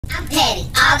I'm petty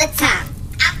all the time.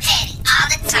 I'm petty all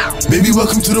the time. Baby,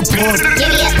 welcome to the party. Give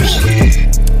me a P.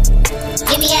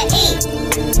 Give me a E.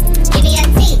 Give me a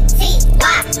T. T. Y.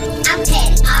 I'm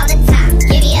petty all the time.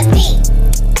 Give me a P.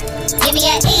 Give me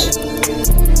a E.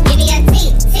 Give me a T.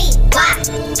 T. Y.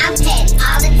 I'm petty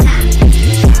all the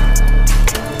time.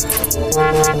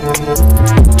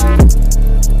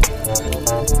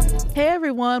 Hey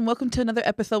everyone, welcome to another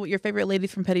episode with your favorite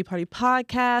ladies from Petty Party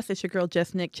Podcast. It's your girl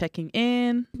Jess Nick checking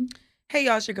in. Hey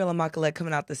y'all, it's your girl Immaculate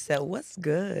coming out the set. What's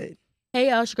good? Hey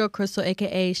y'all, it's your girl Crystal,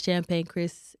 aka Champagne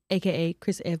Chris, aka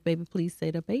Chris F. Baby, please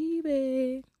say the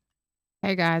baby.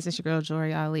 Hey guys, it's your girl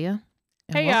Jory Alia.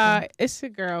 Hey y'all, it's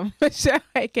your girl Michelle,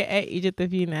 aka Egypt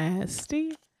if you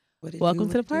nasty. Welcome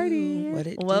to the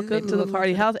party. Welcome to the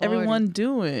party. How's everyone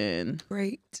doing?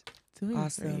 Great. Doing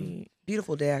awesome. great.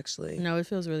 Beautiful day, actually. No, it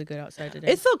feels really good outside today.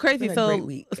 It's so crazy. It's been a So great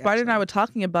week, Spider and I actually. were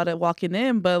talking about it walking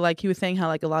in, but like he was saying how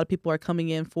like a lot of people are coming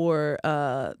in for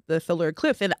the solar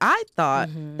eclipse, and I thought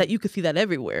that you could see that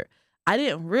everywhere. I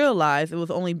didn't realize it was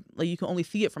only like you can only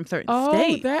see it from certain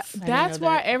states. That's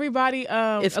why everybody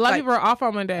a lot of people are off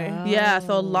on Monday. Yeah,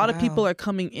 so a lot of wow. people are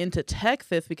coming into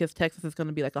Texas because Texas is going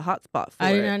to be like a hot spot for I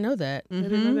it. did not know that. I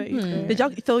didn't know that either. Did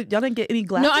y'all? So y'all didn't get any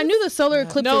glasses? No, I knew the solar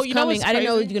eclipse No, was you know coming. what's I didn't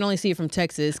know crazy? you can only see it from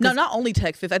Texas. No, not only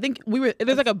Texas. I think we were.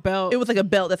 There's like a belt. It was like a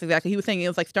belt. That's exactly. He was saying it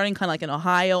was like starting kind of like in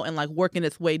Ohio and like working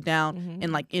its way down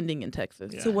and like ending in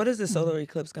Texas. So what is the solar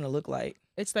eclipse going to look like?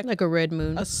 It's like like a red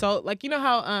moon. a like you know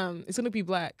how it's gonna be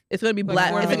black. It's gonna be Like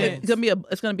black. 4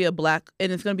 It's gonna be a black,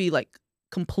 and it's gonna be like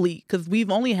complete because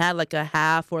we've only had like a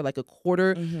half or like a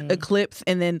quarter eclipse,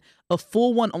 and then a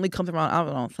full one only comes around. I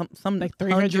don't know, some Like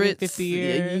hundreds 350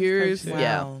 years. Wow.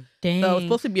 Yeah, Dang. so it's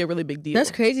supposed to be a really big deal.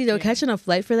 That's crazy though. Yeah. Catching a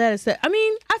flight for that is that. I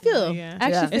mean, I feel. Yeah.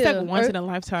 Actually, It's feel. like once in a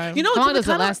lifetime. You know, How long it's does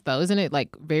it kinda- last though? Isn't it like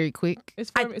very quick?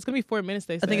 it's gonna be 4 minutes.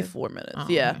 They said. I think it's 4 minutes. Oh,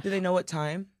 Yeah, okay. Do they know what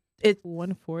time? it's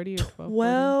 1:40 or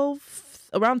 12.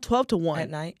 around 12 to 1 At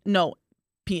night? No,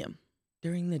 p.m.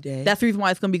 During the day? That's the reason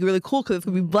why it's gonna be really cool because it's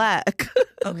gonna be black.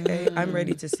 Okay, I'm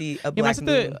ready to see a Yeah, my black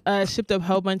moon. sister shipped a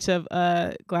whole bunch of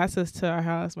glasses to our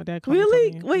house. My dad called me,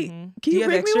 Really? told me. Wait, Mhm. can Do you you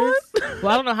have bring me one? extras?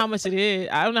 Well, I don't know how much it is.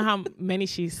 I don't know how many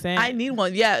she sent. I need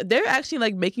one. Yeah, they're actually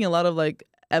like making a lot of like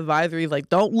advisories, like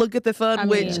don't look at the sun. I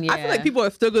which mean, I feel like yeah. people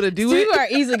are still gonna do People it. are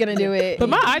easily gonna do it. But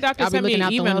my eye doctor I'll be sent me looking an out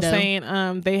the email window.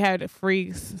 saying they had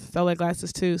free solar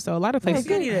glasses too. So a lot of places.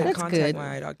 I need to That's contact good.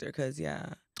 my eye doctor because, yeah.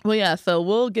 Well, yeah. So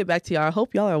we'll get back to y'all. I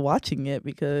hope y'all are watching it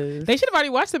because They should have already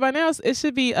watched it by now. It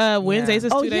should be Wednesdays.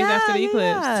 It's 2 days after the eclipse.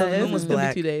 Yeah. So the moon was It's gonna be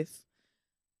black. 2 days.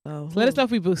 Oh, So let us know if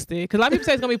we boosted. Because a lot of people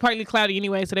say it's gonna be partly cloudy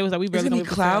anyway. So they was like, we It's barely going to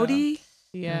be cloudy?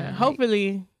 Yeah. Right.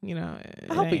 Hopefully, you know.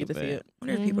 I hope we get to see it. I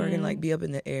wonder if people are going to like be up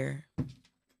in the air.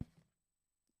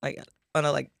 Like, on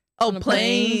a like, Oh, On a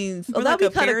plane. planes. Or Oh, that'd like be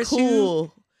a kind of parachute.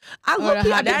 cool. I Or love the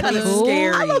people. hot that'd be balloon.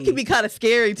 scary. I love it be kind of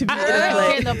scary to be honest.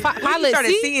 Can the when you pilot started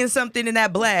see? seeing something in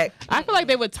that black. I feel like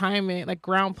they would time it, like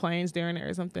ground planes during it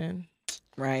or something.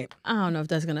 Right. I don't know if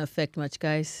that's gonna affect much,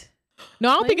 guys. No,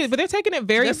 I don't think it, but they're taking it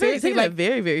very They're seriously. taking it Like,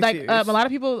 very, very like serious. a lot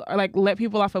of people are like let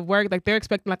people off of work. Like they're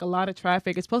expecting like a lot of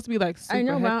traffic. It's supposed to be like super I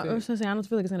know, but hectic. I was gonna say I don't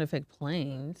feel like it's gonna affect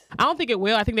planes. I don't think it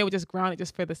will. I think they would just ground it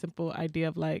just for the simple idea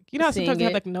of like, you know, how Seeing sometimes they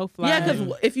have it. like no fly. Yeah,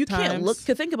 because if you can't look, times.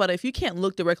 because think about it, if you can't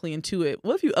look directly into it,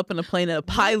 what if you up in a plane and a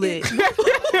pilot?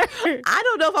 I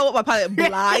don't know if I want my pilot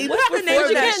blind. What's the name But of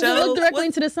you that can't show? look directly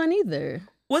into the sun either.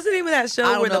 What's the name of that I show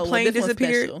don't where know. the plane This one's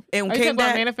disappeared special. and Are you came talking about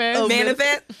back? Manifest? Oh,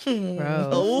 Manifest? Bro.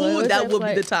 Oh, What that was would be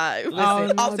like? the time. Oh,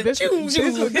 Listen, no, Austin, this- choo,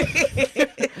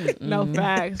 choo. No,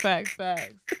 facts.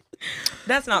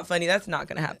 That's not funny. That's not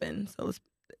going to happen. So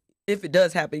if it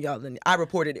does happen, y'all, then I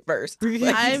reported it first.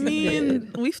 I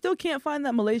mean, we still can't find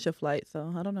that Malaysia flight,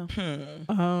 so I don't know.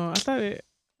 Oh, I thought it.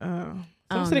 don't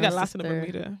Some said it know, got lost in the sister.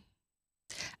 Bermuda.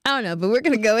 I don't know, but we're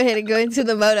gonna go ahead and go into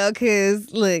the moto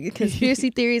because look, conspiracy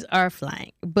theories are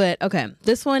flying. But okay,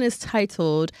 this one is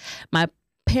titled "My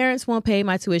Parents Won't Pay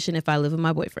My Tuition If I Live with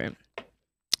My Boyfriend."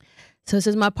 So it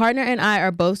says, my partner and I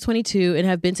are both 22 and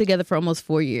have been together for almost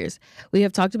 4 years. We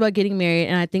have talked about getting married,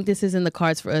 and I think this is in the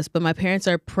cards for us, but my parents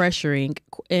are pressuring,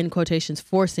 in quotations,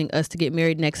 forcing us to get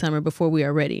married next summer before we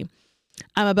are ready.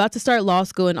 I'm about to start law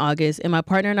school in August, and my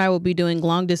partner and I will be doing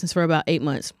long distance for about 8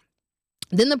 months.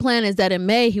 Then the plan is that in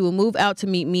May, he will move out to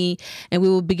meet me, and we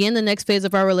will begin the next phase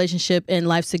of our relationship and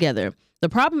life together. The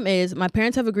problem is my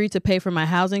parents have agreed to pay for my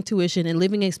housing, tuition, and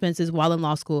living expenses while in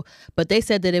law school, but they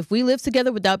said that if we live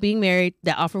together without being married,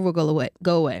 that offer will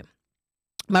go away.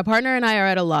 My partner and I are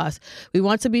at a loss. We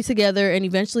want to be together and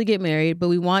eventually get married, but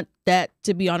we want that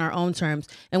to be on our own terms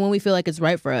and when we feel like it's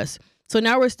right for us. So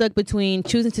now we're stuck between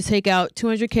choosing to take out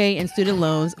 $200K in student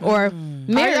loans or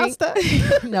marrying.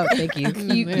 No, thank you.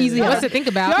 Easy. What's to think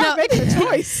about? Y'all making a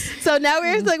choice. So now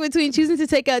we're stuck between choosing to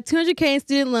take out $200K in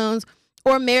student loans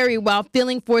or marry while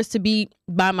feeling forced to be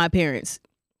by my parents.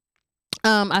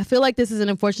 I feel like this is an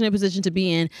unfortunate position to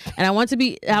be in, and I want to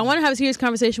have a serious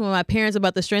conversation with my parents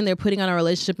about the strain they're putting on our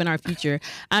relationship and our future.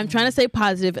 I'm trying to stay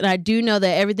positive, and I do know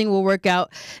that everything will work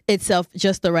out itself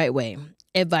just the right way.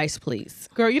 Advice, please.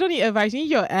 Girl, you don't need advice. You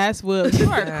need your ass whooped. You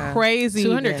are crazy.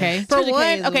 200K. For 200K one,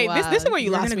 is okay, this is where you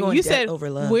You're lost gonna go me. in You debt said over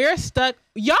love. we're stuck.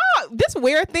 Y'all, this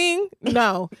weird thing,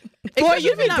 no. For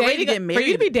you to be not ready to dating, get for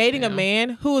you to be married. dating a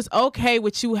man who is okay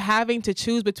with you having to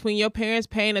choose between your parents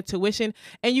paying a tuition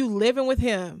and you living with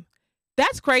him.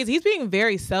 That's crazy. He's being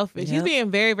very selfish. He's Yep. being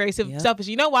very, very selfish.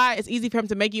 You know why? It's easy for him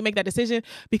to make that decision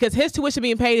because his tuition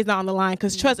being paid is not on the line.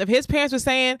 Because trust, if his parents were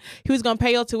saying he was going to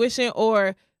pay your tuition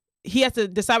or he has to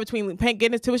decide between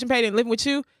getting his tuition paid and living with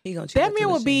you, He gonna choose that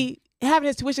man would be having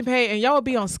his tuition paid and y'all would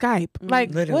be on Skype. Like,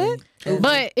 literally. what?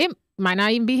 But it might not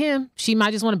even be him. She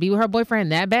might just want to be with her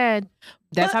boyfriend that bad.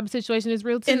 That But- type of situation is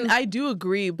real too. And I do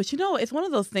agree, but it's one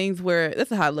of those things where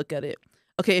this is how I look at it.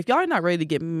 Okay, if y'all are not ready to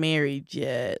get married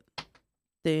yet,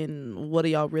 then what are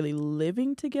y'all really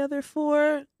living together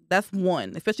for? That's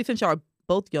one, especially since y'all are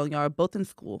both young, y'all are both in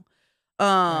school.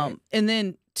 And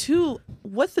then two,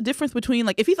 what's the difference between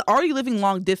if he's already living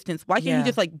long distance, why can't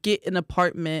he just get an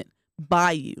apartment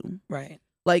by you? Right.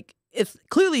 It's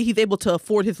clearly he's able to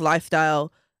afford his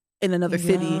lifestyle in another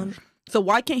city. Yeah. So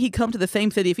why can't he come to the same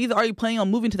city? If he's already planning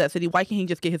on moving to that city, why can't he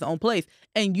just get his own place?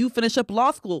 And you finish up law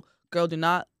school. Girl, do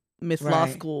not miss law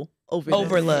Right. school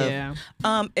over Love. Yeah.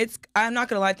 I'm not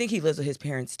gonna lie. I think he lives with his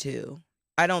parents too.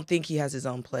 I don't think he has his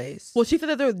own place. Well, she said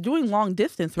that they're doing long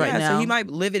distance right now. So he might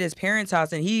live at his parents'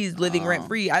 house and he's living rent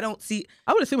free. I don't see.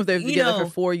 I would assume if they're You together know,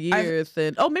 for 4 years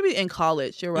and maybe in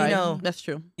college. You're right. know, That's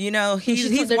true. He's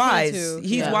they're wise. 22.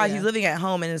 He's Yeah. wise. Yeah. He's living at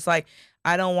home, and it's like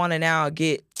I don't want to now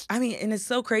get. I mean, and it's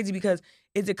so crazy because.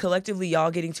 Is it collectively y'all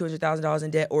getting $200,000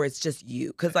 in debt, or it's just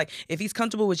you? Because if he's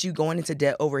comfortable with you going into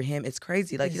debt over him, it's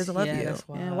crazy. He doesn't love you.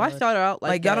 And why start out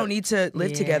like y'all that? don't need to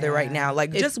live together right now.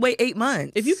 Just wait 8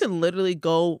 months. If you can literally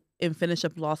go and finish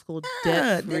up law school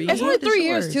debt free. It's only 3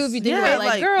 years too if you think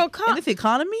about it. Girl, in this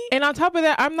economy. And on top of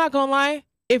that, I'm not gonna lie.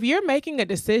 If you're making a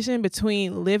decision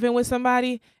between living with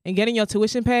somebody and getting your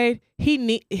tuition paid,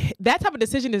 that type of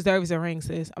decision deserves a ring,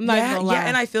 sis. I'm not even gonna lie. Yeah,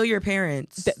 and I feel your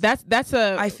parents. That's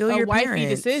a I feel a your wifey parents.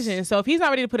 decision. So if he's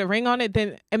not ready to put a ring on it,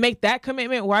 then and make that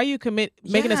commitment, why are you making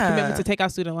this commitment to take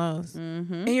out student loans?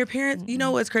 Mm-hmm. And your parents, you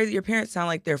know what's crazy? Your parents sound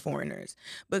like they're foreigners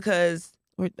because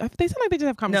Or they sound like they just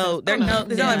have common sense. no, they're I don't know. no,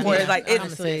 they sound like foreigners. Like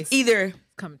Honestly. it's either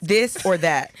this or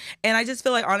that. And I just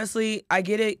feel like honestly, I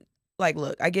get it.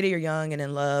 Look, I get it. You're young and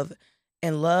in love,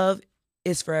 and love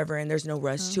is forever, and there's no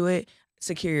rush to it.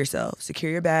 Secure yourself,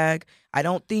 secure your bag. I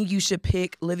don't think you should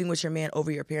pick living with your man over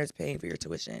your parents paying for your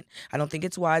tuition. I don't think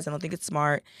it's wise. I don't think it's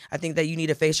smart. I think that you need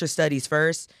to face your studies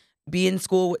first. Be in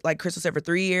school, like Crystal said, for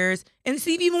 3 years, and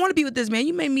see if you even want to be with this man.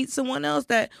 You may meet someone else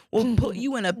that will put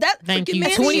you in a Thank freaking you.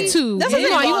 mansion. 22. That's you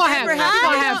what gonna I'm have, saying. you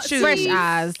gonna have See, fresh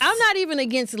eyes. I'm not even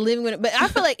against living with it, but I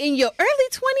feel like in your early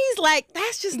 20s,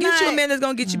 that's just Get not. you a man that's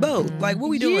gonna get you both. What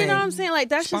we doing? You know what I'm saying? That's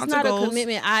just Sponsor not goals. a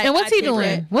commitment. And what's he think doing?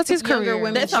 that What's his younger career?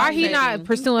 women Why should he be not taking.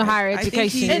 pursuing higher I think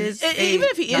he education? is. Even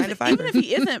if he 9 to isn't, 5. even if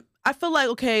he isn't, I feel like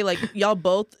y'all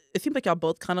both. It seems like y'all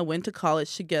both kind of went to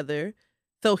college together,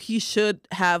 so he should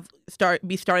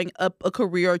be starting up a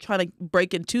career or trying to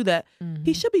break into that.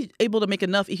 He should be able to make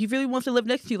enough. If he really wants to live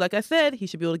next to you, like I said, he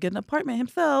should be able to get an apartment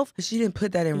himself. But she didn't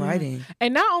put that in writing.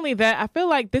 And not only that, I feel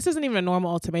like this isn't even a normal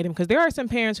ultimatum because there are some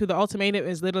parents who the ultimatum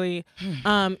is literally,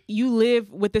 you live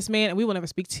with this man and we will never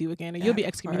speak to you again, and you'll be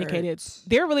excommunicated. hurts.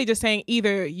 They're really just saying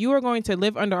either you are going to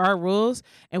live under our rules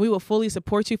and we will fully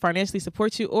support you, financially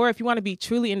support you, or if you want to be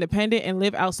truly independent and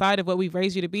live outside of what we've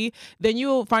raised you to be, then you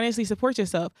will financially support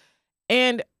yourself.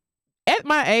 And at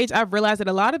my age, I've realized that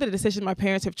a lot of the decisions my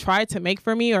parents have tried to make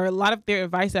for me, or a lot of their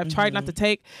advice that I've tried not to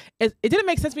take, it didn't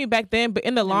make sense to me back then, but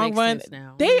in the long makes run, sense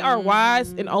now. they are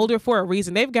wise and older for a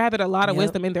reason. They've gathered a lot of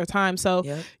wisdom in their time. So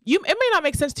it may not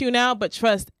make sense to you now, but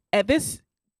trust, at this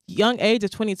young age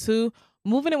of 22,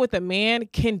 moving in with a man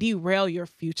can derail your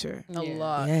future. A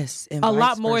lot. Yes, and A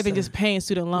lot vice more than versa. just paying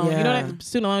student loans. You know that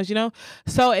student loans,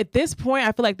 So at this point,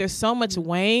 I feel like there's so much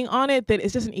weighing on it that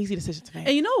it's just an easy decision to make.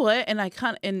 And you know what?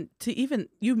 And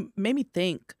you made me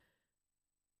think.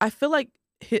 I feel like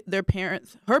her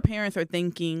parents are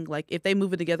thinking like if they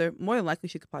move in together, more than likely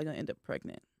she could probably gonna end up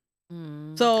pregnant.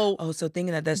 So so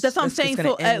thinking that's what I'm saying. gonna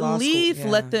So end at law school. least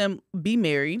let them be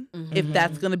married if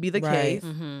that's going to be the Right. case,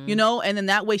 you know, and then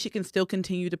that way she can still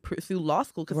continue to pursue law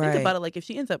school. Because think about it, like if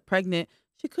she ends up pregnant,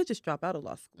 she could just drop out of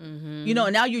law school, you know.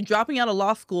 And now you're dropping out of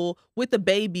law school with a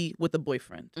baby with a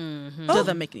boyfriend.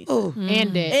 Doesn't make any sense.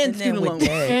 And debt. And student loans.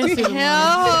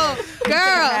 Hell, girl,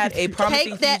 Had a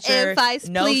promising take that future, advice,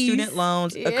 no please. student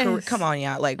loans. A career, come on,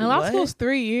 y'all. Like And law what? school's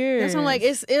 3 years. That's what I'm like.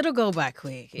 It'll go by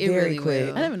quick. It Very really quick. I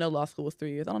will. didn't even know law school was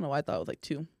 3 years. I don't know why I thought it was like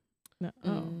 2. No.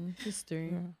 It's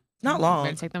 3. Not long.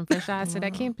 Better take them first shots to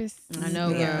that campus. I know,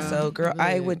 Yeah. girl. So, girl,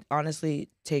 I Really. would honestly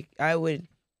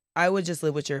I would just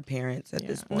live with your parents at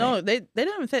this point. No, they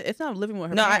didn't even say it's not living with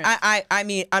her. No, parents. I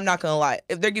mean, I'm not gonna lie.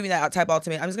 If they're giving that type of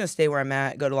ultimatum, I'm just gonna stay where I'm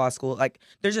at, go to law school. Like,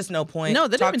 there's just no point. No,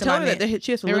 they Talk didn't even to tell my her that man.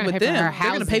 she has to They're live gonna with pay for them. her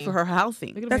They're gonna pay for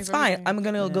housing. her housing. That's fine. I'm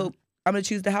gonna Yeah. go. I'm gonna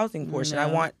choose the housing portion. I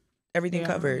Yeah. want everything Yeah.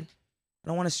 covered. I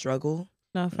don't want to struggle.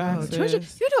 No, facts. 200,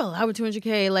 you do a lot with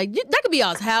 200K. Like that could be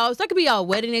y'all's house. That could be y'all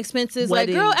wedding expenses.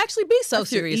 Wedding. Like, girl, actually be so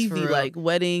That's your serious for easy, real. like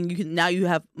wedding. You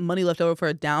have money left over for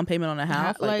a down payment on a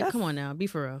house. like that's- come on now, be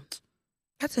for real.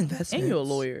 That's investment. And you're a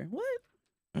lawyer. What?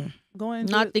 Going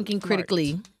Not to- thinking smart.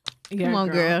 critically. Yeah, Come on,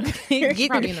 girl.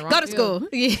 Probably in the wrong Go to field. school.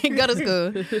 Yeah, go to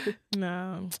school.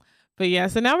 No. But yeah,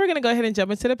 so now we're going to go ahead and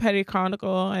jump into the Petty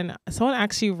Chronicle. And someone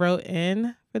actually wrote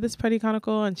in for this Petty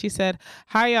Chronicle and she said,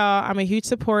 "Hi, y'all. I'm a huge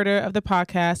supporter of the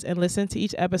podcast and listen to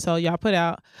each episode y'all put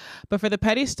out. But for the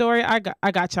petty story, I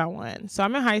got y'all one. So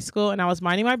I'm in high school and I was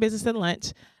minding my business at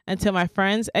lunch until my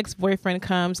friend's ex-boyfriend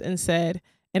comes and said,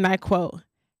 and I quote,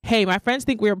 hey, my friends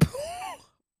think we're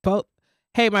both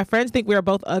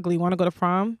ugly. Want to go to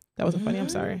prom?" That wasn't funny. I'm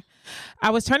sorry. I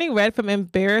was turning red from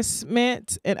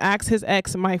embarrassment and asked his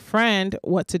ex, my friend,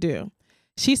 what to do.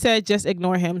 She said, just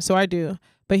ignore him. So I do.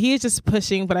 But he is just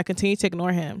pushing, but I continue to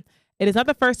ignore him. It is not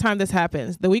the first time this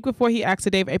happens. The week before he asked the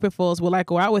day of April Fool's, will I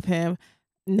go out with him?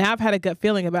 Now I've had a gut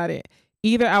feeling about it.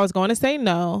 Either I was going to say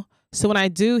no. So when I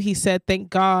do, he said, thank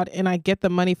God, and I get the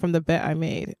money from the bet I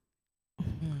made.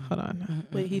 Hold on.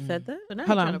 Wait, he said that? But now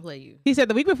Hold he's on. trying to play you. He said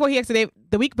the week before he asked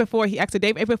the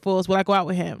day of April Fool's, will I go out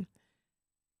with him?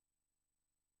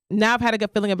 Now I've had a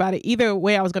good feeling about it. Either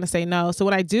way, I was going to say no. So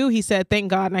when I do, he said, thank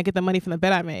God, and I get the money from the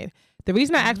bet I made. The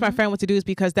reason I asked my friend what to do is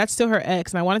because that's still her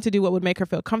ex, and I wanted to do what would make her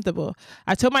feel comfortable.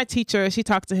 I told my teacher, she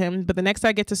talked to him, but the next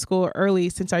I get to school early,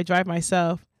 since I drive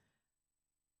myself,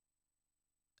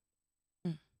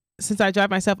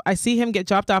 I see him get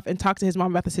dropped off and talk to his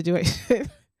mom about the situation.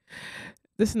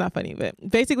 This is not funny, but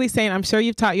basically saying, I'm sure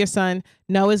you've taught your son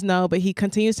no is no, but he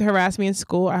continues to harass me in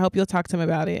school. I hope you'll talk to him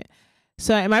about it.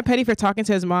 So am I petty for talking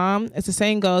to his mom? As the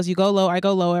saying goes, you go low, I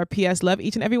go lower. P.S. Love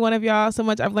each and every one of y'all so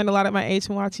much. I've learned a lot at my age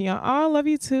from watching y'all. Oh, love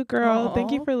you too, girl. Aw,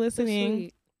 Thank you for So listening.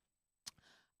 sweet.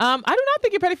 I do not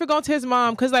think you're petty for going to his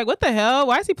mom, because like, what the hell?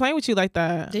 Why is he playing with you like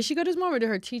that? Did she go to his mom or did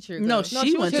her teacher go? No,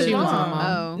 she went to his she went to mom. her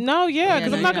mom. Oh. No, yeah, Yeah,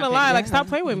 because no, I'm not you're gonna not lie. petty. Like, stop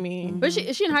playing with me. But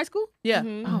is she in high school? Yeah.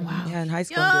 Mhm. Oh, wow. Yeah, in high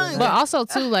school. I'm doing Young. But that. also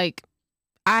too, like,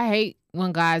 I hate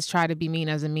when guys try to be mean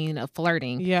as a mean of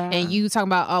flirting. Yeah. And you talking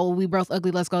about, oh, we both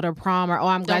ugly, let's go to prom, or oh,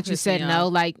 I'm glad you piss me said no.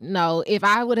 off. Like, no, if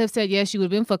I would have said yes, you would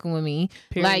have been fucking with me.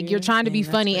 Like, you're Period. trying to be Dang,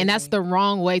 that's funny, and that's crazy. the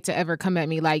wrong way to ever come at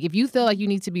me. Like, if you feel like you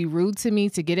need to be rude to me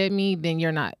to get at me, then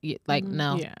you're not. Like,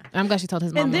 no. Yeah. I'm glad she told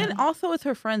his mom. And then also it's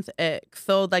her friend's ex.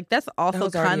 So like that's also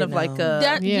was already kind a of like no. a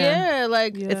That, Yeah. yeah,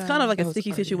 like it's kind of like That a was sticky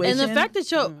already- situation. and the fact that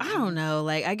Mm. I don't know,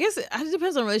 like I guess it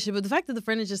depends on the relationship, but the fact that the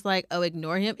friend is just like, oh,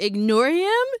 ignore him,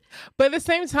 But at the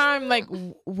same time, like,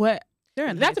 what? They're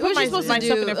in That's high what What is she supposed to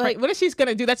myself do? in a Like- what is she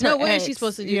gonna do? That's No, her what is ex. she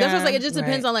supposed to do? That's what's like. It just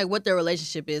depends Right. on like what their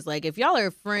relationship is. Like if y'all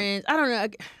are friends, I don't know.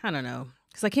 I don't know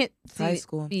because I can't see High it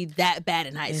school. be that bad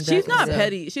in high In school. She's that not Yeah.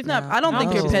 petty. She's not. No. I don't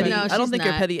think No, you're she's petty. not. I No, don't she's think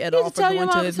you're not. petty at You all just for tell going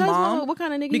your to mom, his tell mom. what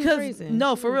kind of nigga you Because raising.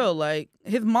 no, for real, like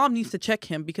his mom needs to check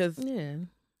him because Yeah.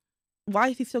 why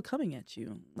is he still coming at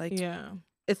you? Like Yeah.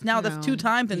 it's now that's 2 No.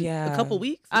 times in a Yeah. couple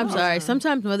weeks. I'm No. sorry.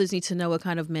 Sometimes mothers need to know what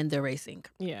kind of men they're raising.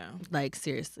 Yeah. Like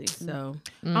seriously. So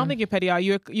I don't think you're petty.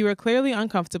 You were clearly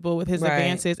uncomfortable with his Right.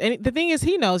 advances, and the thing is,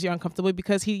 he knows you're uncomfortable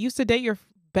because he used to date your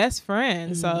best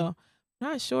friend. Mm-hmm. So,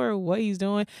 not sure what he's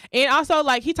doing. And also,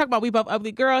 like he talked about we both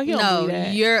ugly. Girl, he don't no, believe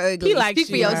that. you're ugly. He likes Speak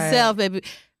for you. yourself, baby.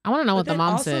 I want to know what the then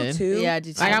mom also, said. too, Yeah, I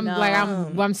do too. Like,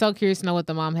 know. I'm so curious to know what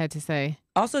the mom had to say.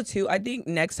 Also, too, I think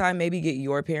next time maybe get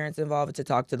your parents involved to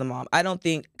talk to the mom. I don't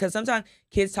think, because sometimes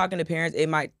kids talking to parents, it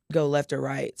might go left or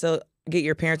right. So get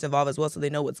your parents involved as well so they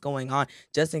know what's going on,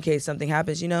 just in case something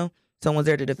happens, you know? Someone's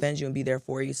there to defend you and be there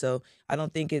for you. So I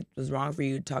don't think it was wrong for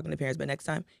you talking to parents, but next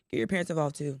time, get your parents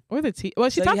involved too. Or the teacher.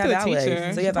 Well, she So talked you to have the allies.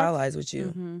 teacher. So you have allies with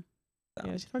you. Mhm.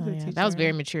 Yeah, she's like a teacher. That was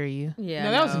very mature of you. Yeah,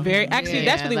 No, that was very. Actually,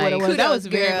 that's really what it was. Kudos, That was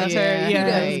very girl. mature.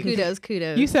 Yeah.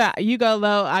 Kudos. You said you go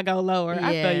low, I go lower.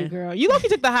 I feel you, girl. You low-key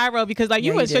took the high road because like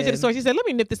you Yeah, went you straight to the did. source. You said, "Let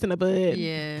me nip this in the bud."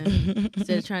 Yeah.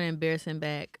 Instead of trying to embarrass him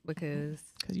back because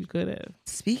You could have.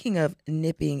 Speaking of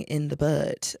nipping in the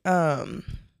bud,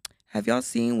 have y'all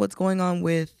seen what's going on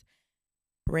with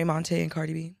Raymonte and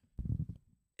Cardi B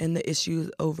and the issues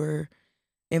over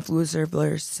influencer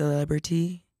versus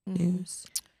celebrity news?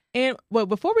 And well,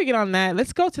 before we get on that,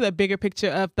 let's go to the bigger picture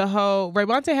of the whole.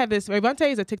 Raymonte had this. Raymonte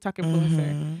is a TikTok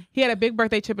influencer. Mhm. He had a big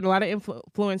birthday trip, and a lot of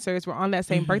influencers were on that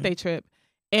same birthday trip.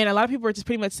 And a lot of people were just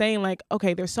pretty much saying like,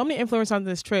 okay, there's so many influencers on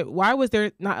this trip. Why was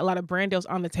there not a lot of brand deals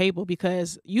on the table?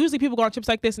 Because usually people go on trips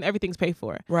like this and everything's paid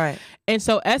for. Right. And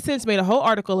so Essence made a whole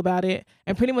article about it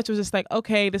and pretty much was just like,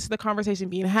 okay, this is the conversation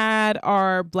being had.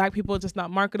 Are black people just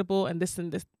not marketable and this,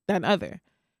 that, and other?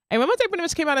 And Raymonte pretty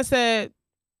much came out and said,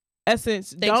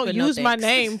 Essence, Thanks, don't but no use my thanks.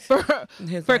 name for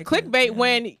His for likeness, clickbait yeah.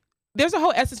 when there's a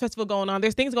whole Essence festival going on.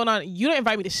 There's things going on. You don't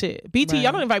invite me to shit. BT, y'all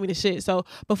Right. don't invite me to shit. So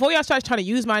before y'all start trying to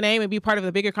use my name and be part of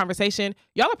the bigger conversation,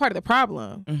 y'all are part of the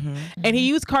problem. Mhm. And he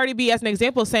used Cardi B as an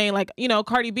example, saying like, you know,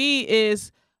 Cardi B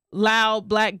is loud,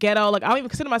 black, ghetto. Like I don't even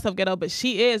consider myself ghetto, but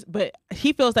she is. But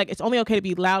he feels like it's only okay to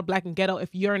be loud, black, and ghetto if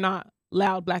you're not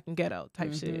loud, black, and ghetto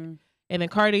type shit. And then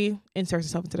Cardi inserts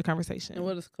herself into the conversation. And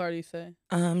what does Cardi say?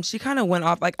 She kind of went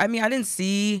off. Like, I mean, I didn't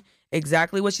see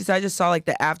exactly what she said. I just saw like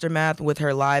the aftermath with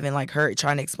her live and like her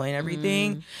trying to explain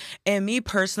everything. And me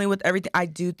personally, with everything, I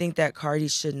do think that Cardi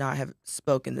should not have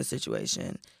spoken the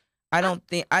situation. I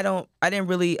didn't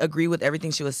really agree with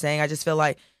everything she was saying. I just feel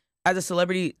like as a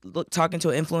celebrity talking to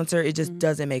an influencer, it just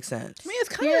doesn't make sense. I mean, it's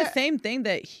kind of the same thing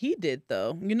that he did,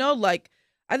 though. You know, like,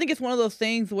 I think it's one of those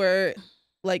things where,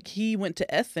 like, he went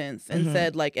to Essence and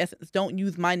said, like, Essence, don't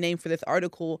use my name for this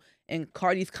article. And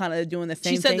Cardi's kind of doing the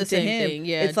same she said thing the to same him. thing.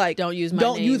 Yeah, It's like, don't use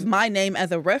my name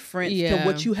as a reference to Yeah.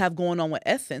 what you have going on with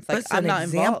Essence. Like, That's I'm an not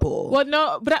involved. example. Well,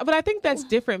 no, but I think that's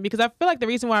different because I feel like the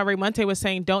reason why Raymonte was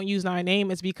saying don't use my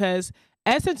name is because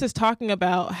Essence is talking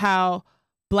about how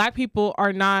black people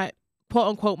are not quote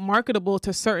unquote marketable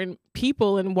to certain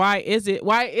people and why is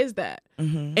that?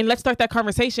 And let's start that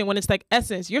conversation when it's like,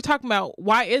 Essence, you're talking about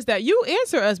why is that? You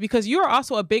answer us because you're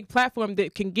also a big platform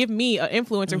that can give me an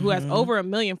influencer who has over 1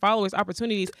 million followers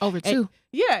opportunities. Over And- two.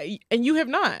 Yeah, and you have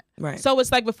not. Right. So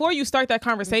it's like before you start that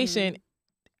conversation,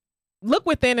 look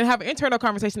within and have an internal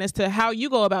conversation as to how you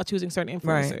go about choosing certain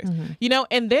influencers. Right. You know,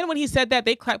 and then when he said that,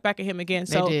 they clapped back at him again.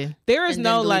 So They did. there is And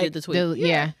no then like deleted the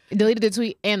tweet. Deleted the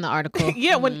tweet and the article.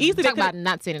 yeah, when easily Talk they about could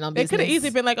not saying it on they business. could have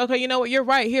easily been like, okay, you know what, you're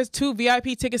right. Here's 2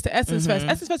 VIP tickets to Essence Fest.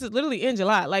 Essence Fest is literally in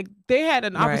July. Like they had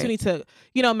an opportunity to,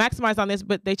 you know, maximize on this,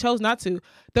 but they chose not to.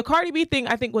 The Cardi B thing,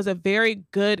 I think, was a very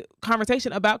good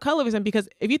conversation about colorism because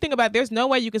if you think about it, there's no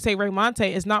way you can say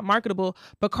Raymonte is not marketable,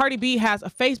 but Cardi B has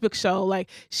a Facebook show. Like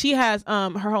she has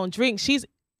her own drink. She's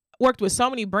worked with so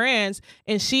many brands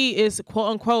and she is quote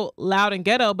unquote loud and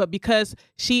ghetto, but because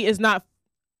she is not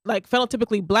like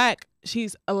phenotypically black,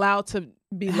 she's allowed to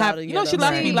Be have, loud and you know, she's ghetto.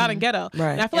 allowed to be loud and ghetto.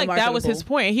 Right. And I feel And like that was his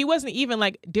marketable. point. He wasn't even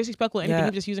like disrespectful or anything. Yeah. He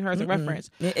was just using her as a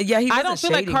reference. Yeah, he I wasn't don't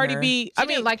feel like shading Cardi her. B. I I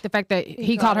mean, like the fact that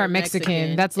he called her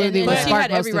Mexican. That's literally And what she sparked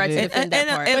had most every of right to it. defend that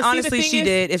part. But see, the honestly, thing she is-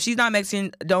 did. If she's not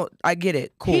Mexican, I get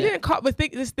it. Cool. he didn't call. But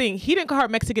this thing, he didn't call her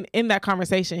Mexican in that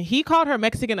conversation. He called her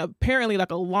Mexican apparently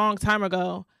like a long time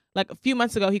ago. Like a few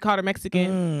months ago, he called her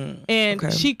Mexican, and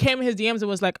okay. she came in his DMs and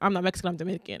was like, "I'm not Mexican, I'm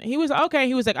Dominican." And he was like, okay.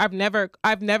 He was like, I've never.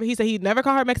 He said he'd never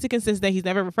called her Mexican since then. He's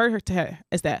never referred her to her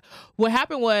as that. What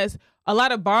happened was a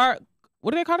lot of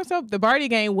what do they call themselves? The Barty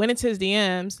gang went into his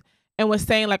DMs and was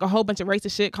saying like a whole bunch of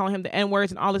racist shit, calling him the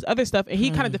N-words and all this other stuff. And he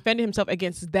kind of defended himself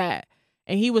against that.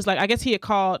 And he was like, I guess he had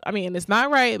called, I mean, it's not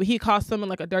right, but he called someone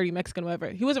like a dirty Mexican or whatever.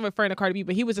 He wasn't referring to Cardi B,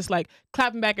 but he was just like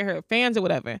clapping back at her fans or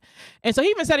whatever. And so he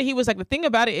even said it, he was like, the thing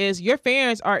about it is your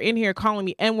fans are in here calling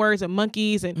me N-words and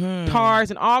monkeys and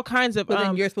tars and all kinds of... But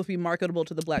then you're supposed to be marketable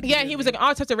to the black Yeah, and he was like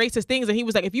all types of racist things. And he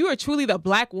was like, if you are truly the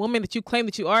black woman that you claim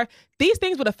that you are, these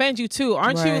things would offend you too.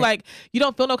 Aren't you Right. like, you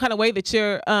don't feel no kind of way that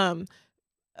your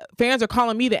fans are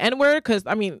calling me the N-word? Because,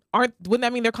 I mean, wouldn't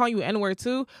that mean they're calling you N-word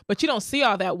too? But you don't see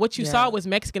all that. What you saw was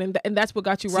Mexican, and that's what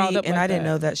got you riled up. And like I didn't that.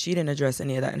 know that she didn't address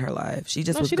any of that in her life. She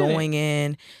just No, was she didn't. going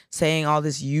in, saying all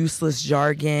this useless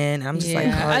jargon. I'm just like,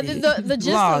 I Cardi, think the gist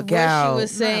of log what out. she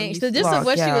was saying, the gist Log of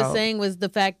what she was out. saying was the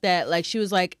fact that like she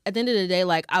was like at the end of the day,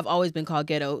 like I've always been called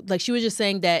ghetto. Like she was just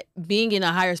saying that being in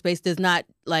a higher space does not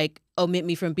like omit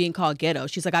me from being called ghetto.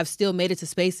 She's like I've still made it to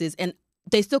spaces and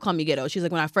they still call me ghetto. She's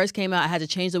like, when I first came out, I had to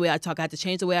change the way I talk. I had to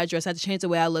change the way I dress. I had to change the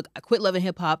way I look. I quit loving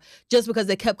hip hop just because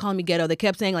they kept calling me ghetto. They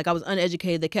kept saying like I was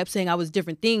uneducated. They kept saying I was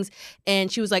different things.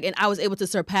 And she was like, and I was able to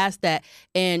surpass that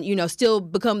and, you know, still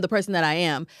become the person that I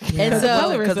am. Yeah. And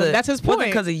so that's his point.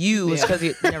 Because of you. It's because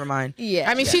of, never mind. yeah.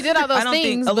 I mean, she did all those I don't think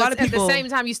things, a lot but of people- at the same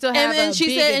time, you still have And then a she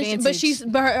big said,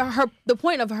 advantage. but the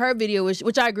point of her video was,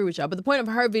 which I agree with y'all, but the point of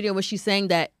her video was she's saying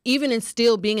that even in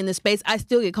still being in this space, I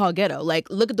still get called ghetto. Like,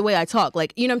 look at the way I talk.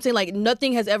 Like, you know what I'm saying? Like,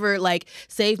 nothing has ever like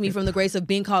saved me from the grace of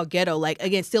being called ghetto. Like,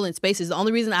 again, still in spaces. The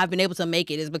only reason I've been able to make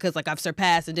it is because like I've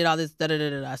surpassed and did all this da da da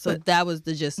da da. So that was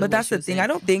the gist. But that's the thing. I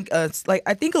don't think like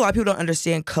I think a lot of people don't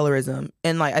understand colorism,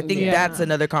 and like I think that's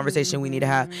another conversation we need to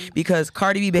have because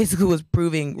Cardi B basically was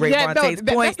proving Ray Bonte's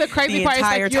point that's the crazy part.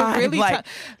 entire It's like time. you're really Like,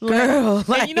 girl,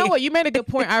 and you know what? You made a good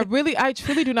point. I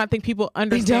truly do not think people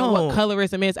understand what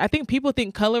colorism is. I think people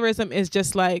think colorism is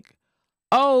just like,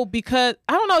 oh, because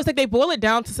I don't know. It's like they boil it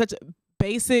down to such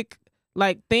basic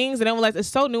like things, and then realize it's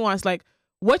so nuanced. Like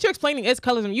what you're explaining is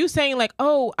colorism. You saying like,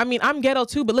 oh, I mean, I'm ghetto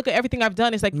too, but look at everything I've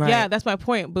done. It's like, yeah, that's my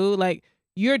point, boo. Like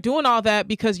you're doing all that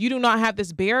because you do not have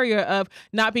this barrier of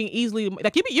not being easily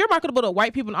like you're marketable to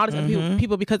white people and all these other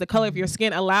people because the color of your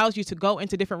skin allows you to go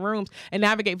into different rooms and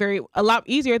navigate a lot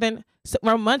easier than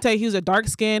Ramonte. He's a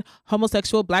dark-skinned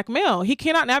homosexual black male. He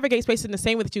cannot navigate spaces in the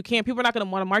same way that you can. People are not going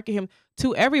to want to market him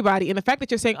to everybody. And the fact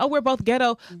that you're saying, oh, we're both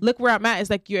ghetto, look where I'm at, is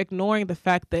like you're ignoring the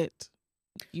fact that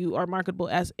you are marketable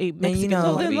as a Mexican.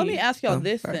 So then let me ask y'all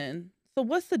this then. So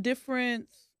what's the difference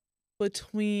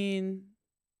between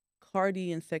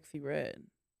Cardi and Sexyy Redd?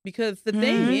 Because the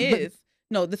thing is,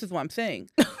 no, this is what I'm saying.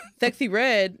 Sexyy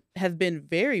Redd has been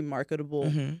very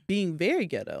marketable, being very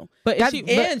ghetto,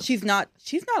 she's not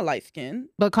light skinned.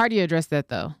 But Cardi addressed that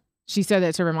though. She said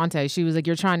that to Ramonte. She was like,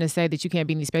 you're trying to say that you can't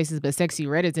be in these spaces, but Sexyy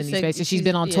Redd is in these spaces. She's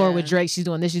been on tour with Drake. She's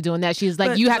doing this, she's doing that. She's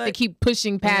like, you have to keep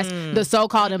pushing past the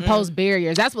so-called imposed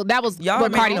barriers. That was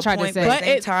what Cardi tried to say. But at the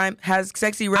same time, has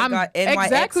Sexyy Redd got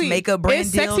NYX makeup brand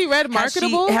is deals? Sexyy Redd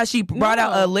marketable? Has she brought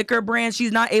out a liquor brand?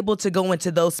 She's not able to go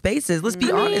into those spaces. Let's be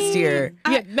honest here.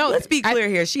 Let's be clear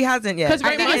here. She hasn't yet. Because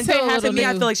to me,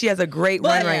 I feel like she has a great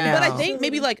run right now. But I think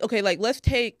maybe like, okay, like let's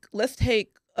take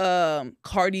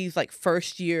Cardi's like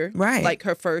first year, like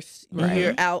her first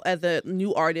year out as a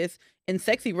new artist, and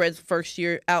Sexyy Redd's first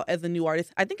year out as a new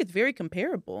artist. I think it's very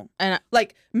comparable, and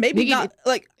like maybe not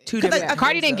like two different.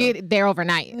 Cardi didn't get there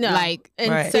overnight. No, like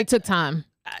it took time.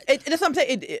 That's what I'm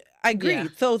saying. I agree. Yeah.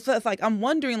 So it's like I'm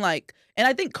wondering like, and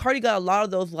I think Cardi got a lot of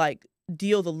those like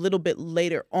deals a little bit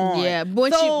later on. Yeah,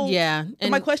 but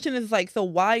And my question is like, so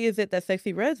why is it that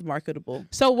Sexyy Redd's marketable?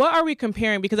 So what are we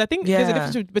comparing? Because I think there's a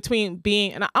difference between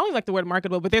being, and I don't like the word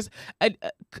marketable, but there's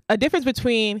a difference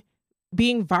between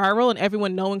being viral and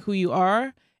everyone knowing who you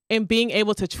are and being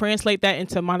able to translate that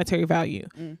into monetary value.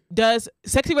 Does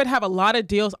Sexyy Redd have a lot of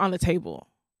deals on the table?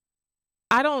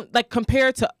 I don't like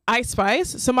compared to Ice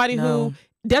Spice, somebody who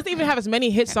doesn't even have as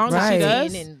many hit songs as she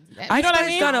does. You know what I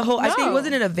mean? Got a whole. I think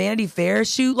wasn't it a Vanity Fair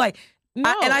shoot? Like, and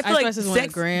I feel like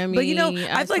Grammy, but you know,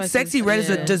 I feel like Sexyy Redd is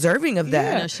deserving of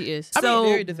that. Yeah, no, she is. So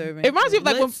very deserving. It reminds me of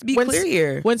like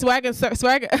when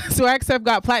Swag Surf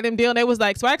got platinum deal, and it was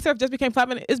like Swag Surf just became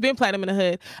platinum. It's been platinum in the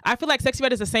hood. I feel like Sexyy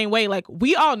Redd is the same way. Like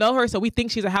we all know her, so we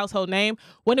think she's a household name.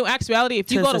 When in actuality,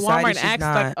 if you go to Walmart and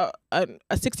ask like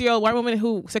a 60-year-old white woman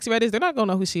who Sexyy Redd is, they're not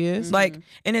gonna know who she is. Like,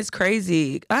 and it's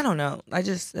crazy. I don't know.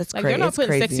 That's like crazy. They're not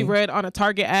putting Sexyy Redd on a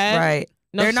Target ad, right?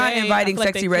 No, they're not inviting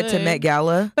Sexyy Redd to Met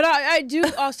Gala. But I do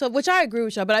also, which I agree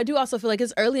with y'all, but I do also feel like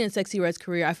it's early in Sexyy Redd's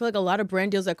career. I feel like a lot of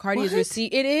brand deals that Cardi has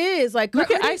received, it is. Like, look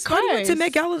at Ice Cardi went to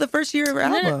Met Gala the first year of her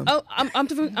album. No. Oh, I'm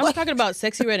talking about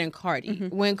Sexyy Redd and Cardi.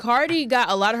 When Cardi got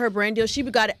a lot of her brand deals, she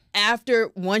got it after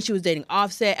one, she was dating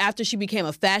Offset, after she became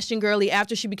a fashion girly,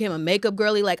 after she became a makeup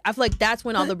girly. Like, I feel like that's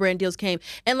when all the brand deals came.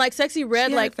 And like Sexyy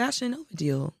Redd, like Fashion Nova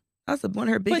deal. That was one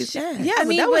of her biggest ads. Yeah, I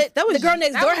mean, that was the girl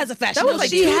next door has a Fashion Nova.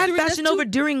 Like she had Fashion Nova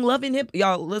during Love and Hip.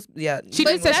 Y'all, she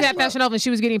did say she had Fashion Nova and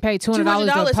she was getting paid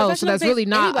 $200 a post, so that's really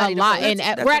not a lot. And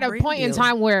we're at a point in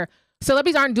time where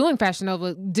celebrities aren't doing Fashion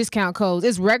Nova discount codes.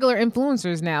 It's regular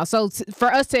influencers now. So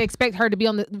for us to expect her to be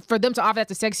for them to offer that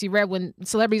to Sexyy Redd when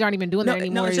celebrities aren't even doing that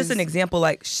anymore. No, it's just an example.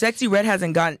 Like Sexyy Redd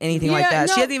hasn't gotten anything like that.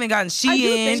 She hasn't even gotten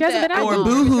Shein or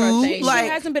Boohoo. Like, she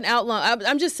hasn't been out long.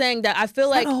 I'm just saying that I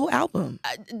feel like a whole album.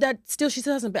 She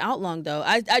still hasn't been out long though.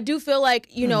 I do feel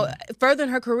like, you know, further in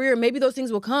her career, maybe those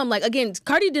things will come. Like again,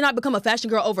 Cardi did not become a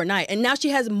fashion girl overnight, and now she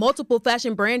has multiple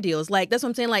fashion brand deals. Like that's what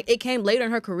I'm saying. Like it came later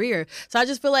in her career. So I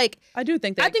just feel like I do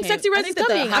think that. I think Sexyy Redd is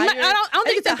coming. I don't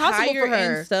think it's impossible for her.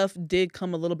 And stuff did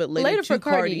come a little bit later for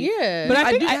Cardi. Yeah,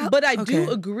 but I do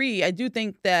agree. I do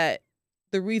think that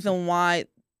the reason why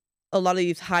a lot of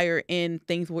these higher end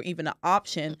things were even an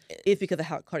option is because of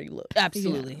how Cardi looked.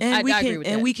 Absolutely. And I agree with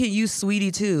that. we can use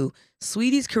Sweetie too.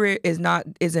 Sweetie's career is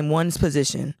in one's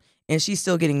position. And she's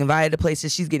still getting invited to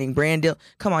places. She's getting brand deal.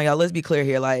 Come on, y'all. Let's be clear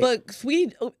here. Like, but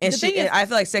Sweetie, and I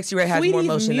feel like Sexyy Redd has more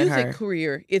motion than her. Sweetie's music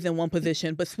career is in one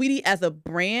position, but Sweetie as a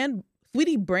brand,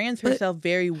 Sweetie brands herself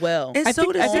very well. And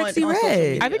so does Sexyy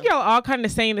Redd. I think y'all all kind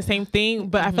of saying the same thing,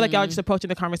 but I feel like y'all just approaching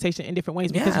the conversation in different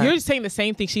ways because you're just saying the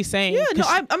same thing she's saying. Yeah, no,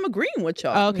 I'm agreeing with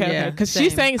y'all. Okay, because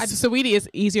she's saying Sweetie is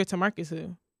easier to market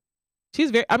to. She's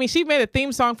she made a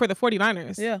theme song for the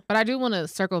 49ers. Yeah. But I do want to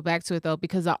circle back to it though,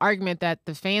 because the argument that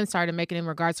the fans started making in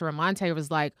regards to Ramonte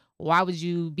was like, why would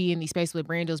you be in these spaces with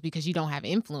brand deals because you don't have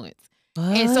influence?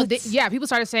 What? And so, people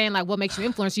started saying, like, what makes you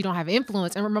influence? You don't have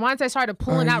influence. And Ramonte started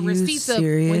pulling out receipts of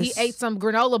when he ate some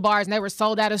granola bars and they were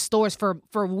sold out of stores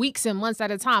for weeks and months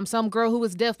at a time. Some girl who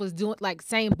was deaf was doing, like,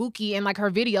 saying Buki in, like, her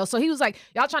video. So he was like,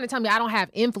 y'all trying to tell me I don't have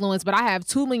influence, but I have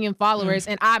 2 million followers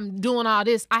and I'm doing all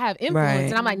this. I have influence. Right.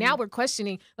 And I'm like, now we're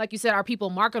questioning, like you said, are people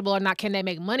marketable or not? Can they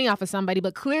make money off of somebody?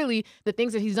 But clearly, the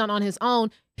things that he's done on his own,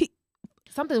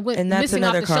 something went missing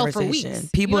off the show for weeks.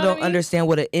 People don't understand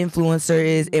what an influencer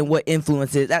is and what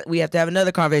influence is. We have to have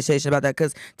another conversation about that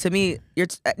because to me,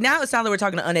 now it sounds like we're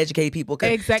talking to uneducated people.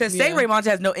 Exactly. To say Ramonte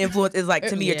has no influence is like,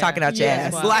 to me, you're talking out your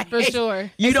ass. Wow. Like, for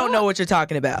sure. You don't know what you're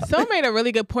talking about. Someone made a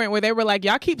really good point where they were like,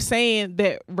 y'all keep saying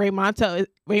that Ramonte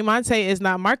is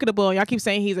not marketable. And y'all keep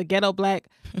saying he's a ghetto black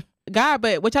guy.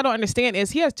 But what y'all don't understand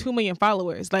is he has 2 million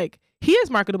followers. Like, he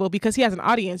is marketable because he has an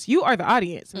audience. You are the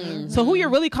audience. Mm-hmm. So who you're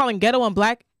really calling ghetto and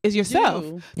black is yourself.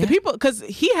 The people, because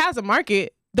he has a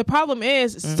market. The problem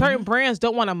is certain brands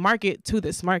don't want to market to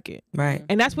this market. Right.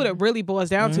 And that's what it really boils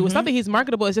down to. It's not that he's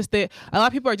marketable. It's just that a lot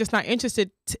of people are just not interested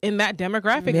in that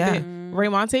demographic that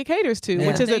Ramonte caters to,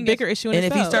 which is a bigger issue in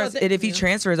itself. If he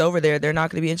transfers over there, they're not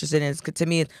going to be interested in it. To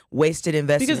me, it's wasted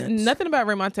investment. Because nothing about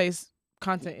Ramonte's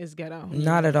content is ghetto.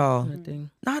 Not at all.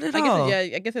 Not at all.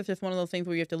 I guess it's just one of those things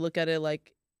where you have to look at it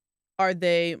like, are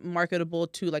they marketable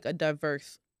to like a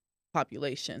diverse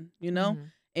population, you know?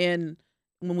 And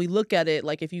when we look at it,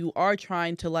 like if you are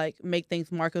trying to like make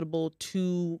things marketable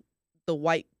to the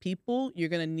white people, you're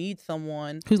gonna need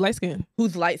someone who's light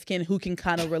skinned, who can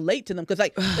kind of relate to them. Because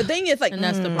like the thing is like, and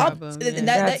that's the problem.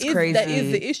 That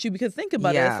is the issue. Because think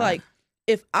about it, it's like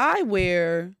if I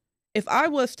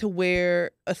was to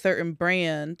wear a certain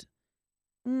brand,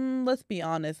 let's be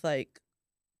honest, like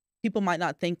people might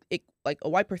not think it, like a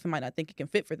white person might not think it can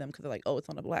fit for them because they're like, oh, it's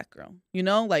on a black girl, you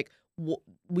know, like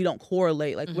we don't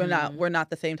correlate, like we're not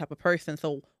the same type of person,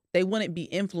 so they wouldn't be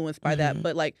influenced by that.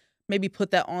 But like maybe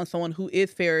put that on someone who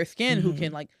is fairer skinned, who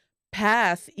can like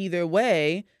pass either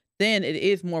way, then it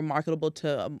is more marketable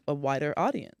to a wider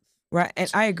audience. Right,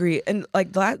 and I agree. And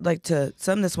like to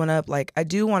sum this one up, like I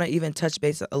do want to even touch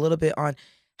base a little bit on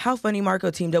how Funny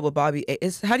Marco teamed up with Bobby A.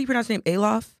 How do you pronounce his name?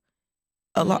 Alof?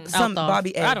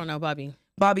 Bobby A. I don't know, Bobby.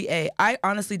 Bobby A. I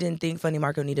honestly didn't think Funny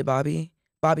Marco needed Bobby.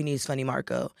 Bobby needs Funny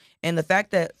Marco. And the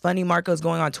fact that Funny Marco's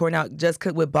going on tour now just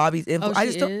with Bobby's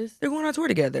influence, they're going on tour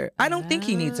together. I don't think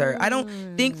he needs her. I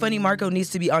don't think Funny Marco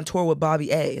needs to be on tour with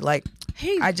Bobby A. Like,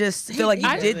 I just feel like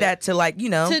he did that to like, you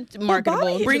know, to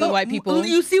marketable to the white people.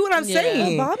 You see what I'm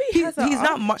saying? Well, Bobby he's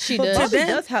not. She does. Bobby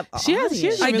does have. She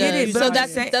has. I get it. So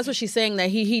that's what she's saying, that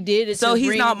he did it. So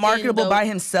he's not marketable by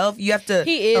himself. You have to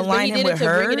align him with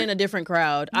her. Bring it in a different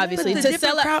crowd, obviously. The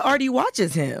different crowd already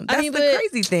watches him. That's the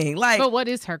crazy thing. Like, but what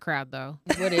is her crowd though?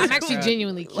 What is I'm actually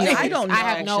genuinely curious. I don't know. I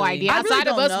have no idea. Outside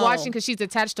of us watching because she's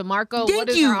attached to Marco, what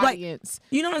is her audience?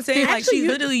 You know what I'm saying? Like she's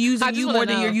literally using you more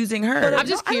than you're using her. I'm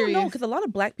just curious. I don't know, because a lot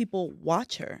of black people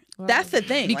watch her. That's the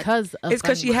thing. Because it's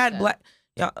because she had black.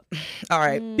 Yeah. All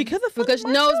right. Because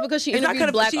she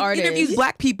interviews black artists. She interviews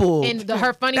black people. And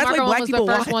her Funny Marco one was the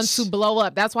first one to blow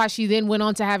up. That's why she then went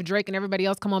on to have Drake and everybody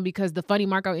else come on, because the Funny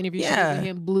Marco interview she did with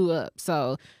him blew up.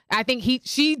 So I think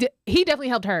he definitely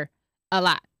helped her a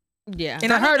lot. Yeah.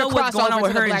 And I don't know what's going on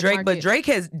with her and Drake, but Drake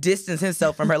has distanced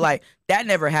himself from her. Like, that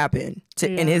never happened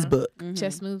in his book.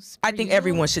 Chess moves. I think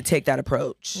everyone should take that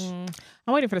approach.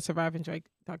 I'm waiting for the Surviving Drake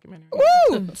documentary.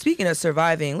 Woo! Speaking of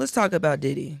surviving, let's talk about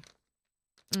Diddy.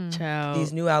 Child.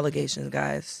 These new allegations,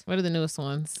 guys. What are the newest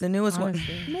ones? The newest one.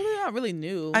 No, they're not really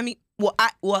new. I mean,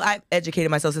 I've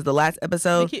educated myself since the last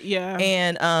episode. Yeah.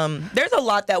 And there's a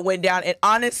lot that went down. And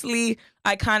honestly,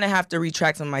 I kind of have to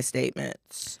retract some of my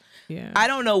statements. Yeah. I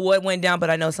don't know what went down, but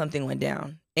I know something went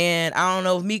down. And I don't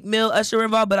know if Meek Mill, Usher were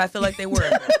involved, but I feel like they were.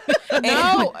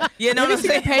 No. You know what I'm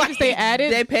saying? The pages like, they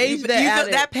added? That page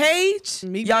that page?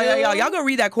 Y'all go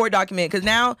read that court document, because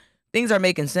now things are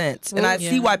making sense, and I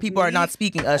see why people are not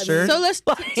speaking Usher. So let's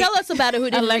tell us about it. Who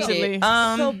did Allegedly.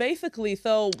 So basically,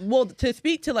 well, to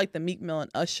speak to like the Meek Mill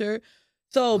and Usher.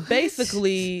 So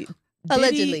basically,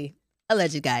 Diddy,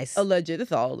 alleged guys. alleged.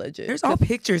 It's all alleged. There's all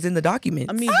pictures in the documents.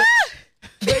 I mean,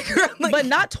 but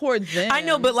not towards them. I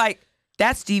know, but like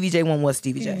that Stevie J one was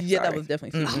Stevie J. Yeah, that Sorry. was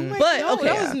definitely. Mm-mm. But No, okay,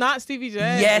 that was not Stevie J.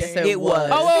 Yes, it was.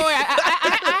 Oh, wait.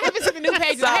 I haven't seen the new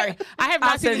pages. Sorry. I have I'll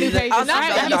not seen the send new you the- pages. I'll send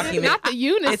you the document. Not the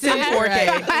units. It's in 4K.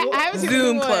 I haven't seen the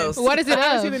Zoom new one. close. What is it I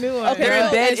haven't of? seen the new one. Okay, They're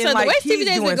in bed so and the way like Stevie he's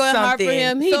J's doing been going hard for something.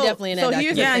 him, he So- definitely in that so here's the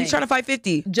document. Yeah, he's trying to fight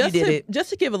 50. just he did to, it. just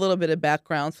to give a little bit of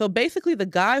background. So basically, the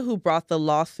guy who brought the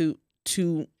lawsuit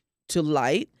to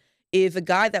light is a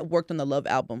guy that worked on the Love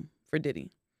album for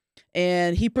Diddy.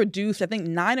 And he produced, I think,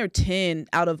 9 or 10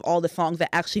 out of all the songs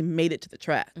that actually made it to the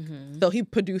track. So he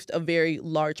produced a very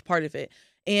large part of it.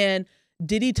 And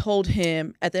Diddy told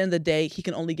him at the end of the day, he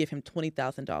can only give him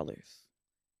 $20,000.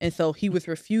 And so he was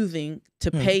refusing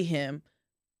to pay him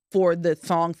for the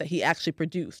songs that he actually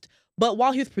produced. But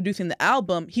while he was producing the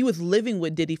album, he was living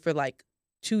with Diddy for like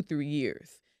 2-3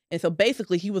 years. And so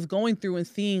basically he was going through and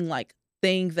seeing like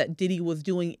things that Diddy was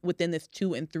doing within this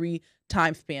 2 and 3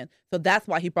 time span. So that's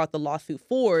why he brought the lawsuit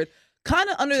forward, kind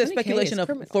of under the 20K speculation is of,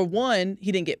 criminal. for one,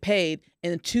 he didn't get paid,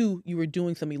 and 2, you were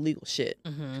doing some illegal shit.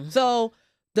 Mm-hmm. So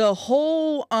the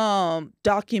whole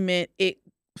document, it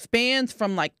spans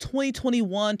from like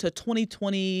 2021 to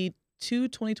 2022,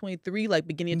 2023, like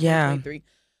beginning of 2023.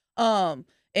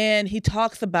 And he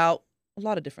talks about a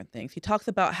lot of different things. He talks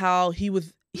about how he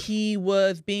was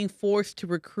being forced to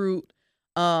recruit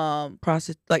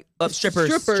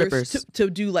strippers to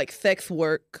do like sex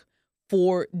work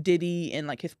for Diddy and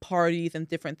like his parties and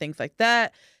different things like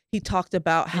that. He talked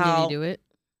about how did he do it?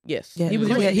 Yes, Yeah, he was.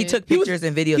 he took pictures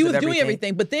and videos He was of doing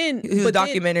everything, but then He was a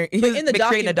documentary. He was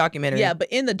creating a documentary. Yeah, but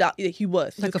in the he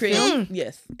was Like a creating. film?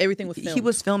 Yes, everything was filmed. He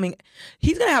was filming.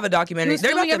 He's gonna have a documentary. was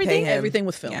They're not filming gonna pay him. Everything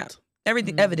was filmed. Yeah.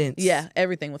 Everything, evidence. Yeah,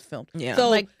 everything was filmed. Yeah. So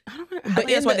Like, I don't know. I think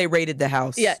that's why they raided the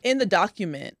house. yeah, in the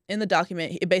document,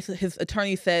 it basically his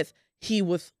attorney says he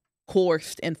was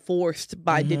coerced and forced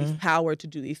by Diddy's power to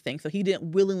do these things. So he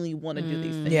didn't willingly want to do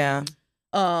these things. Yeah.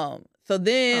 So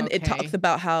then it Okay. talks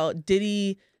about how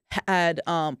Diddy had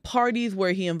parties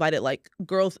where he invited like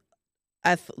girls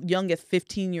as young as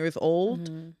 15 years old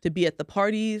to be at the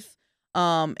parties.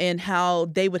 And how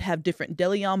they would have different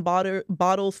Deleon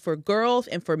bottles for girls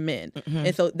and for men.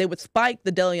 And so they would spike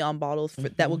the Deleon bottles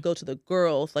that would go to the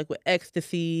girls, like with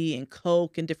ecstasy and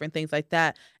coke and different things like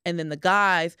that. And then the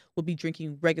guys would be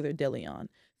drinking regular Deleon.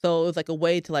 So it was like a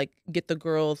way to like get the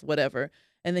girls, whatever.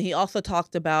 And then he also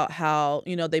talked about how,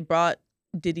 you know, they brought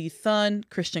Diddy's son,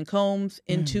 Christian Combs,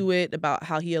 into it, about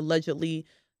how he allegedly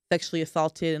sexually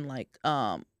assaulted and like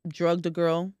drugged a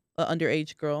girl, an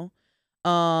underage girl.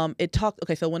 It talked,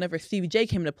 okay, so whenever Stevie J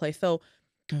came into play, so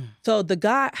the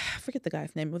guy, I forget the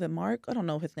guy's name, was it Mark? I don't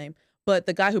know his name, but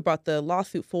the guy who brought the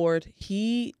lawsuit forward,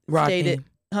 he stated,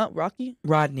 Rodney.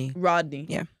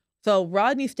 Yeah. So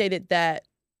Rodney stated that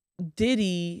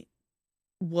Diddy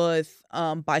was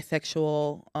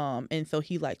bisexual, and so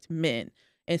he liked men.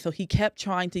 And so he kept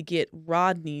trying to get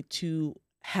Rodney to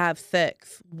have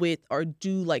sex with or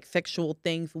do like sexual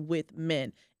things with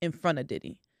men in front of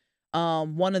Diddy.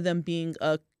 One of them being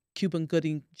a Cuban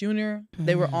Gooding Jr.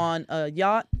 They were on a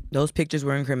yacht. Those pictures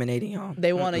were incriminating, y'all.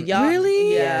 They were on a yacht.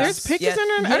 Really? Yeah. There's pictures in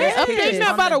Yeah, there. Are they pictures updating that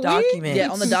on about the a week? document. Yeah,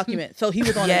 on the document. So he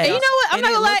was on Yeah. a And yacht. you know what? I'm And not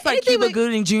it gonna lie. looks like Anything Cuba with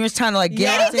Gooding Jr.'s trying to like get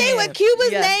out to anything him. with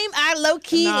Cuba's Yeah. name, I low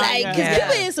key Nah, like yeah. because Yeah.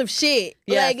 Cuba is some shit.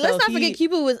 Yeah, Like, let's so not he- forget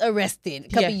Cuba was arrested a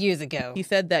couple Yeah. years ago. He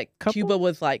said that Cuba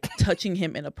was like touching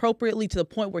him inappropriately to the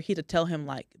point where he had to tell him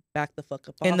like back the fuck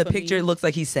up. In off the of picture, me. it looks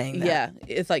like he's saying that. Yeah,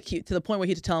 it's like to the point where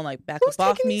he had to tell him like back Who's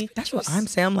up off taking me. these That's what I'm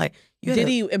saying. I'm like, you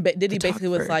gotta- Diddy basically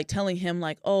was photographer. like telling him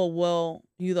like, oh well,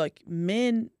 you like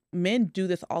men do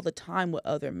this all the time with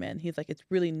other men. He's like, it's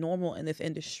really normal in this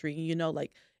industry, you know,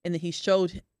 like. And then he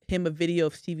showed him a video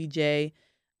of Stevie J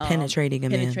penetrating a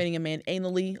man. penetrating a man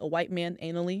anally, a white man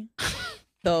anally.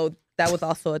 So that was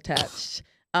also attached.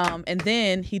 And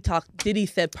then Diddy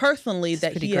said personally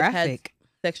that pretty he had graphic.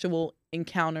 sexual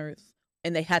encounters,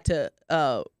 and they had to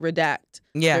redact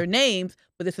Yeah. their names,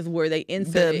 but this is where they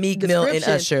inserted The Meek Mill and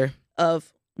description Usher.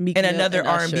 of Meek And Mill another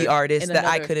R&B Usher. artist And that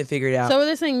I another- couldn't figure it out. So were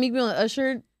they saying Meek Mill and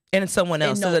Usher and someone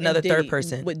else. and So no, there's another and third Diddy,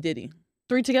 person. with Diddy.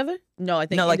 3 together? No, I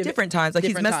think No, like different times. Like he's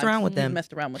different messed times. around with He's them.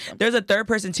 messed around with them. There's a third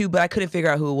person too, but I couldn't figure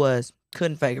out who it was.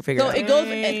 Couldn't figure So it it out. goes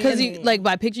Because you like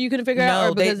by picture you couldn't figure out,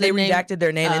 No, or because they the name- redacted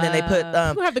their name and then they put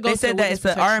You have to go they to said the that it's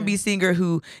witness an R&B singer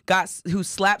who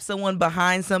slapped someone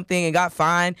behind something and got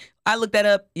fined. I looked that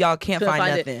up. Y'all can't Couldn't find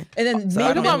find it. nothing. And then So I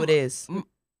don't Meek know Mill- who it is.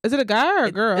 Is it a guy or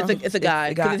a girl? It's a guy. It's a guy.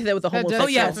 Because that was a homosexual. Oh,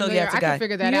 yeah, so yeah, it's a I guy. can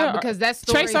figure that out because that's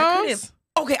Trey Songz.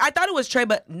 Okay, I thought it was Trey,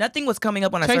 but nothing was coming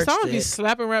up when Trey I searched Songz be it.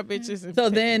 slapping rap bitches. And So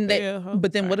then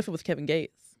but then what if it was Kevin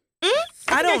Gates?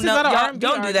 I don't Gates is know. not an Y'all, R&B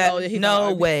don't do artist. that. Oh, yeah, he's No not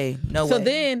R&B. way. No So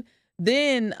way.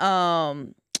 then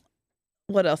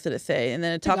what else did it say? And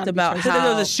then it talked gotta be about Trey So then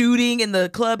there how was a shooting in the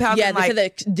clubhouse. yeah, and they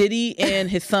like, said that Diddy and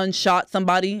his son shot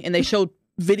somebody, and they showed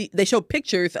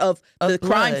pictures of the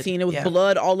crime blood. scene. It was Yeah.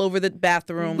 blood all over the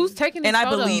bathroom. Who's taking these And I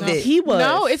photos? believe it. He was.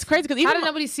 no, it's crazy because How even did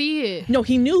nobody see it? No,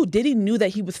 he knew. Diddy knew that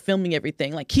he was filming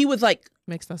everything. Like he was like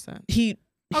makes no sense.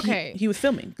 Okay. he was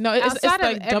filming. No, it's Outside of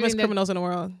like dumbest everything that- criminals in the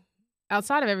world.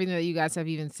 Outside of everything that you guys have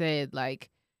even said, like,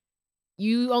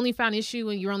 you only found issue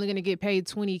when you're only going to get paid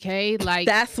 $20K. Like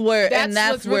That's where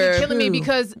what's really killing me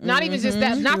because not even just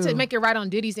that, not to True. make it right on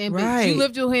Diddy's end, but Right. you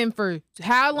lived with him for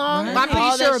how long? Right. I'm All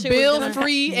pretty that sure shit was bill gonna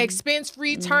free, expense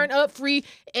free, turn up free,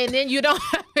 and then you don't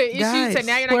have an issue. Guys, So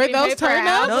now you're not were getting those paid for turn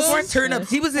ups? those albums. weren't turn ups.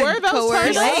 He was in Were those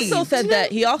coerced turn He also said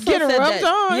that. He also Getting said rubbed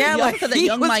that. on. Yeah, He like also said that he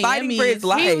Young was Miami fighting for his is-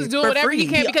 life. He was doing for whatever free. he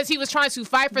can because he was trying to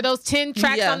fight for those 10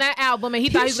 tracks Yeah. on that album, and he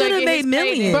He thought he was going to should've get his made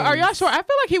payday. millions. But are y'all sure? I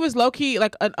feel like he was low key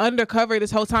like an undercover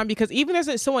this whole time because even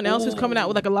there's someone else who's coming out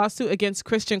with like a lawsuit against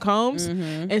Christian Combs,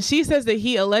 and she says that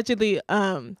he allegedly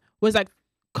was like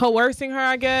coercing her,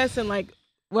 I guess, and like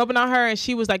rubbing on her, and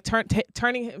she was like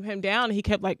turning him down, and he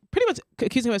kept like pretty much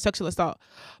accusing him of sexual assault.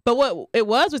 But what it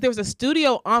was there was a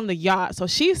studio on the yacht, so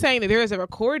she's saying that there is a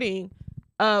recording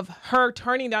of her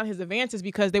turning down his advances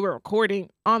because they were recording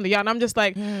on the yacht. And I'm just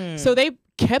like, so they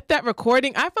kept that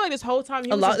recording. I feel like this whole time he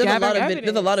was just there's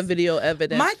gathering a lot of video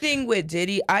evidence. My thing with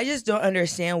Diddy, I just don't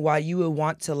understand why you would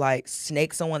want to like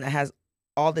snake someone that has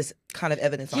all this kind of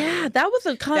evidence on Yeah, it. that was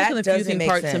a kind That of doesn't confusing make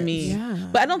part to sense. me. Yeah.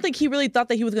 But I don't think he really thought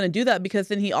that he was going to do that because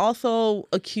then he also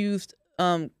accused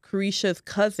Carisha's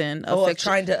cousin of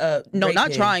trying to no, rape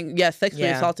not him. trying. Yeah, sexually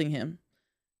Yeah. assaulting him.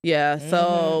 Yeah,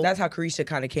 so that's how Carisha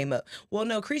kind of came up. Well,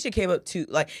 no, Carisha came up too.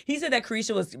 Like he said that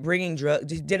Carisha was bringing drugs,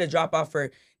 did a drop off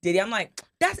for Diddy. I'm like,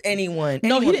 that's anyone.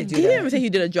 no, he Anyone didn't. can do He didn't that. even say he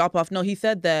did a drop off. No, he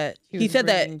said that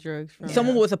drugs from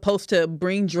someone was supposed to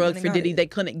bring drugs Someone for got Diddy. it. They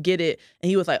couldn't get it, and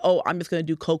he was like, "Oh, I'm just gonna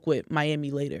do coke with Miami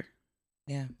later."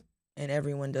 Yeah, and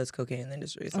everyone does cocaine in the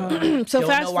industry. So, So Don't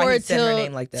fast know why he forward said her till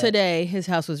name like that. today, his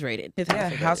house was raided His yeah,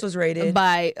 house was raided.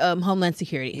 by Homeland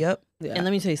Security. Yep, Yeah. And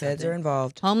let me tell you feds something. are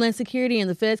involved. Homeland Security and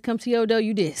the feds come to your door,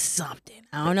 you did something.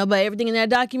 I don't know about everything in that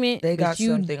document, They but got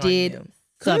you something on did you.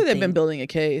 Clearly, they've something. been building a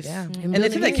case. Yeah, And they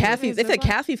said that Cassie's. They said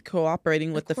Cassie's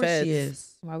cooperating with of the course feds. she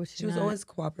is. Why would she She was not? always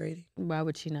cooperating. Why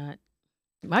would she not?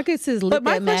 My kid says look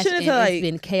my that match question is, and like, it's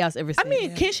been chaos ever I since.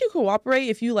 mean, can't you cooperate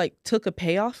if you like took a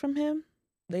payoff from him?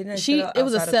 They didn't she settle it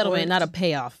was a outside of settlement, court. not a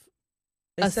payoff.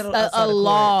 They A, settled a, outside a of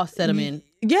law court. settlement.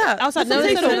 Yeah, Outside, that's no, what they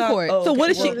they settled said. in court. Oh, So what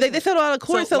okay. is she? Well, They settled out of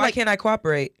court. So why like, can't I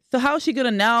cooperate? so how is she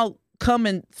gonna now come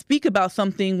and speak about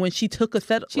something when she took a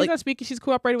set? She's Like, not speaking. She's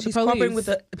cooperating with She's the police. cooperating with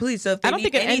the police. So if they I don't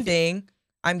need think an anything,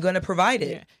 I'm gonna provide it.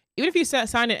 Yeah. Even if you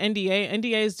sign an NDA,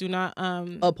 NDAs do not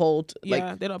uphold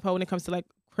yeah, they don't uphold when it comes to like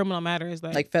criminal matters.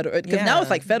 like federal, because now Yeah. it's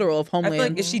like federal of I Homeland. feel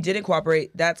like if she didn't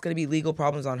cooperate, that's gonna be legal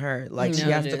problems on her. Like she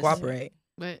No, has it to is. cooperate.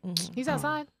 But he's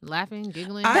outside laughing,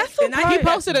 giggling. That's so and I proud. he think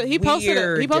posted that's he posted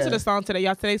weird. a song today.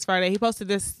 Y'all, today's Friday. He posted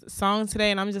this song today,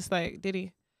 and I'm just like,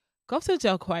 Diddy, go to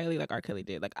jail quietly like R. Kelly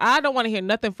did. Like, I don't want to hear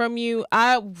nothing from you.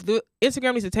 The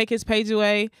Instagram needs to take his page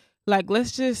away. Like,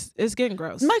 it's getting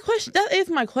gross.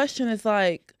 my question is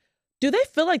like, do they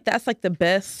feel like that's like the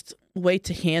best way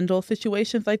to handle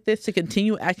situations like this, to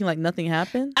continue acting like nothing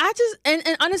happened? I just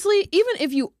and honestly, even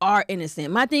if you are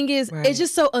innocent, my thing is Right. it's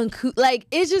just so uncouth. Like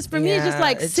it's just for me, it's just Yeah,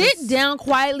 like it's sit just- down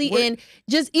quietly What- and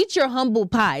just eat your humble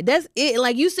pie. That's it.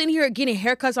 Like you sitting here getting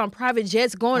haircuts on private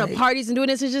jets, going to Right. parties and doing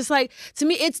this. It's just like to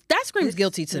me, that screams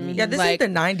guilty to me. Yeah, this like, is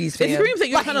the '90s, It fam. screams that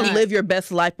you're trying to live your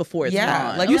best life before it's yeah,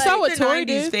 gone. like You you saw saw what what Tory 90s,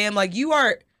 did. fam. Like you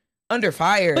are under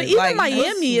fire. But even like,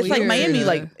 Miami, it's like weird. Miami,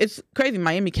 like it's crazy.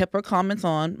 Miami kept her comments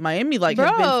on. Miami, like has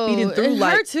been Bro, speeding through. and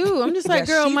Like her too. I'm just like,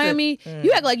 Yeah, girl, she's a- Miami,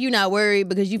 you act like you're not worried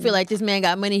because you feel like this man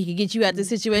got money, he can get you out the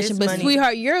situation. His But money.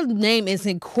 sweetheart, your name is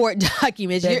in court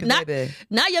documents. You're Baby, not baby.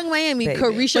 not young Miami, Baby.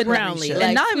 Carisha But Brownlee. Carisha. Like,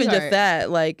 and not even just sweetheart. that.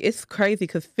 Like it's crazy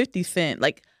because 50 Cent.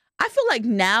 Like I feel like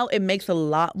now it makes a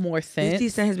lot more sense 50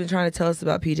 Cent has been trying to tell us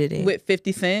about P Diddy. with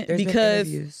 50 Cent There's been because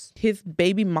interviews. his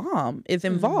baby mom is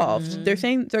involved. They're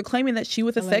claiming that she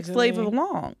was a sex slave Allegedly.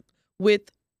 along with.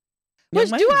 Which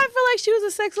Young do Miami. I feel like she was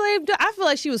a sex slave? I feel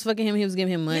like she was fucking him. He was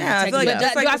giving him money. Yeah, I feel like But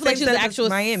that's do like I the feel like same she was an stuff as actual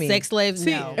Miami. sex slave?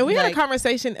 See, No. and we had Like, a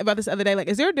conversation about this the other day. Like,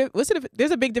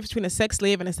 there's a big difference between a sex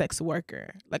slave and a sex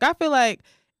worker. Like, I feel like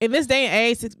in this day and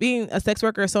age, being a sex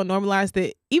worker is so normalized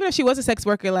that even if she was a sex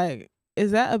worker, like,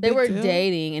 is that a they big were deal?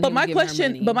 dating. And But he was my giving her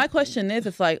question, money. but my question is,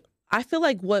 it's like, I feel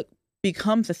like what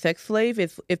becomes a sex slave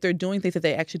is if they're doing things that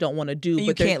they actually don't want to do, And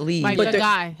but you can't leave. Like But the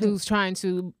guy who's trying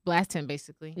to blast him,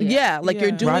 basically. Yeah, like you're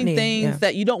doing Rodney, things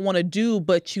that you don't want to do,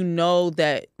 but you know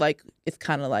that like it's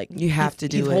kind of like You have to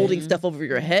do he's it. holding stuff over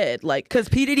your head, like Because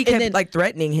P Diddy kept then- like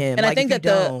threatening him. And like, I think if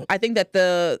that you don't, I think that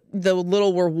the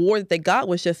little reward that they got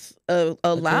was just a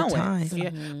allowance. time. Yeah,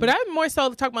 but I'm more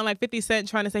so talking about like 50 Cent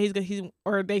trying to say he's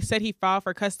or they said he filed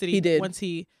for custody. He did. Once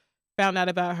he found out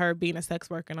about her being a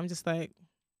sex worker, and I'm just like,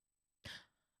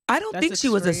 I don't That's think she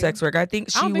was a extreme. sex worker. I think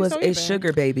I she don't think was so a either.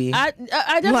 sugar baby. I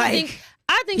definitely Like, think.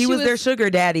 I think he she was their sugar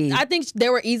daddy. I think they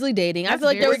were easily dating. I That's feel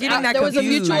like there very was getting that there was a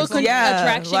confused. mutual Yeah,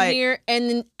 attraction like- here,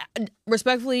 and then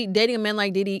respectfully, dating a man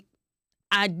like Diddy,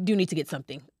 I do need to get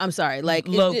something. I'm sorry, like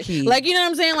Low key. like you know what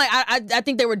I'm saying. Like I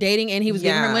think they were dating, and he was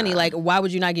giving her Yeah. money. Like, why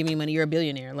would you not give me money? You're a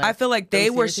billionaire. Like, I feel like they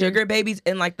are we were serious here? sugar babies,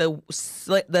 and like the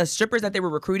strippers that they were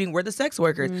recruiting were the sex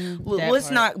workers. that Let's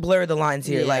part. not blur the lines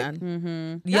here. Yeah.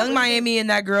 Like Young Miami and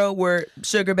that girl were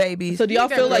sugar babies. So do y'all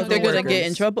think feel they're like they're little gonna get workers.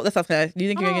 in trouble? That's what I'm saying. Do you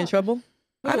think you're gonna get in trouble?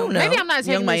 I don't know. Maybe I'm not Young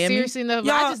taking this Miami? seriously enough.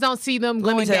 But I Y'all- just don't see them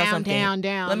let me going tell you down, something. down,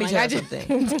 down. Let me Like, tell I you just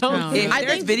something. don't If see it.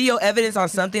 there's video evidence on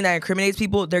something that incriminates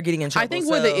people, they're getting in trouble. I think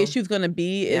where the issue's gonna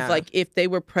be is Yeah. like if they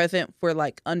were present for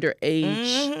like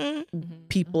underage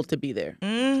people to be there,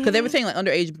 because they were saying like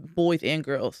underage boys and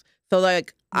girls. So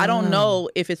like I don't know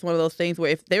if it's one of those things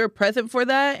where if they were present for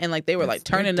that and like they were like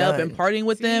They're turning up and done. partying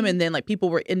with them, and then like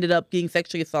people were ended up being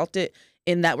sexually assaulted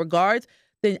in that regards,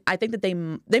 then I think that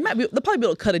they'll probably be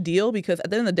able to cut a deal, because at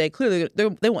the end of the day, clearly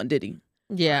they want Diddy.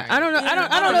 Yeah, I don't know. I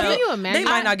don't don't know. know. Can you They imagine?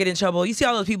 might not get in trouble. You see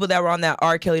all those people that were on that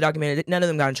R. Kelly documentary, none of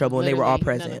them got in trouble, and they were all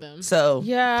Literally, none of present. them. So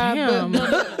Yeah, Damn.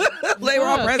 they were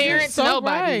all Yeah, present. parents, so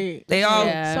nobody. right. They all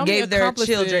Yeah. So many gave their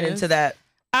children accomplices. into that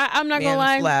I'm not gonna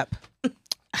man's lie. lap.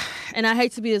 And I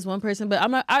hate to be this one person, but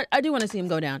I do want to see him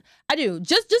go down. I do,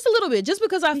 just a little bit, just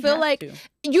because I feel have like to.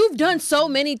 you've done so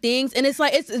many things, and it's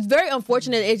like it's very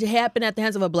unfortunate it happened at the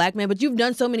hands of a black man. But you've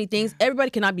done so many things. Everybody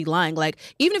cannot be lying. Like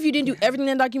even if you didn't do everything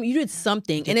in that document, you did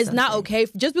something, and it's not okay.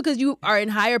 Just because you are in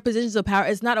higher positions of power,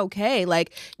 it's not okay.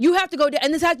 Like you have to go down,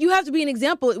 and you have to be an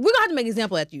example. We're gonna have to make an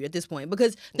example at you at this point,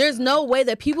 because there's no way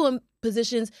that people in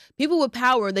positions, people with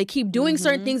power, they keep doing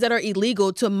certain things that are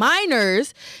illegal to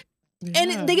minors.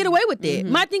 And they get away with it.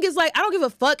 My thing is like, I don't give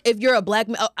a fuck if you're a black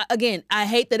man. Again, I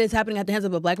hate that it's happening at the hands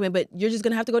of a black man, but you're just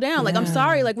gonna have to go down. Like, I'm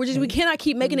sorry. Like, we cannot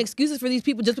keep making excuses for these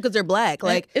people just because they're black.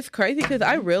 Like, It's crazy because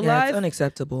I Yeah, realize it's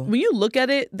unacceptable. when you look at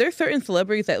it, there's certain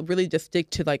celebrities that really just stick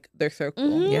to like their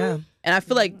circle, Yeah, and I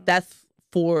feel like that's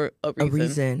for a reason. a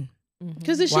reason.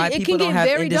 because it Why can people get don't have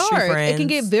very industry dark. It can friends.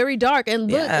 get very dark. And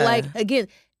look, Yeah. like again,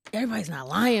 everybody's not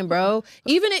lying, bro.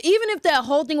 Even if that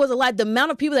whole thing was a lie, the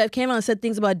amount of people that came out and said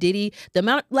things about Diddy, the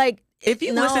amount like. If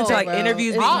you No, listen to like bro.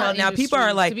 interviews It's being all held now, people are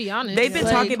industries, like, to be honest. they've been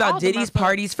Like, talking all about of them Diddy's are fucked.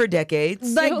 parties for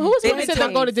decades. Like, Who was the They've one that been said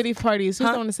don't go to talking- Diddy's parties? Who's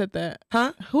Huh? the one that said that?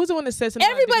 Huh? Who's the one that said something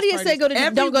about Everybody Diddy's has said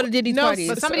parties? don't go to Diddy's No, parties.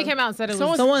 But somebody came out and said it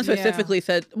was. Someone yeah. specifically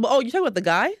said, "Oh, you talking about the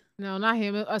guy?" No, not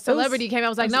him. A celebrity came out and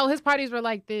was like, no, his parties were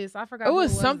like this. I forgot. It who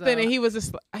was something, though. and he was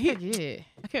just Yeah. okay.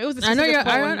 It was. A I know specific you're. quote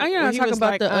I when- know you're when not he talking was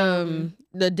about like,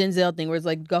 the Denzel thing where it's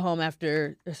like go home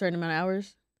after a certain amount of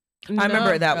hours. I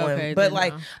remember that one, Okay, but then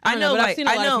like no. I I don't know, know, but I've like seen a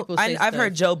I lot of know, people say I've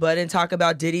heard stuff. Joe Budden talk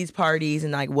about Diddy's parties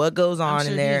and like what goes on I'm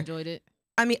sure in he there. enjoyed it.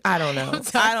 I mean, I don't know.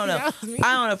 I don't know. That was me.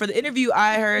 I don't know. For the interview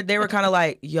I heard, they were kind of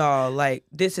like, y'all, like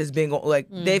this has been going, like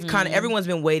they've kind of, everyone's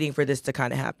been waiting for this to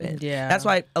kind of happen. Yeah. That's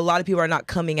why a lot of people are not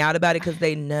coming out about it because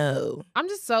they know. I'm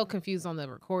just so confused on the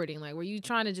recording. Like, were you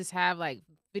trying to just have like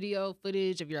video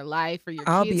footage of your life for your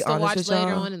I'll kids be to honest watch with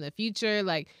later y'all. on in the future?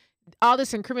 Like, all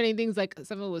this incriminating things, like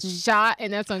someone was shot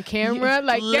and that's on camera.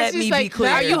 Like, Let that's me just be like, clear.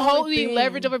 are you That's the only holding thing.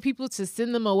 leverage over people to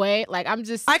send them away? Like, I'm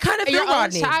just. I kind of your feel own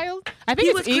Rodney. child. I think He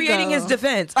it's was creating ego. his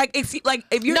defense. Like,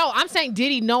 if you're No, I'm saying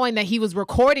Diddy knowing that he was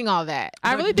recording all that.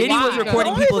 I really think Diddy was why?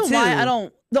 recording the only people reason why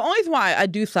too. the only reason why I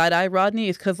do side eye Rodney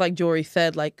is because like Jory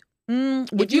said, like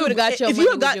If you would've got your if money,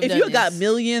 you would had you got have if you done had got this?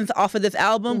 millions off of this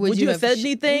album, would you have said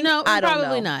anything? No, I don't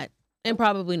probably know. not. And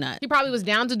probably not. He probably was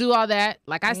down to do all that,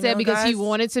 like I You said, know, because he guys?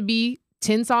 wanted to be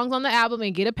 10 songs on the album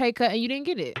and get a pay cut, and you didn't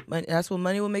get it. that's what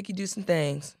money will make you do some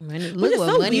things. Money, Which look is what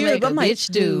so money weird, make but a I'm like,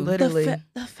 bitch do. Literally.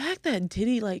 The fact that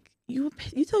Diddy like you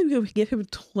told me you would give him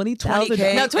 $20,000. 20K. No,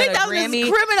 and a 20,000 is Grammy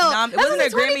criminal. It wasn't a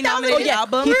That's Grammy 20,000. nominated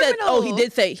album. He said, Criminal. he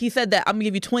did say, he said that I'm gonna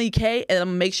give you $20K and I'm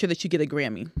gonna make sure that you get a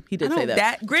Grammy. He did say that.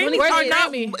 That Grammys Where's are the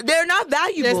not. Grammy? They're not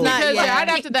valuable. There's not- Because yeah. right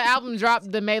after the album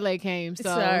dropped, the melee came. So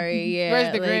Sorry, yeah,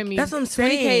 where's the like, Grammy? That's what I'm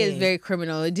saying. 20K is very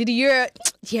criminal. Diddy, you're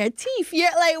teeth. You're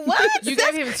like what? You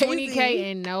That's gave him crazy.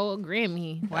 $20K and no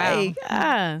Grammy. Wow,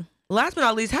 Like, Last but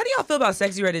not least, how do y'all feel about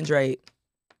Sexyy Redd and Drake?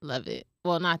 love it.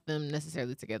 Well, not them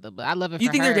necessarily together, but I love it for You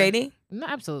think her. they're dating? No,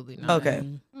 absolutely not. Okay.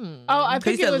 Oh, I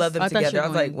think He it said was. love them together. I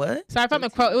was like, what? So I found the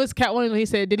quote. It was Cat Williams when he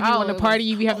said, "Did he want to party?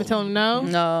 You be having to tell him no."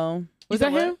 No. Was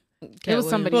that him? It was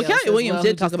somebody. Well, else Cat as Williams well did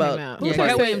who talk just about. came out. Yeah, Cat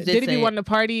Cat Williams did did he say be it. wanting to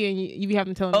party and you be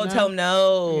having to tell him no? Oh, tell him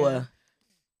no. Yeah.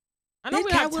 I know Did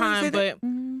we Cat have Williams time, say but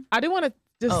that? I do want to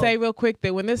just say real quick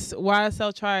that when this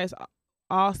YSL trial is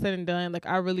all said and done, like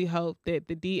I really hope that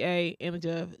the DA and the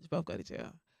judge both go to jail.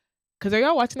 Cause are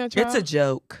y'all watching that trial? It's a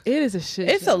joke. It is a shit.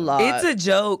 It's show. a lot. It's a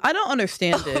joke. I don't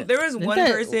understand it. There was one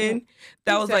person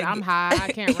that was said, like, "I'm high.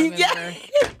 I can't remember." yeah.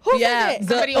 Yeah,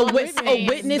 Somebody a on witness the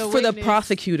for the witness.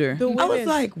 prosecutor. The I was witness.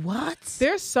 like, what?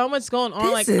 There's so much going on.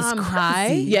 This Like is I'm crazy. high.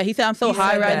 Yeah, he said I'm so He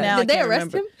high said right that. now. Did I they can't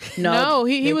arrest remember. him? No,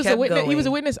 he They was a kept witness. He was a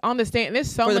going. witness on the stand. And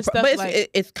there's so For the much pro- stuff. but Like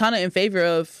it's kind of in favor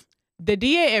of. the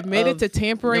DA admitted of to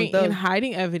tampering them. and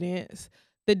hiding evidence.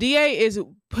 The DA is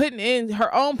putting in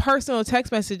her own personal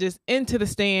text messages into the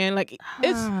stand. Like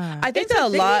it's. I think It's that a- a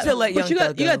they lot. need to let But Young you got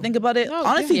Thug you got to go. think about it. No,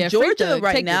 Honestly, yeah, free Georgia Thug,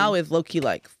 right take now Diddy. is low key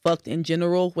like fucked in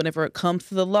general whenever it comes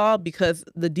to the law because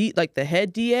the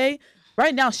head DA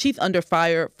right now she's under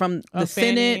fire from the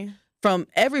Senate, from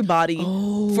everybody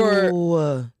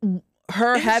for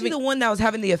her Isn't having she the one that was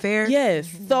having the affair? yes.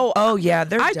 So Oh yeah,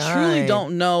 they're I done. truly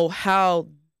don't know how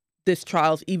this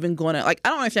trial's even going to I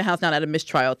don't understand how it's not at a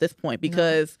mistrial at this point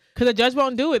because the judge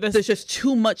won't do it. That's there's just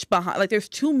too much behind. Like there's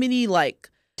too many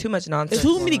Too much nonsense.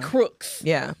 too many crooks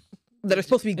Yeah, that are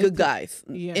supposed to be good guys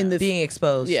yeah. in this. being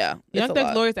exposed. Yeah, Young it's a Thug's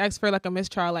lot. lawyers asked for like a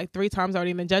mistrial like 3 times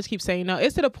already, and the judge keeps saying no.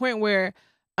 It's to the point where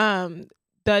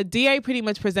the DA pretty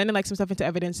much presented like some stuff into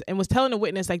evidence and was telling the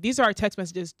witness like these are our text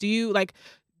messages. Do you like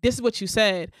this is what you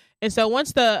said? And so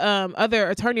once the other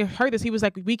attorney heard this, he was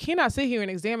like, we cannot sit here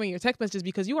and examine your text messages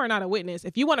because you are not a witness.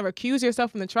 If you want to recuse yourself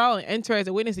from the trial and enter as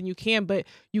a witness, then you can, but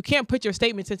you can't put your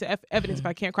statements into evidence if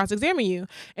I can't cross-examine you.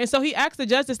 And so he asked the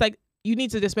judge this like, you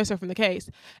need to dismiss her from the case.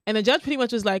 And the judge pretty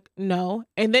much was like, no.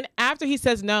 And then after he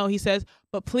says no, he says,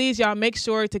 but please y'all make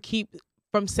sure to keep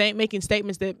from making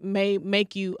statements that may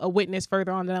make you a witness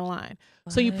further on down the line.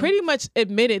 So you pretty much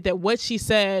admitted that what she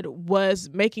said was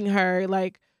making her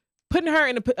like putting her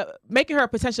in making her a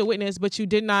potential witness, but you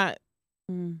did not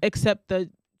accept the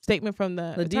statement from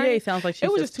the attorney. DA sounds like she's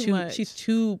It was just just too much. she's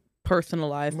too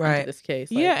personalized Right. into this case.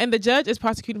 Yeah, and the judge is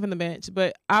prosecuting from the bench,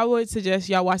 but I would suggest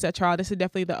y'all watch that trial. This is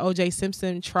definitely the O.J.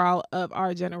 Simpson trial of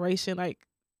our generation. Like,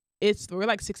 we're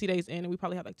like 60 days in, and we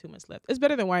probably have like 2 months left. It's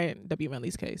better than YNW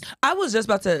Melly's case. I was just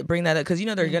about to bring that up because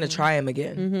they're gonna try him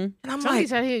again, and I'm Somebody like,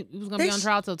 said he was going to they be on sh-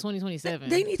 trial till 2027.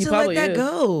 they need He to let probably that is.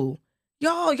 go.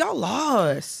 Y'all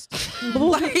lost.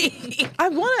 Like, I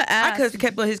want to I ask. could have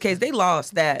kept his case. They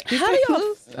lost that. How do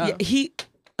y'all? Yeah,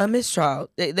 a mistrial.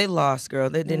 They lost, girl.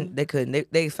 They didn't. They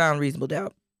couldn't. They found reasonable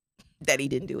doubt that he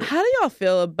didn't do it. How do y'all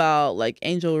feel about like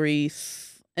Angel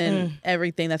Reese and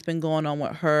everything that's been going on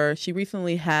with her? She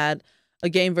recently had a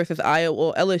game versus Iowa,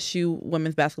 well, LSU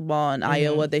women's basketball in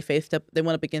Iowa. They went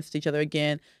up against each other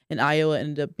again, and Iowa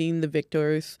ended up being the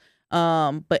victors.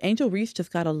 But Angel Reese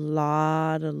just got a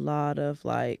lot of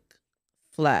like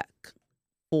flack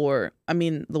for,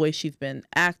 the way she's been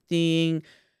acting.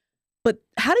 But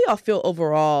how do y'all feel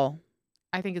overall?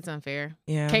 I think it's unfair.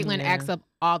 Yeah, Caitlyn acts up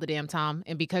all the damn time,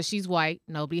 and because she's white,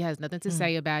 nobody has nothing to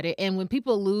say about it. And when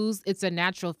people lose, it's a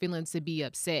natural feeling to be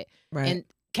upset. Right. And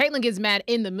Caitlyn gets mad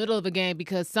in the middle of a game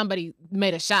because somebody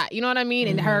made a shot. You know what I mean?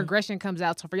 And her aggression comes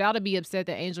out. So for y'all to be upset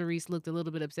that Angel Reese looked a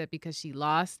little bit upset because she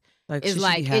lost, Should she be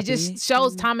it just happy?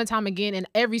 shows time and time again in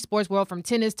every sports world, from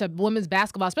tennis to women's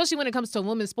basketball, especially when it comes to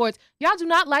women's sports. Y'all do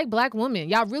not like black women.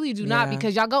 Y'all really do not, Yeah.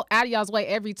 because y'all go out of y'all's way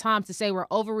every time to say we're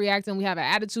overreacting, we have an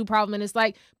attitude problem. And it's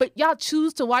like, but y'all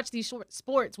choose to watch these short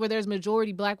sports where there's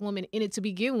majority black women in it to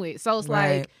begin with. So it's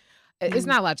Right. like, it's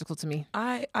not logical to me.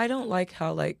 I don't like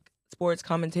how like sports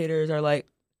commentators are like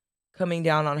coming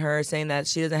down on her, saying that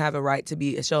she doesn't have a right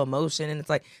to show emotion, and it's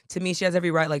like, to me, she has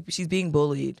every right. Like, she's being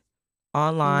bullied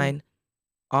online,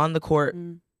 on the court,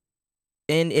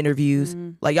 in interviews.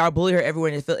 Like, y'all bully her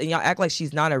everywhere, and y'all act like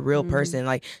she's not a real person.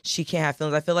 Like, she can't have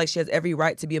feelings. I feel like she has every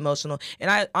right to be emotional, and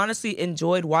I honestly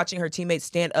enjoyed watching her teammates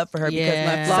stand up for her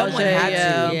because someone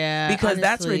had to. Yeah, Because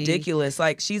that's honestly. ridiculous.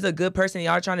 Like, she's a good person.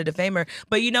 Y'all are trying to defame her.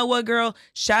 But you know what, girl?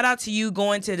 Shout out to you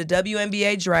going to the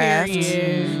WNBA draft.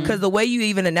 Because the way you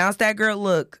even announced that, girl,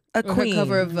 look, a Her queen.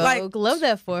 cover of Vogue. Like, Love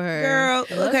that for her.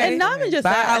 girl, okay. And not even just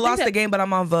But that. I think lost that- the game, but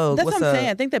I'm on Vogue. That's What's what I'm up? saying.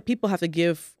 I think that people have to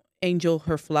give Angel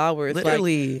her flowers.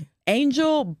 Literally. Like,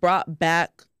 Angel brought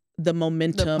back the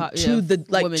momentum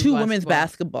to women's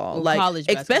basketball. Well, like, college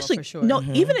basketball, especially for sure.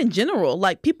 even in general.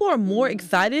 Like, people are more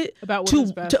excited About about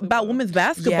women's basketball. women's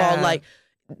basketball. Yeah. Like,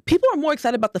 people are more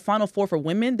excited about the Final Four for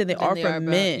women than they are for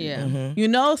men. Yeah. You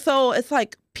know, so it's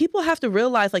like people have to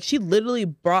realize like she literally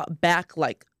brought back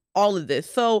like all of this.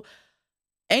 So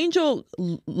Angel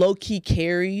low key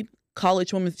carried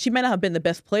college women. She may not have been the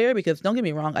best player because don't get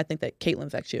me wrong, I think that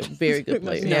Caitlin's actually a very good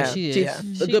player.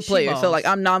 She's a good player. So like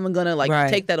I'm not even gonna like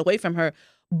take that away from her.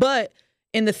 But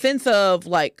in the sense of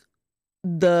like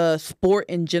the sport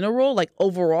in general, like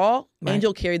overall,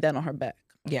 Angel carried that on her back.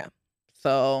 Yeah.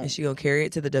 So and she gonna carry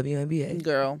it to the WNBA.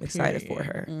 Girl. I'm excited for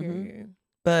her.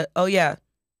 But oh yeah,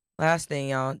 last thing,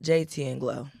 y'all, JT and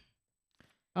Glo.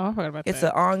 Oh, I forgot about that. It's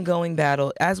an ongoing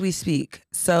battle as we speak.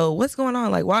 So what's going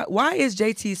on? Like, why is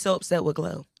JT so upset with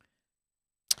Glo?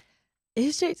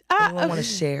 Is JT? Anyone want to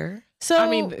share? So I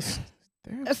mean,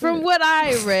 from what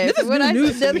I read, the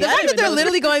fact that they're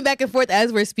literally going back and forth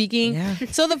as we're speaking. Yeah.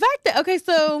 So the fact that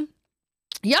so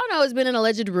y'all know it's been an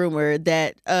alleged rumor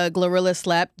that Glorilla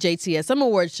slapped JT at some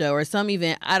award show or some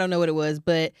event. I don't know what it was,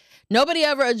 but nobody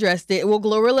ever addressed it. Well,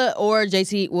 Glorilla or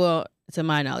JT, well, to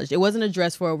my knowledge, it wasn't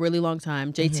addressed for a really long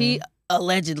time. JT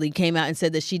allegedly came out and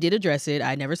said that she did address it.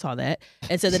 I never saw that,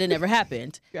 and said that it never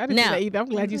happened. I didn't see that either. I'm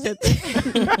glad you said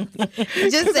that.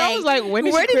 Just saying. I was like,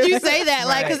 where did you say that?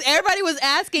 Like, because everybody was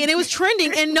asking, and it was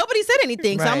trending, and nobody said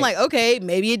anything. So I'm like, okay,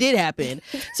 maybe it did happen.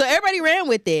 So everybody ran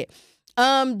with it.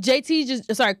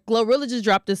 Glorilla just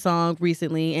dropped a song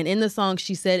recently, and in the song,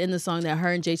 she said in the song that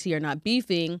her and JT are not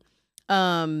beefing.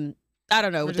 I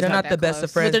don't know. They're not the best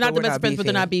of friends. But they're not the best of friends, but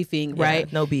they're not beefing,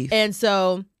 right? No beef. And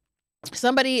so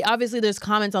somebody, obviously there's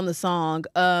comments on the song.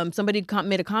 Somebody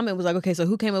made a comment, was like, okay, so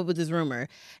who came up with this rumor?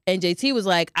 And JT was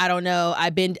like, I don't know.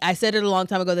 I said it a long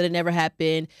time ago that it never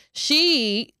happened.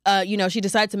 She, she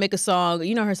decided to make a song.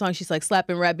 You know her song, she's like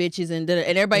slapping rap bitches and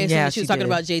everybody assumed she was talking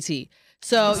about JT.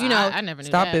 So I never knew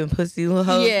Stop that. it, pussy little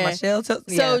hoes. Michelle.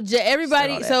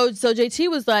 Everybody. So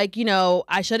JT was like,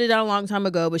 I shut it down a long time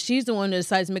ago, but she's the one that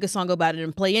decides to make a song about it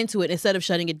and play into it instead of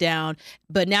shutting it down.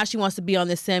 But now she wants to be on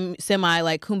this semi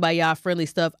like kumbaya friendly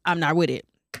stuff. I'm not with it.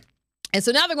 And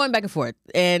so now they're going back and forth.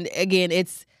 And again,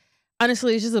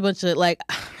 honestly, it's just a bunch of like,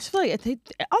 I just feel like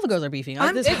all the girls are beefing.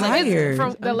 I'm tired.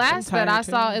 From the last that I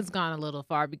saw, it's gone a little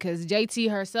far because JT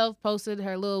herself posted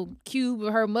her little cube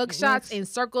of her mug shots and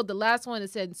circled the last one and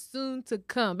said soon to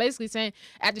come. Basically saying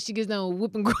after she gets done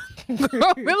whooping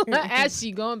Glorilla as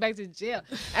she going back to jail.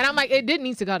 And I'm like, it didn't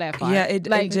need to go that far. Yeah,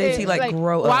 JT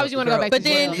grow up. Why would you want to go back to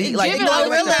jail? But then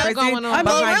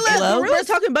Glorilla's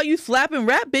talking about you slapping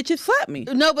rap bitches, slap me.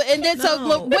 No, but and then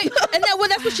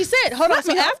that's what she said. Hold on.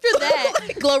 So after that,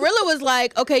 Glorilla was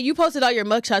like, okay, you posted all your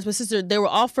mugshots, but sister, they were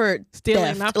all for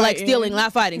stealing,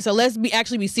 not fighting. So let's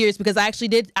be serious because I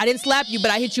didn't slap you,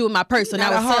 but I hit you with my purse. So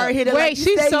now it's hard hit. Wait,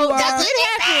 she's so that's what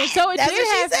happened. So it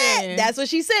did happen. That's what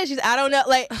she said. I don't know.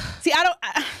 Like, see, I don't.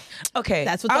 Okay,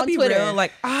 that's what's I'll on be Twitter. Real,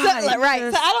 like, so I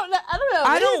don't know.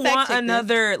 I don't want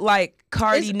another like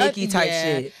Cardi Nicki type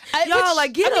shit. Y'all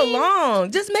like get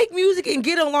along. Just make music and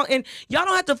get along. And y'all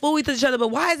don't have to fool with each other. But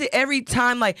why is it every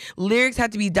time like lyrics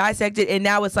have to be dissected and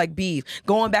now it's like beef,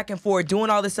 going back and forth, doing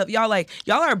all this stuff? Y'all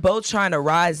are both trying to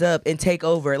rise up and take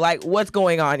over. Like what's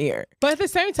going on here? But at the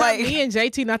same time, me and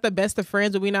JT not the best of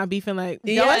friends, but we not beefing like.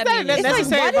 Yeah, but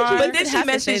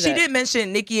then she did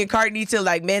mention Nicki and Cardi need to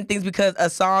like mend things because a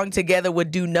song together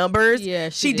would do numbers. Yeah,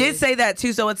 she did say that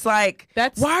too. So it's like,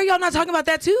 why are y'all not talking about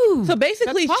that too? So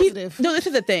basically, this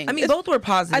is the thing. I mean, both were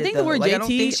positive. I think the word JT. I don't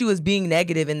think she was being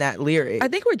negative in that lyric. I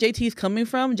think where JT's coming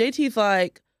from, JT's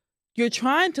like, you're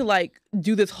trying to like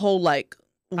do this whole like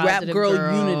rap girl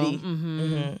unity.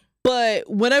 Mm-hmm. But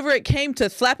whenever it came to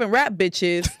slapping rap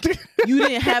bitches, you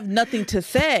didn't have nothing to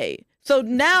say. So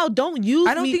now don't use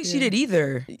I don't think she did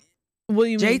either. What do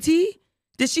you mean? JT?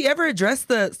 Did she ever address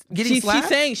the getting slapped? She's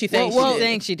saying she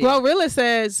did. Well, Rilla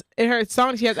says in her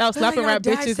song she has out slapping rap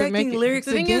bitches and making lyrics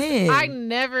the thing again. is, I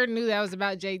never knew that was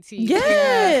about JT.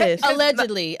 Yes.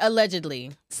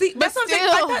 Allegedly. See, that's what I'm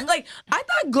saying. I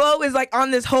thought Glo is like on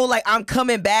this whole like I'm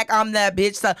coming back, I'm that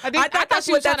bitch stuff. I thought that's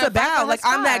what that's about. Like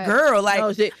I'm that girl.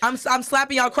 Like I'm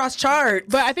slapping y'all cross chart.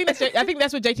 But I think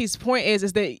that's what JT's point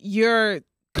is that you're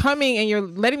coming and you're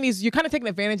kind of taking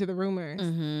advantage of the rumors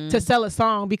to sell a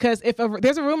song, because if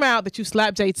there's a rumor out that you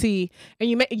slap JT and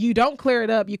you don't clear it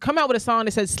up, you come out with a song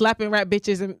that says slapping rap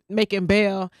bitches and making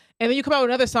bail, and then you come out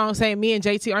with another song saying me and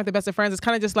JT aren't the best of friends. It's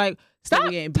kind of just like stop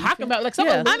talking about like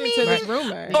someone to this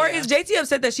rumor. Or is JT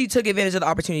upset that she took advantage of the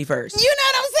opportunity first? You know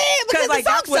what I'm saying? it because like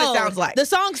that's what it sounds like. The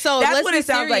song sold. That's Let's what be it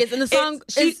sounds serious. like. And the song,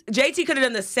 JT could have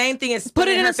done the same thing as put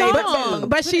it in her a song. favorite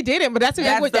But she didn't. But that's the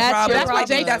problem.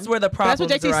 That's where the problem.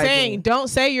 That's what JT's saying. Don't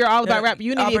say you're all about rap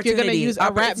unity if you're gonna use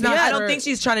a rap beat. I don't think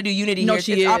she's trying to do unity no, here.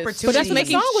 she It's is. opportunity. But that's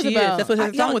making song was about. That's what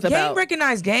his song was about. Game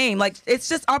recognized game. Like it's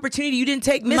just opportunity. You didn't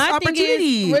take missed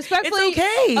opportunity. Respectfully, it's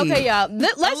okay. Okay, y'all.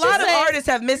 Let's a lot just of artists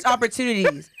have missed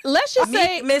opportunities. Let's just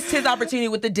say missed his opportunity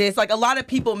with the diss. Like a lot of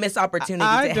people miss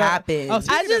opportunities. It happens. Oh,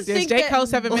 I just think J. Cole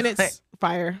 7 minutes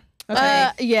fire. Okay.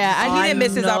 Yeah, he didn't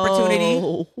miss his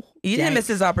opportunity. He didn't miss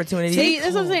his opportunity. See,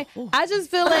 that's what I'm saying. I just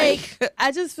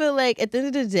feel like at the end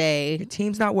of the day, your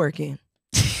team's not working.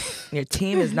 Your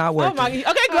team is not working. Oh my,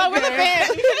 okay, Glo, we're the fans.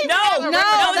 No,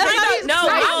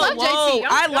 I love JT.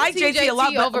 I like JT a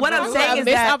lot, but what I'm saying is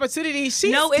that opportunity. She's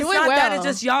it's not well. that. It's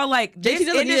just y'all like JT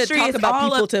doesn't need to talk about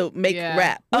people to make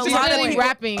rap. A lot of people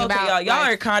rapping about. Y'all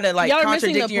are kind of like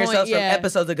contradicting yourselves from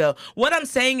episodes ago. What I'm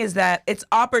saying is that it's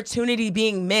opportunity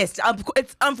being missed.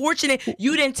 It's unfortunate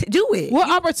you didn't do it.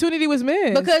 What opportunity was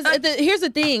missed? Because here's the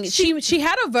thing. She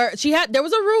had a there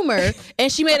was a rumor, and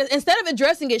she made instead of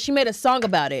addressing it, she made a song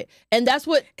about it. And that's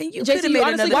what JT made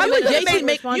honestly. Why would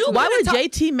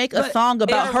JT make a song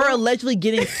about her allegedly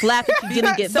getting slapped if she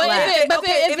didn't get slapped? But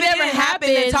if it ever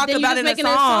happened, then talk about it in a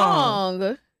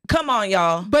song. Come on,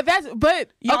 y'all.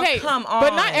 Okay, come on.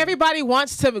 But not everybody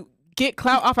wants to get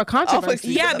clout off a controversy.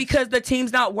 Yeah, because the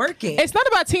team's not working. It's not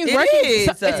about teams working.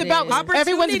 It's about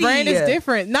everyone's brand is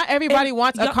different. Not everybody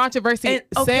wants a controversy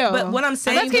sale. But what I'm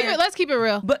saying, let's keep it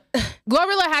real. But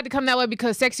Glorilla had to come that way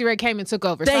because Sexyy Redd came and took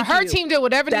over. So her team did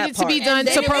whatever needed to be done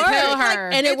to propel her,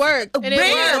 and it worked.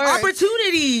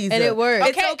 Opportunities, and it worked.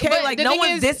 It's okay. Like no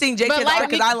one's dissing JT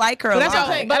because I like her a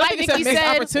lot. But like Nikki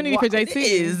said, opportunity for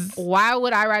JT. Why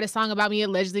would I write a song about me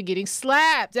allegedly getting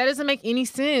slapped? That doesn't make any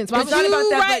sense. It's not about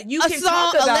that, but you can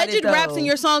talk about alleged raps in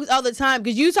your songs all the time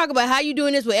because you talk about how you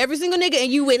doing this with every single nigga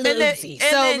and you with Lil Uzi.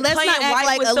 So let's not act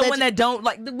like with someone that don't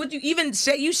like. Would you even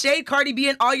shade Cardi B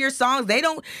in all your songs? They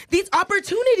don't. These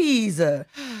opportunities.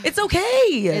 It's okay.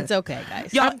 It's okay,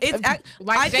 guys. Y'all,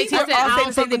 I think we're all saying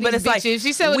the same thing, but it's like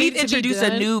we've introduced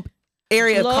a new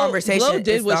area of conversation. Glo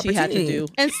did what she had to do.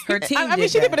 And her team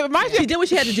she did, but she did what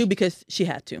she had to do because she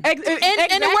had to. And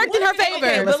it worked in her favor.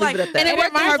 And it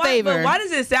worked in her favor. But why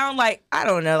does it sound like, I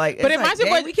don't know, like, but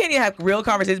we can't even have real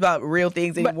conversations about real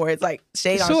things anymore. It's like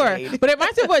shade on shade. But it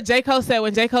reminds me of what J. Cole said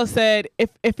when J. Cole said,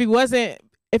 if he wasn't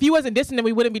dissing, then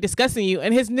we wouldn't be discussing you.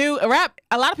 And his new rap,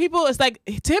 a lot of people, it's like,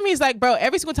 to him, he's like, bro,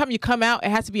 every single time you come out, it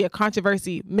has to be a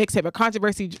controversy mixtape, a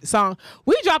controversy song.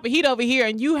 We drop a heat over here,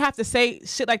 and you have to say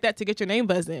shit like that to get your name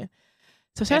buzzing.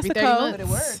 So shout out to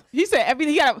Cole. He said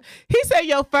everything. He said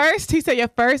your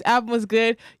first album was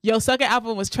good. Your second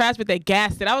album was trash, but they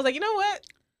gassed it. I was like, you know what?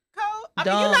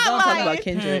 Don't talk about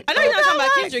Kendrick. I know you're not talking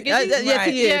about Kendrick. Yes,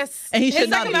 he is. Yes. And he should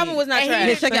not be. His second album was not trash.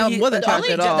 His second album wasn't trash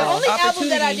at all. The only album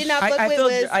that I did not fuck with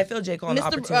was I feel J. Cole on the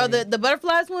opportunity. The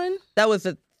Butterflies one. That was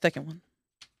the second one.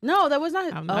 No, that was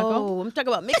not. I'm talking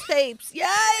about mixtapes.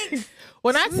 Yikes!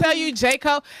 When I tell you J.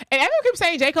 Cole, and everyone keeps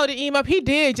saying J. Cole didn't eat him up, he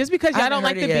did. Just because y'all don't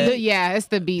like the beat. Yeah, it's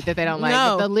the beat that they don't like.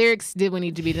 No. But the lyrics did what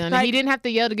need to be done. Like, he didn't have to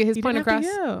yell to get his point across.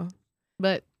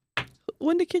 But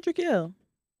when did Kendrick yell?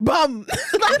 Bum.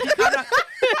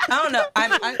 I don't know.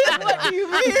 What do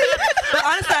you mean? But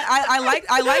honestly,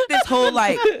 I like this whole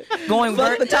like going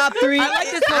the top three. I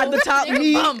like this whole the top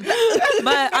me.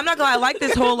 But I'm not gonna. I like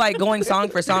this whole like going song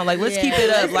for song. Like let's keep it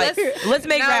up. Like let's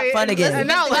make rap fun again.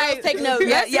 Take notes.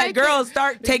 Yeah, girls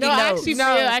start taking notes.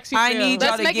 I need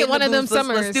y'all to make get it one of them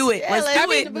summers. Let's do it. Let's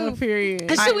do it. No,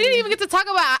 period. And shit, we didn't even get to talk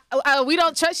about we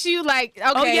don't trust you. Like,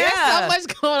 okay, there's so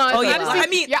much going on. Oh yeah. I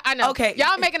mean, I know. Okay,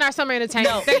 y'all making our summer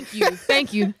entertaining. No.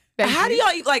 Thank you. How do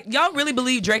y'all really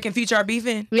believe Drake and Future are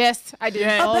beefing? Yes, I do.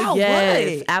 Yeah. About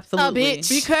what? Absolutely.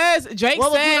 Because Drake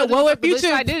said, "What would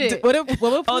Future? I did it. What would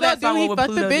Pluto do? He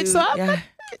fucked the bitch up."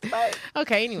 Yeah.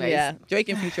 Okay. Anyways, yeah, Drake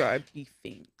and Future are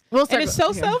beefing. And it's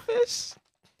so selfish.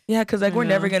 Yeah, because like we're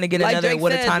never gonna get like another Drake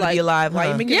 "What a said, Time to Be Alive." Why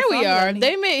you making Yeah, a song we are. about me?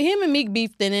 They made him and Meek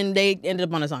beefed, and then they ended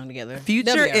up on a song together.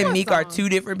 Future and Meek are two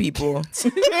different people.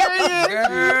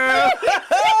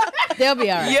 They'll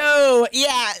be all right. Yo,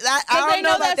 yeah, I don't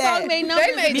know about that song made no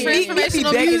they made difference.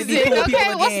 transformational music.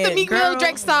 Okay, what's the Meek Mill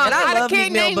Drake song? And I love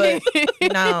Meek Mill, but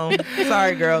it. no,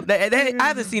 sorry, girl. I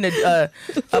haven't seen a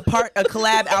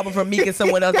collab album from Meek and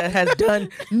someone else that has done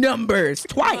numbers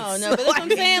twice. Oh no, but that's what I'm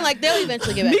saying. Like they'll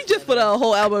eventually get back. Meek just put a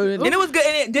whole album in. And it was good,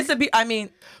 and it disappeared. I mean,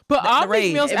 but all Rage,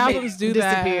 Meek Mill's albums do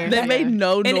disappear. that. They made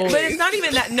no noise. But it's not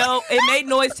even that. No, it made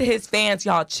noise to his fans.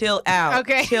 Y'all, chill out.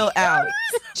 Okay. Chill out.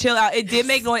 Chill out. It did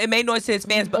make noise. It made made noise to his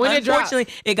fans, but When it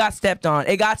unfortunately, it got stepped on.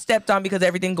 It got stepped on because of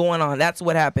everything going on. That's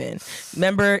what happened.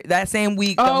 Remember that same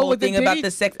week, the whole thing about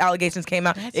the sex allegations came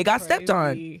out. It got stepped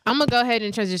on. I'm gonna go ahead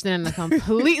and transition in a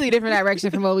completely different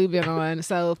direction from what we've been on.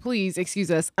 So please excuse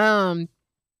us.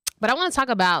 But I want to talk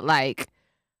about like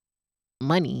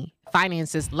money,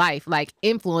 finances, life, like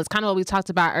influence, kind of what we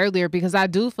talked about earlier, because I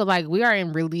do feel like we are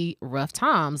in really rough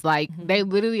times. Like they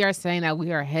literally are saying that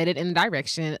we are headed in the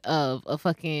direction of a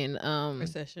fucking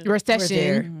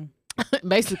recession.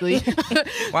 Basically.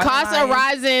 Costs are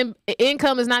rising,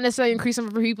 income is not necessarily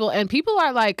increasing for people, and people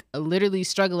are like literally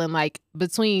struggling. Like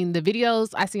between the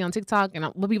videos I see on TikTok and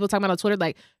what people talking about on Twitter,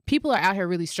 like people are out here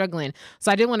really struggling.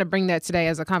 So I did want to bring that today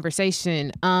as a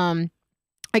conversation.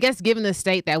 I guess given the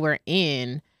state that we're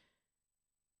in,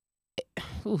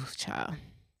 ooh, child,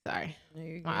 sorry,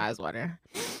 my eyes water.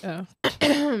 Oh.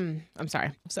 I'm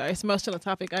sorry. It's an emotional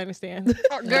topic. I understand.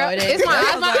 Girl, it's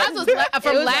my eyes. My eyes was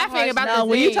from laughing about the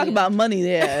when thing. you talk about money,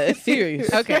 yeah, it's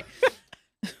serious. Okay.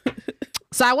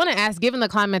 So I want to ask, given the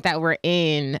climate that we're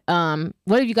in,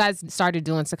 what have you guys started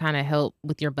doing to kind of help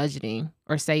with your budgeting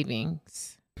or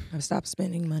savings? I've stopped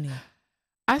spending money.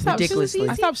 I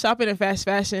stopped shopping in fast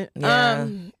fashion. Yeah.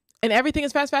 And everything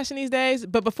is fast fashion these days.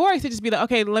 But before I used to just be like,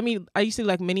 okay, I used to do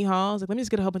like mini hauls. Like, let me just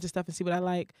get a whole bunch of stuff and see what I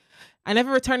like. I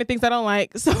never return the things I don't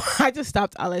like. So I just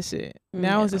stopped all that shit.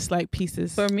 Now it's just like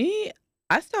pieces. For me,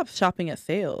 I stopped shopping at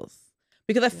sales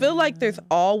because I feel like there's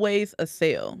always a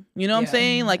sale. You know what I'm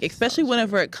saying? Like, especially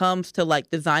whenever it comes to like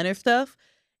designer stuff,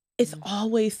 it's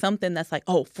always something that's like,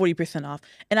 oh, 40% off.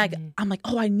 And I'm like,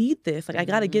 oh, I need this. Like, I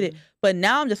got to get it. But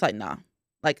now I'm just like, nah,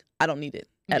 like, I don't need it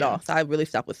at all. So I really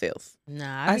stopped with sales.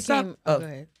 Nah, I became, go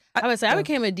ahead. I would say I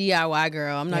became a DIY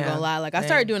girl. I'm not gonna lie. Like I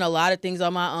started doing a lot of things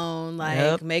on my own,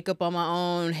 like makeup on my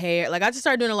own, hair. Like I just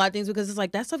started doing a lot of things because it's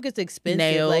like that stuff gets expensive.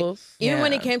 Nails. Like even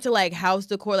when it came to like house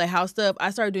decor, like house stuff, I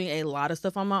started doing a lot of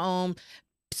stuff on my own.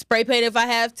 Spray paint if I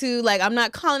have to. Like I'm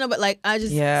not calling them, but like I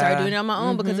just started doing it on my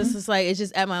own because it's just like it's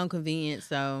just at my own convenience.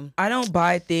 So I don't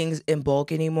buy things in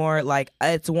bulk anymore. Like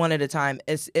it's one at a time.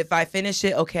 It's if I finish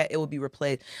it, okay, it will be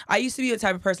replaced. I used to be the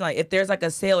type of person like if there's like a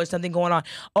sale or something going on,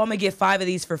 oh I'm gonna get 5 of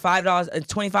these for $5 and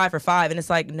 25 for $5, and it's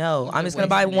like no, I'm just gonna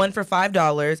buy one for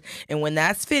 $5, and when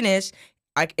that's finished,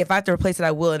 if I have to replace it,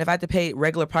 I will, and if I have to pay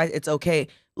regular price, it's okay.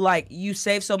 Like you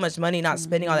save so much money not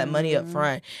spending all that money up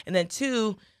front, and then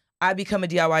 2. I become a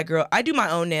DIY girl. I do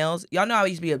my own nails. Y'all know I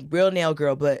used to be a real nail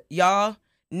girl, but y'all,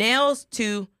 nails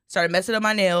too, started messing up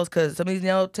my nails because some of these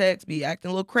nail techs be acting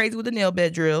a little crazy with the nail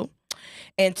bed drill.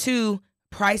 And 2,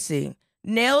 pricing.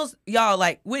 Nails, y'all,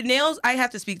 like with nails, I have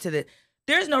to speak to this.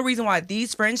 There's no reason why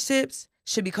these French tips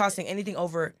should be costing anything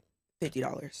over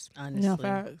 $50. Honestly. No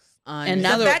facts. And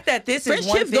now the fact that this French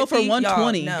is tips go for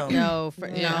 $120. No, bro.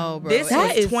 This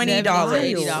is $20.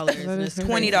 $20.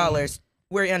 $20.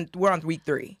 We're on week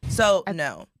 3. So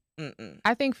no.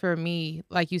 I think for me,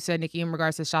 like you said, Nikki, in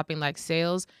regards to shopping, like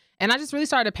sales, and I just really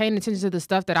started paying attention to the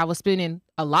stuff that I was spending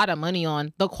a lot of money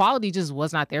on. The quality just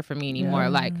was not there for me anymore.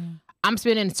 Like I'm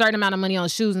spending a certain amount of money on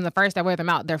shoes, and the first I wear them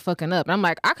out, they're fucking up. And I'm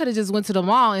like, I could have just went to the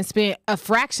mall and spent a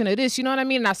fraction of this. You know what I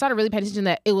mean? And I started really paying attention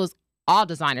that it was all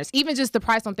designers. Even just the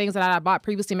price on things that I bought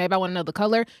previously, maybe I want another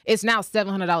color, it's now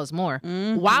 $700 more.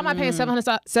 Why am I paying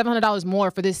 $700 more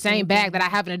for this same bag that I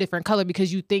have in a different color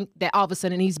because you think that all of a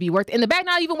sudden it needs to be worth it? And the bag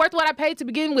not even worth what I paid to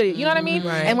begin with it. You know what I mean?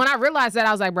 Right. And when I realized that,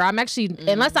 I was like, bro, I'm actually,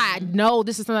 unless I know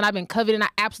this is something I've been coveting, I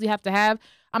absolutely have to have,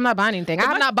 I'm not buying anything. I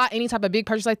have not bought any type of big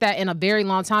purchase like that in a very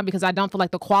long time because I don't feel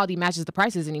like the quality matches the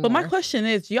prices anymore. But my question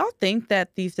is, do y'all think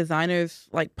that these designers,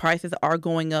 like, prices are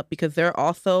going up because they're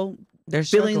also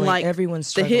feeling like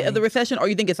everyone's the hit of the recession, or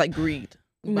you think it's like greed?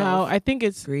 No, I think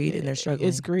it's greed, and they're struggling.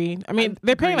 It's greed. I mean,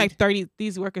 they're paying like 30.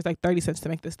 These workers like 30 cents to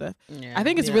make this stuff. Yeah, I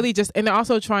think it's really just, and they're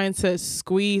also trying to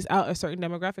squeeze out a certain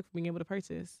demographic from being able to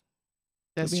purchase.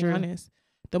 That's true. Honest.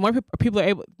 The more people are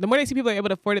able, the more they see people are able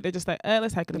to afford it, they're just like,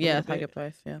 let's hike it up. Yeah, hike the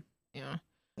price.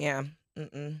 Yeah.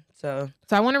 So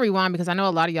I want to rewind because I know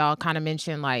a lot of y'all kind of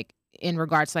mentioned like in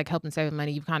regards to like helping save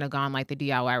money, you've kind of gone like the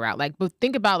DIY route. Like, but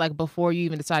think about like before you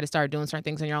even decided to start doing certain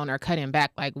things on your own or cutting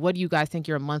back. Like, what do you guys think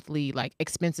your monthly like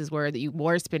expenses were that you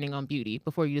were spending on beauty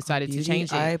before you decided to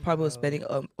change it? I probably was spending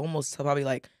almost probably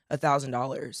like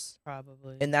 $1,000.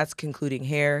 Probably. And that's concluding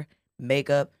hair,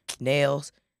 makeup,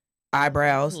 nails,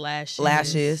 eyebrows, lashes.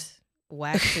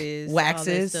 Waxes,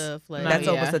 waxes. Stuff, like, that's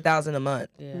almost $1,000 a month.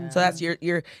 Yeah. So that's your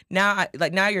now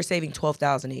you're saving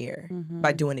 $12,000 a year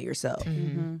by doing it yourself.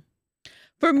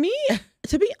 For me,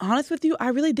 to be honest with you, I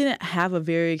really didn't have a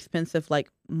very expensive like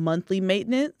monthly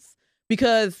maintenance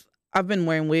because I've been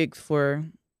wearing wigs for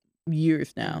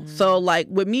years now. So like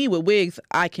with wigs,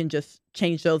 I can just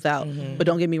change those out. But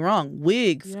don't get me wrong,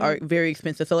 wigs are very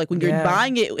expensive. So like when you're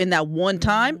buying it in that one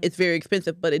time, it's very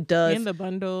expensive, but it does in the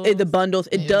bundles.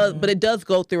 It does, but it does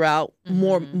go throughout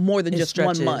more than just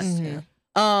stretches. 1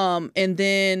 month. And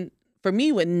then for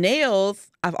me with nails,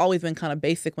 I've always been kind of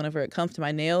basic whenever it comes to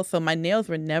my nails. So my nails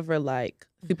were never like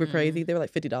super crazy. They were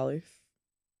like $50,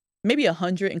 maybe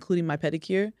 $100, including my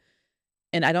pedicure.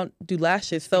 And I don't do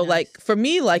lashes. So like for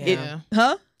me, like it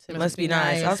must be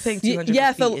nice. I was paying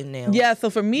 $200 in nails. Yeah, so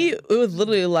for me, it was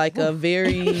literally like a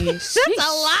very... That's a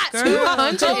lot.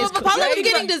 $200. Paula was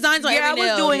getting designs on every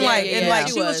nail. I was doing like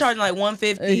she was charging like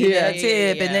 $150 a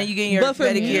tip, and then you get your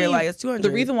pedicure like it's $200. The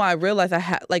reason why I realized I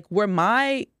had like where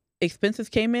my expenses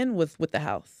came in was with the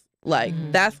house. Like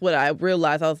that's what I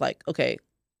realized. I was like, okay,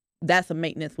 that's a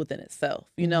maintenance within itself.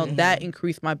 You know, that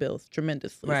increased my bills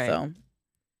tremendously. Right. So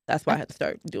that's why I had to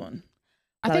start doing.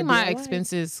 I think my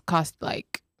expenses cost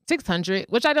like $600,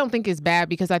 which I don't think is bad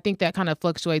because I think that kind of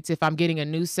fluctuates if I'm getting a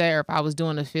new set or if I was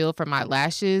doing a fill for my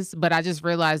lashes. But I just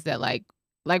realized that like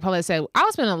Paulette said, I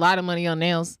was spending a lot of money on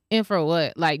nails. And for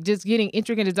what? Like just getting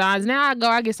intricate designs. Now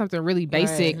I get something really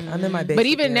basic. Right. I'm in my basic. But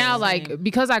even now, like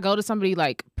because I go to somebody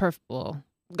like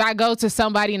I go to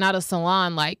somebody not a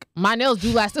salon, like my nails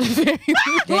do last a very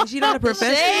long. She not a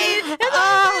professional.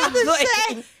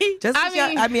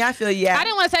 I mean, I feel I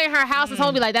didn't want to say in her house and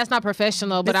told me like that's not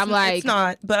professional, but I'm like it's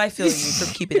not. But I feel you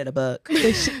for keeping it a buck.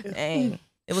 Dang.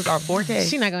 It was our 4K.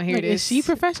 She's not gonna hear this. Is she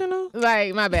professional?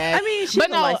 Like my bad. I mean, she has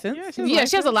a license. Yeah,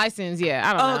 she has a license. Yeah,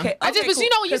 I don't know. Okay. But you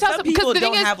know, when you tell some people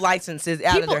don't have licenses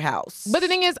out of their house. But the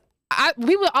thing is,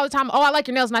 we would all the time, I like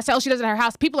your nails, and I say, she does it in her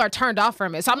house. People are turned off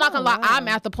from it. So I'm not gonna lie, I'm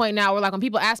at the point now where like when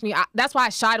people ask me, that's why I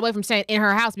shied away from saying in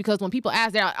her house, because when people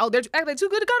ask, they're like, they're actually too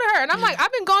good to go to her. And I'm like,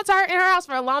 I've been going to her in her house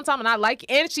for a long time, and I like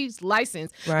it, and she's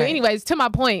licensed. Right. But anyways, to my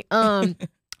point,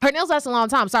 her nails last a long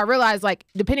time. So I realized, like,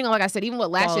 depending on, like I said, even with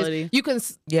lashes, you can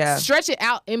stretch it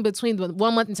out in between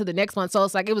 1 month into the next month. So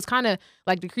it's like, it was kind of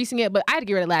like decreasing it, but I had to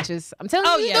get rid of lashes. I'm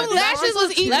telling you, the lashes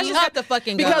was eating me up. The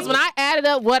fucking because when I added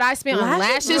up what I spent on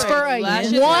lashes for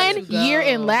one year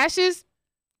in lashes,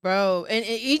 bro, and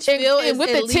each fill is with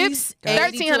the tips,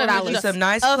 $1,300. Some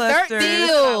nice clusters.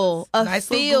 A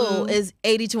fill is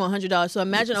 $80 to $100. So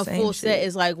imagine a full set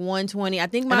is like $120. I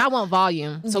think and I want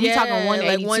volume. So we talking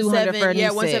 $180, $200 for a new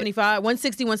set. $175,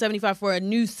 $160, $175 for a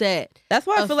new set. That's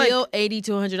why I feel like $80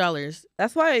 to $100.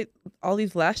 That's why all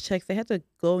these lash checks, they had to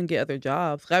go and get other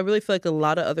jobs. I really feel like a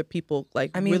lot of other people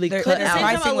really cut out.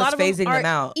 Pricing was phasing them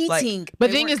out. Eating. But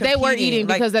the thing is, they were eating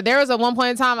because there was a one point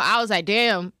in time I was like,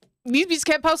 damn. These just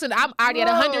kept posting. I'm already at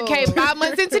 100K 5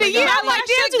 months into the year. I'm like,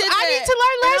 damn, I need to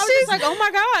learn lashes. I was just like, oh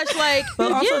my gosh, like,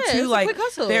 but also too,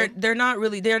 like, they're not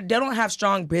really they don't have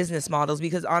strong business models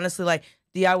because honestly, like,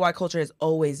 DIY culture has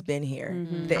always been here.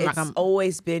 It's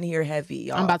always been here heavy,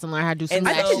 y'all. I'm about to learn how to do some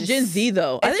lashes. I think it's Gen Z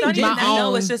though. I think Gen Z.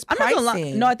 No, it's just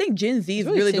pricing. No, I think Gen Z is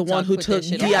really the one who took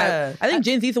DIY. I think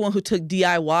Gen Z is the one who took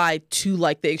DIY to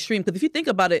like the extreme. Because if you think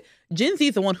about it, Gen Z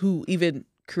is the one who even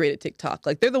created TikTok.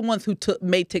 Like they're the ones who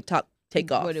made TikTok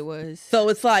take off. What it was. So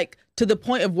it's like to the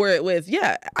point of where it was.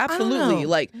 Yeah, absolutely.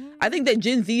 Like I think that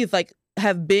Gen Z is like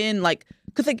have been like,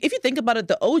 because like if you think about it,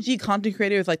 the OG content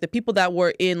creators, like the people that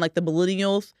were in like the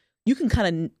millennials, you can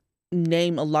kind of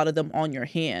name a lot of them on your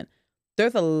hand.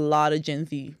 There's a lot of Gen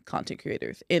Z content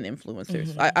creators and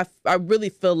influencers. I really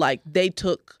feel like they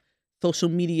took social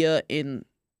media and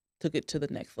took it to the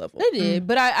next level. They did,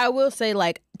 but I will say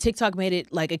like TikTok made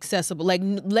it like accessible, like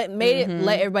let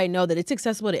everybody know that it's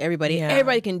accessible to everybody. Yeah.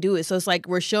 Everybody can do it. So it's like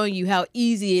we're showing you how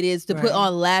easy it is to put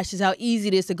on lashes, how easy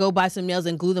it is to go buy some nails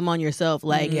and glue them on yourself.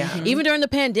 Like even during the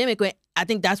pandemic, when I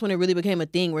think that's when it really became a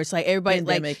thing where it's like everybody's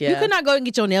like, you could not go and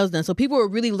get your nails done. So people were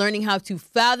really learning how to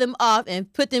file them off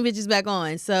and put them bitches back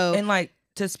on. So and like,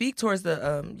 to speak towards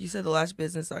the, you said the lash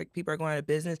business, like people are going out of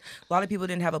business. A lot of people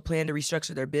didn't have a plan to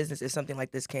restructure their business if something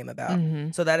like this came about.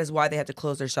 So that is why they had to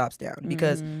close their shops down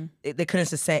because they couldn't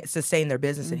sustain their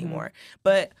business anymore.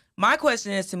 But my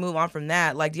question is to move on from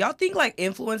that. Like, do y'all think like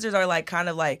influencers are like kind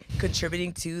of like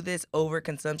contributing to this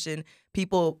overconsumption?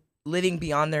 People living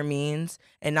beyond their means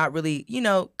and not really, you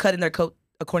know, cutting their coat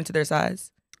according to their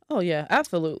size? Oh yeah,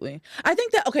 absolutely. I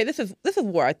think that, okay, this is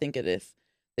where I think it is.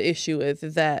 The issue is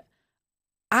that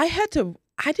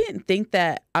I didn't think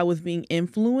that I was being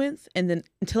influenced, and then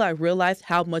until I realized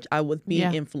how much I was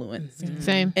being influenced.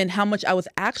 Same. And how much I was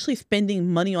actually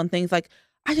spending money on things. Like,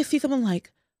 I just see someone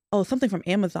like, oh, something from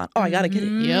Amazon. Oh, I gotta get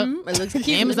it. Yep. It looks cute.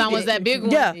 Amazon was that big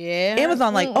one. Yeah.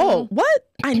 Amazon, like, oh, what?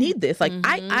 I need this. Like,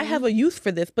 I have a use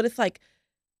for this. But it's like,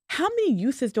 how many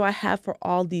uses do I have for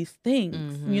all these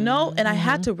things? You know? And I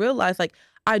had to realize, like,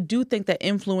 I do think that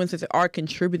influencers are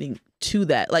contributing to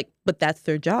that. Like, but that's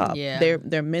their job. Yeah.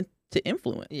 They're meant to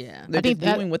influence. Yeah. They're just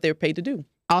doing what they're paid to do.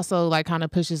 Also, like, kind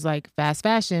of pushes like fast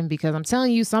fashion, because I'm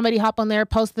telling you, somebody hop on there,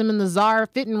 post them in the Zara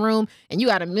fitting room, and you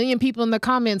got 1 million people in the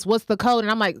comments. What's the code?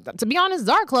 And I'm like, to be honest,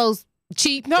 Zara clothes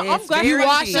cheap. No, I'm glad you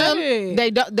wash them.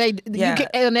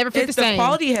 It'll never fit the same. The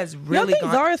quality has really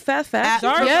gone. Zara's fast fashion.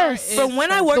 Yes. But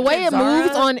when I worked the way at it Zara,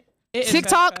 moves on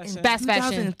TikTok, fast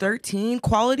fashion. 2013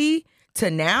 quality to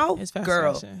now, It's fast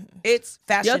girl, fashion. it's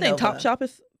fashion. Y'all think Topshop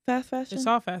is fast fashion? It's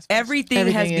all fast fashion. Everything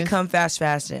has become fast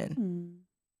fashion.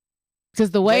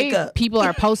 Because the way people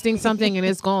are posting something and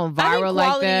it's going viral like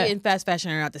that. Quality and fast fashion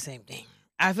are not the same thing.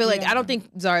 I feel like I don't think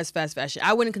Zara is fast fashion.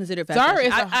 I wouldn't consider it fast Zara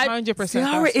fashion. is 100%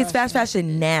 Zara is fast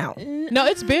fashion now. No,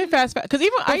 it's been fast fashion. Because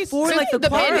even before, like, the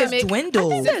quality has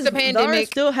dwindled. Since the pandemic, Zara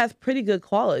still has pretty good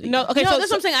quality. No, okay, no, so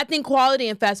that's what I'm saying. I think quality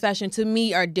and fast fashion to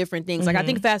me are different things. Like I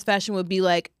think fast fashion would be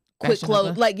like quick Fashion clothes,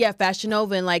 Nova. like Fashion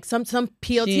Nova, and like some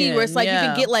PLT Shein, where it's like you yeah.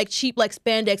 can get like cheap like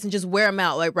spandex and just wear them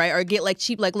out, like right, or get like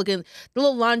cheap like looking the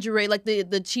little lingerie, like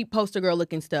the cheap poster girl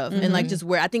looking stuff, and like just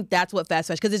wear. I think that's what fast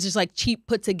fashion, because it's just like cheap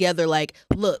put together like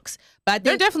looks. But I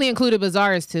They're think definitely included with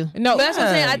Zara's too. no, but that's what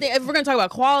I'm saying. I think if we're gonna talk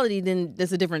about quality, then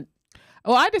there's a different.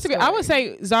 well, I disagree. I would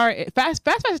say Zara fast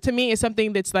fashion to me is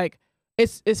something that's like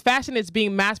it's fashion that's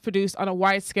being mass produced on a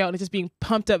wide scale, and it's just being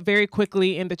pumped up very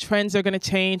quickly, and the trends are going to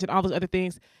change and all those other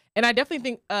things. And I definitely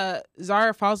think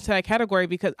Zara falls into that category,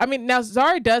 because I mean, now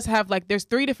Zara does have like there's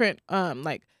 3 different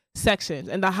like sections,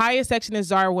 and the highest section is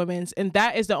Zara Women's, and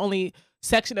that is the only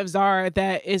section of Zara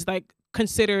that is like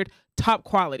considered top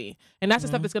quality, and that's the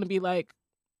stuff that's going to be like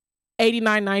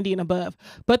 89, 90 and above.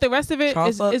 But the rest of it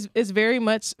is very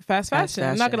much fast fashion.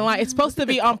 I'm not gonna lie, it's supposed to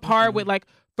be on par with like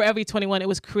Forever 21. It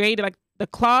was created like the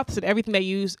cloths and everything they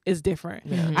use is different.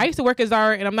 I used to work at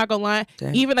Zara, and I'm not gonna lie,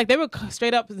 even like they would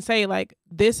straight up and say like,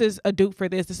 this is a dupe for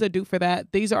this is a dupe for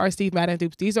that, these are our Steve Madden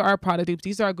dupes, these are our Prada dupes,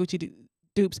 these are our Gucci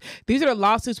dupes. These are the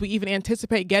lawsuits we even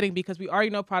anticipate getting, because we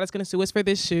already know Prada's going to sue us for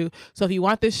this shoe. So if you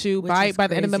want this shoe, buy it by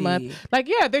the end of the month. Like,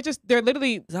 yeah, they're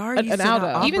literally Zara an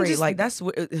out. Even just like that's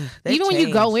even when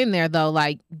you go in there though,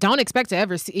 like don't expect to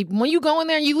ever see. When you go in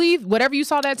there and you leave, whatever you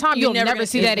saw that time, you'll never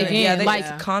see that again. Yeah,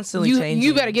 like constantly changing.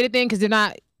 You better get it then, because they're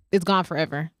not. It's gone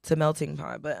forever. It's a melting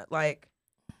pot, but like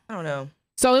I don't know.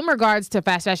 So in regards to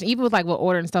fast fashion, even with like what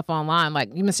ordering stuff online,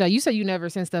 like Michelle, you said you never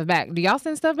send stuff back. Do y'all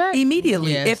send stuff back?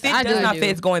 Immediately. Yes, if it does not fit,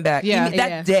 it's going back. Yeah.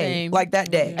 That day. Same. Like that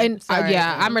day. And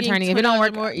I'm returning if it don't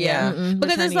work. More,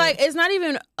 Because it's like it's not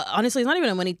even honestly, it's not even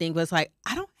a money thing, but it's like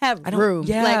I don't have room.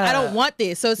 Yeah. Like I don't want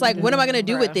this, so it's like what am I gonna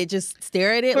do with it? Just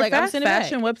stare at it? For like I'm fast sending it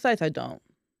fashion back. websites, I don't.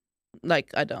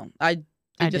 Like I don't. I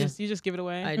you just give it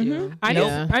away. I do. I need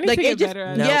to like get it just better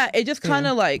at it. yeah, it just kind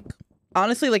of like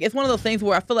honestly like it's one of those things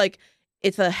where I feel like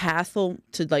it's a hassle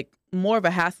to like more of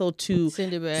a hassle to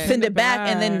Send it back. send it back,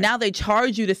 and then now they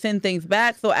charge you to send things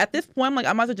back. So at this point, I'm like,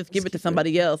 I might as well just give it to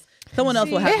somebody else. Someone else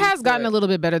will have It has gotten a little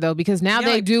bit better though, because now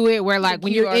they do it where like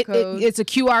when you're it's a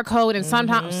QR code, and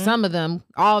sometimes some of them,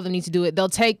 all of them need to do it. They'll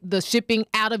take the shipping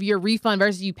out of your refund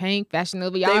versus you paying Fashion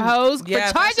Nova y'all hoes for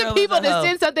charging people to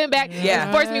send something back.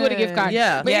 Yeah. Force me with a gift card.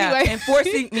 Yeah. But anyway. And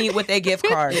forcing me with a gift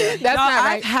card. That's not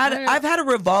right. I've had a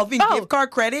revolving gift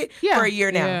card credit for a year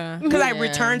now because I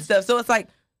return stuff. So it's like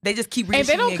they just keep and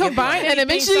they don't combine and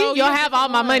eventually you'll have all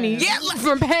my money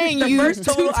from paying you to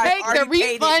take the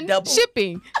refund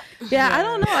shipping. Yeah, I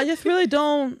don't know. I just really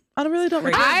don't. I really don't.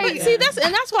 See,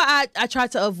 that's why I try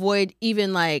to avoid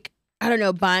even like I don't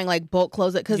know buying like bulk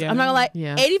clothes because I'm not gonna lie,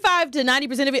 85 to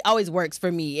 90% of it always works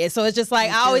for me. And so it's just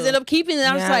like I always end up keeping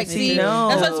it. I'm just like, see,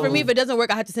 that's what's for me. If it doesn't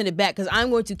work, I have to send it back because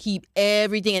I'm going to keep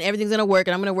everything and everything's gonna work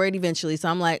and I'm gonna wear it eventually. So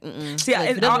I'm like, see,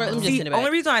 like, if it doesn't work, let me just send it back. Only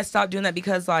reason I stopped doing that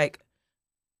because like.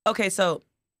 Okay, so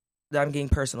I'm getting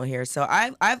personal here. So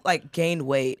I've like gained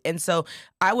weight, and so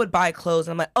I would buy clothes,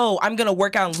 and I'm like, oh, I'm gonna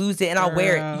work out and lose it, and I'll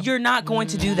wear it. You're not going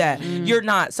to do that. You're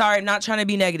not. Sorry, I'm not trying to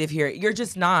be negative here. You're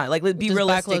just not. Like, let's be just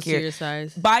realistic buy clothes here. to your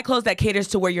size. Buy clothes that caters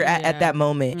to where you're at that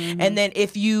moment, and then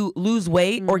if you lose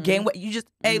weight or gain weight, you just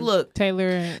hey, look,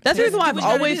 Taylor. That's the reason why I've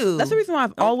always. That's the reason why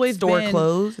I've always store been,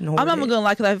 clothes. And I'm not gonna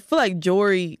lie because I feel like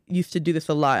Jory used to do this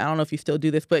a lot. I don't know if you still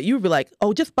do this, but you would be like,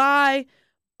 oh, just buy.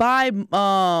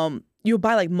 You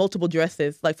buy like multiple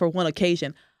dresses like for one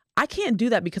occasion. I can't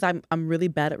do that because I'm really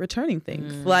bad at returning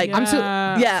things. Like I'm too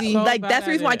like that's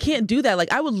the reason why I can't do that.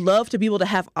 Like I would love to be able to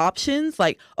have options.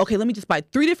 Like okay, let me just buy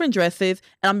 3 different dresses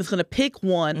and I'm just gonna pick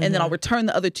one and then I'll return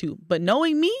the other 2. But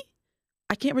knowing me,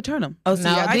 I can't return them. Oh, so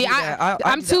No,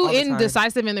 I'm too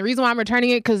indecisive, and the reason why I'm returning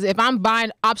it because if I'm buying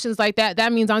options like that,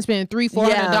 that means I'm spending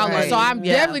 $300-$400. So I'm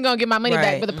definitely gonna get my money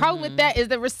back. But the problem with that is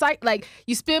the like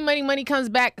you spend money comes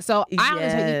back. So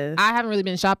I haven't really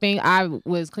been shopping. I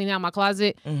was cleaning out my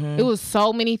closet. It was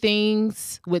so many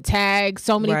things with tags,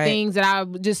 so many things that I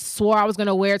just swore I was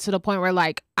gonna wear to the point where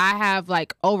like I have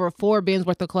like over 4 bins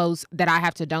worth of clothes that I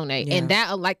have to donate, and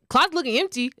that like closet looking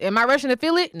empty. Am I rushing to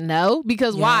fill it? No,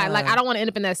 because why? Like I don't want to end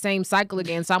up in that same cycle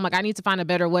again. So I'm like, I need to find a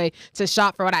better way to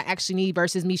shop for what I actually need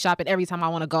versus me shopping every time I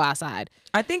want to go outside.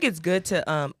 I think it's good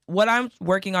to what I'm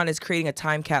working on is creating a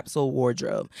time capsule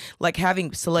wardrobe, like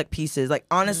having select pieces. Like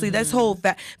honestly, this whole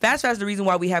fast fashion is the reason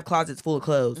why we have closets full of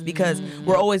clothes because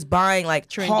we're always buying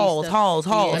like hauls,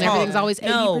 and everything's always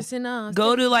 80% off.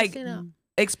 Go to like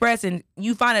Express and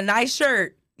you find a nice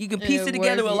shirt. You can piece it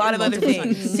together with a lot of other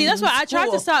things. See, that's why I tried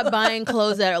to stop buying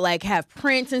clothes that are like have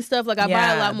prints and stuff. Like I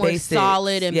buy a lot more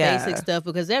solid and basic stuff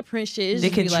because that print shit is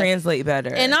it can translate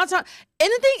better. And I'll talk. And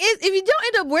the thing is, if you don't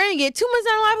end up wearing it 2 months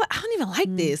down the line, like, I don't even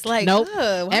like this. Like, nope.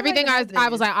 Everything I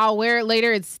was like, I'll wear it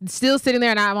later. It's still sitting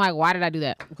there, and I'm like, why did I do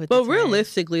that? But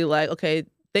realistically, like, okay,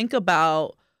 think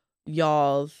about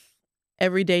y'all's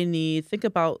everyday needs. Think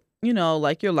about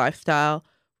like your lifestyle.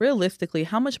 Realistically,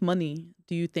 how much money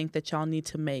do you think that y'all need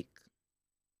to make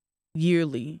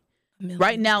yearly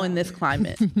right now in this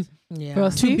climate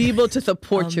to be able to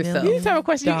support yourself? You have a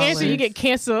question, you answer, you get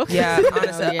canceled. Yeah,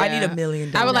 honestly, I need $1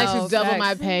 million. I would like to double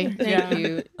my pay. Thank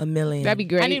you. $1 million. That'd be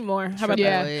great. I need more. How about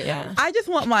that? Yeah. I just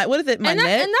want my net.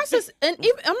 And that's just and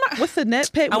even, I'm not. What's the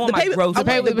net pay? I want my gross I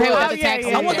pay. want the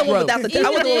taxes. I want the one without the taxes. I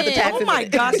want the one with the taxes. Oh my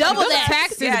gosh, double that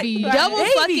taxes be double they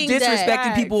fucking be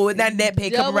disrespecting people with that net pay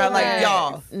coming around like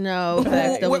y'all. No,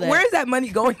 where is that money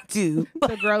going to?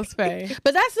 The gross pay.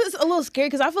 But that's just a little scary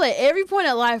because I feel like every point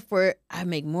in life where I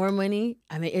make more money,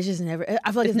 I mean, it's just never.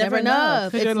 I feel like it's never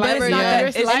enough. It's never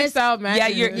enough. Your lifestyle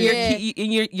matching.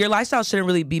 Yeah, your lifestyle shouldn't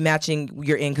really be matching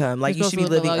your income. Like you should be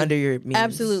living under your means.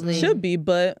 Absolutely should be,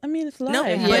 but I mean, it's life.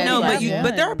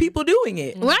 But there are people doing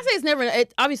it. When I say it's never,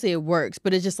 obviously it works,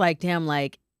 but it's just like damn,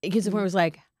 like it gets to the point where it's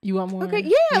like you want more.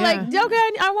 Okay, like okay,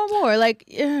 I want more. Like,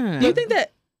 yeah. Do you think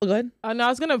that? Oh, go ahead. No, I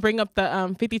was gonna bring up the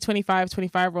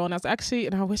 50-25-25 rule, and I was actually,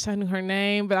 and I wish I knew her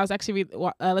name, but I was actually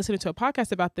listening to a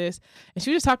podcast about this, and she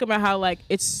was just talking about how like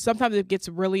it's sometimes it gets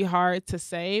really hard to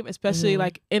save, especially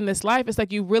like in this life. It's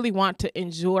like you really want to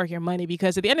enjoy your money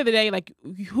because at the end of the day, like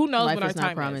who knows life when our is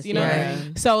time promised, is, you know? Yeah.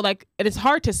 So like it's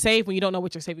hard to save when you don't know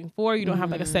what you're saving for. You don't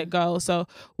have like a set goal. So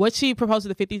what she proposed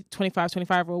with the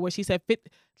 50-25-25 rule, where she said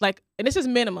and this is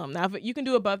minimum. Now if you can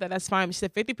do above that, that's fine. She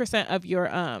said 50% of your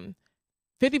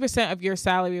 50% of your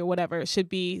salary or whatever should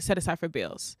be set aside for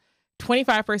bills.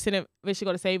 25% of it should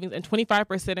go to savings, and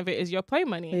 25% of it is your play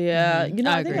money. Yeah,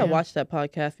 I think I watched that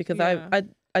podcast because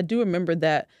I do remember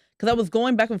that because I was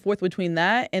going back and forth between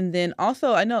that and then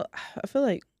also I feel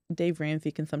like Dave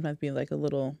Ramsey can sometimes be like a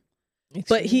little,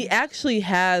 but he actually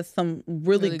has some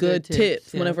really good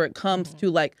tips whenever it comes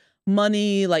to like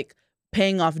money, like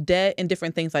paying off debt and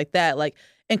different things like that, like.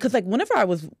 And because like whenever I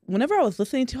was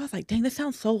listening to it, I was like, dang, this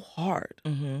sounds so hard.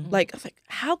 Like I was like,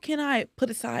 how can I put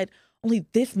aside only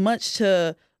this much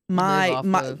to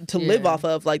live off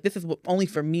of? Like this is only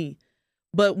for me.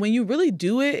 But when you really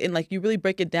do it and like you really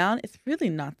break it down, it's really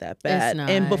not that bad.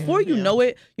 And before you know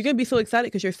it, you're gonna be so excited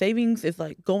because your savings is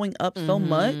like going up so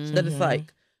much that it's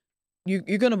like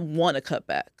you're gonna want to cut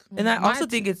back. And I also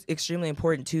think it's extremely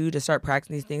important too to start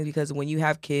practicing these things because when you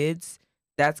have kids,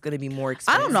 that's going to be more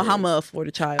expensive. I don't know how I'm going to afford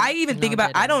a child. I even think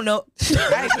about, I don't know.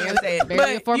 I can't say it.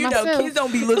 But, kids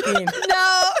don't be looking.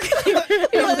 No.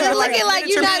 You're looking like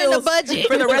you're not in the budget.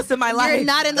 For the rest of my life. You're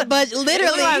not in the budget.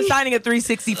 Literally. I'm signing a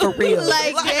 360 for real.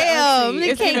 Like, damn.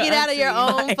 You can't get out of your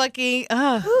own fucking.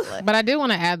 But I did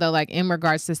want to add, though, like, in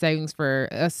regards to savings for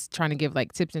us trying to give,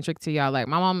 like, tips and tricks to y'all. Like,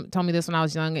 my mom told me this when I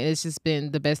was young, and it's just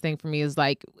been the best thing for me is,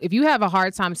 like, if you have a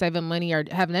hard time saving money or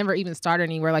have never even started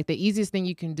anywhere, like, the easiest thing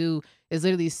you can do is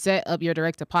literally set up your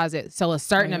direct deposit so a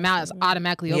certain amount is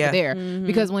automatically over there.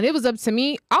 Because when it was up to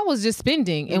me, I was just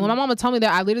spending. And when my mama told me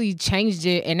that, I literally changed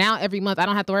it. And now every month, I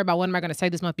don't have to worry about what am I going to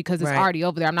save this month because it's already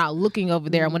over there. I'm not looking over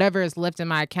there. And whatever is left in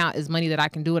my account is money that I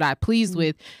can do what I please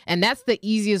with. And that's the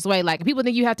easiest way. Like, people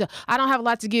think you have to, I don't have a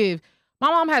lot to give. My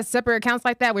mom has separate accounts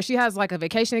like that where she has like a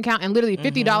vacation account and literally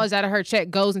 $50 out of her check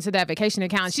goes into that vacation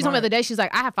account. And she told me the other day, she's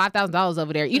like, I have $5,000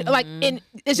 over there. You know, like, and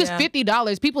it's just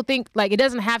 $50. People think like it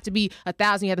doesn't have to be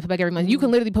 $1,000 you have to put back every month. You can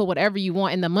literally put whatever you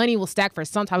want and the money will stack for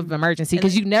some type of emergency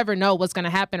because you never know what's going to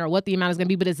happen or what the amount is going to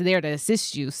be, but it's there to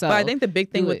assist you. So but I think the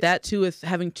big thing with that too is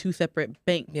having 2 separate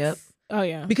banks. Oh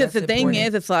yeah. Because the thing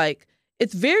is, it's like,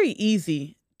 it's very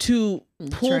easy to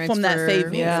pull from that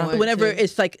savings whenever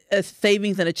it's like a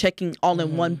savings and a checking all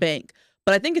in one bank.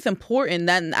 But I think it's important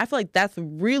that, and I feel like that's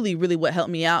really, really what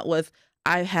helped me out was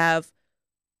I have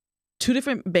two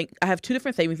different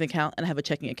savings accounts and I have a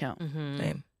checking account.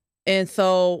 Same. And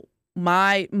so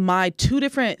my two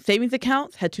different savings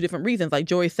accounts had two different reasons. Like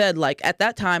Jory said, like at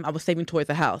that time I was saving towards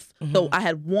a house. So I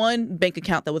had one bank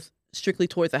account that was strictly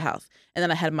towards a house. And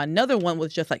then I had my another one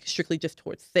was just like strictly just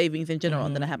towards savings in general.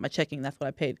 And then I had my checking. That's what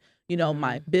I paid,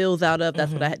 my bills out of.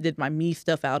 That's what I did my me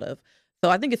stuff out of. So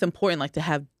I think it's important like to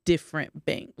have different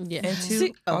banks. Yeah. And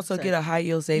to also get a high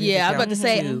yield savings account. Yeah, I was about to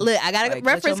say, look, I got a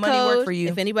reference code. For you.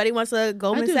 If anybody wants a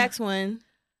Goldman Sachs one,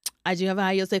 I do have a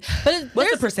high yield savings. But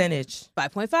what's the percentage?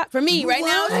 5.5 for me right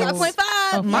now. It's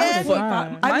 5.5. Mine's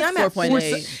 4.5. I'm at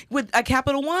 4.8 with a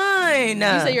Capital One. You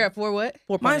say you're at 4 what?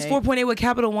 4.8. Mine's 4.8 with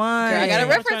Capital One. Girl, I got a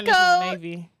reference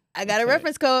code. I got a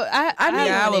reference code.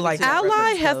 I would like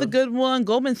Ally has a good one.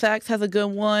 Goldman Sachs has a good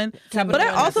one. But I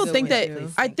also think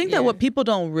that what people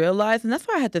don't realize, and that's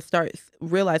why I had to start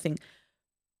realizing,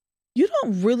 you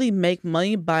don't really make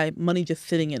money by money just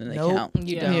sitting in an account.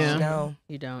 You don't. Yeah. No,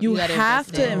 you don't. You have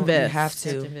to invest.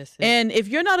 You have to. And if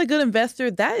you're not a good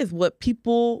investor, that is what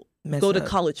people go to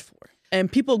college for. And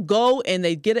people go and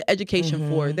they get an education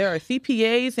for. There are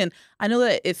CPAs, and I know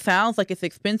that it sounds like it's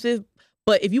expensive,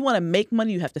 but if you want to make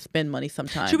money, you have to spend money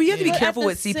sometimes. But you have to be careful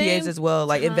with CPAs as well,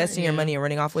 like investing your money and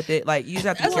running off with it. Like you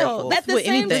have to be careful. At the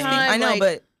same time, I know,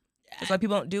 but that's why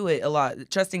people don't do it a lot.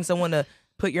 Trusting someone to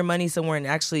put your money somewhere and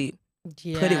actually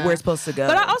put it where it's supposed to go.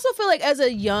 But I also feel like as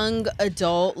a young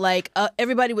adult, like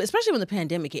everybody, especially when the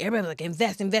pandemic hit, everybody was like,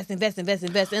 invest. And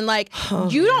like,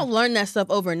 you don't learn that stuff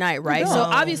overnight, right? So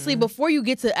obviously before you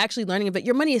get to actually learning it,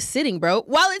 your money is sitting, bro.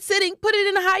 While it's sitting, put it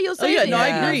in a high yield savings. I agree. You know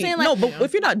what I'm saying? Like, but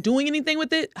if you're not doing anything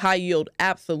with it, high yield,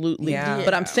 absolutely.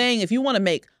 But I'm saying if you want to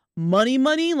make money,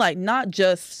 like not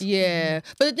just but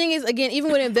the thing is, again,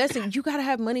 even with investing, you gotta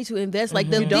have money to invest. Like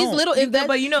these little investments,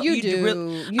 but you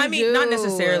do. I mean, not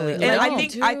necessarily. And I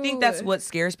think that's what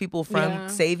scares people from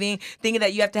saving, thinking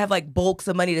that you have to have like bulks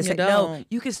of money to save. No,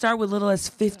 you can start with little as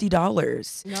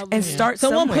 $50 and start.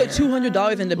 Someone somewhere. put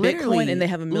 $200 into Bitcoin and they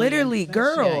have $1 million. Literally,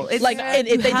 girl. It's like, and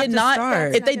if they did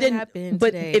not, if they didn't,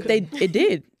 but if they, it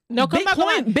did. No,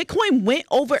 Bitcoin went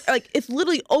over, like it's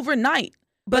literally overnight.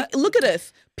 But look at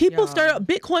us. People started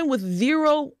Bitcoin with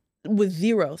zero.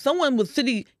 Someone was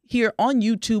sitting here on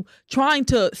YouTube trying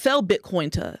to sell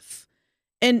Bitcoin to us.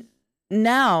 And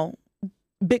now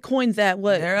Bitcoin's at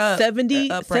what?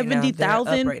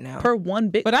 70,000 right per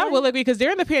one Bitcoin. But I will agree because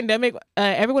during the pandemic,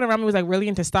 everyone around me was like really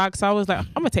into stocks. So I was like, I'm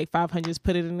gonna take 500,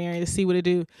 put it in there and see what it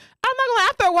do. I'm not gonna lie.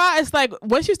 After a while, it's like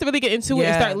once you really get into it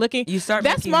and start looking, you start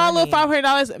that small little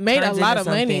 $500 made a lot of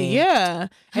money. Yeah,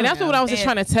 and that's what I was just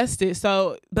trying to test it.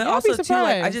 So, but also too,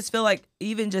 like, I just feel like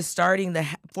even just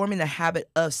forming the habit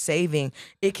of saving,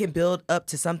 it can build up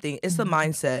to something. It's the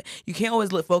mindset. You can't always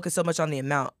focus so much on the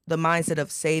amount. The mindset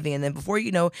of saving, and then before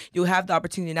you know, you'll have the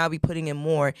opportunity to now be putting in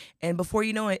more, and before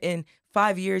you know it, in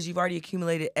 5 years, you've already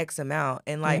accumulated X amount.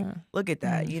 And like, look at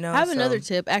that, you know? I have another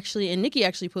tip, actually, and Nikki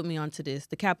actually put me onto this,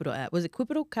 the Capital app. Was it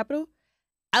Capital?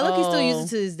 I look, he still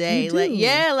uses it to this day. Like,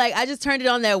 like I just turned it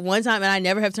on that one time and I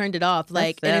never have turned it off.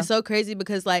 Like, and it's so crazy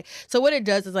because like, so what it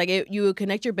does is like, you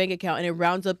connect your bank account and it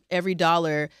rounds up every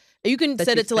dollar. You can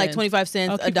set it to like 25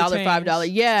 cents, $1, $5.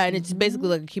 Yeah, and it's basically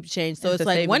like keep change. So it's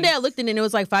like one day I looked in and it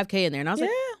was like $5K in there, and I was like,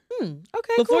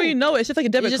 okay. Before you know it, it's just like a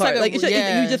debit card. Like you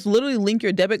just literally link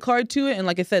your debit card to it, and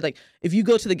like I said, like if you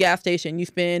go to the gas station, you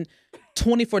spend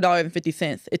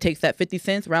 $24.50. It takes that 50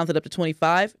 cents, rounds it up to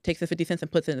 25, takes the 50 cents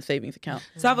and puts it in a savings account.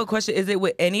 So I have a question: is it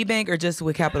with any bank or just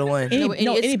with Capital One?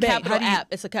 Any bank. Capital app.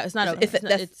 It's the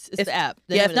app.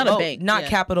 Yeah, it's not a bank. Not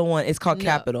Capital One. It's called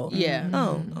Capital. Yeah.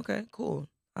 Oh, okay, cool.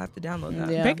 I have to download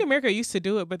that. Yeah. Bank of America used to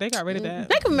do it, but they got rid of that.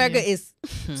 Bank of America is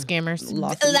scammers.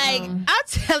 Like I'm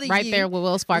telling you, right there with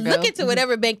Wells Fargo. Look into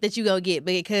whatever bank that you gonna get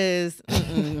because.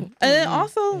 And then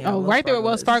also, right there with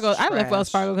Wells Fargo. I left Wells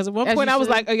Fargo because at one point I was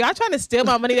like, "Are y'all trying to steal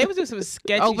my money?" They was doing some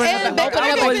sketchy shit. And Bank of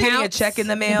America was getting a check in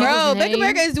the mail. Bro, Bank of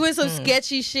America is doing some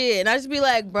sketchy shit, and I just be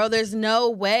like, "Bro, there's no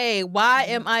way. Why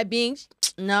am I being?"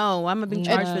 No, I'm being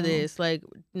charged for this. Like,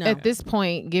 no. At this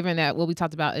point, given that what we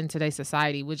talked about in today's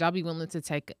society, would y'all be willing to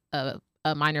take a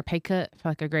minor pay cut for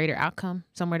like a greater outcome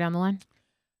somewhere down the line?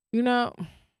 You know,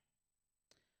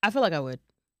 I feel like I would.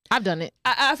 I've done it.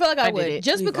 I feel like I would.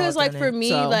 Just because, like, for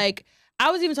me, like,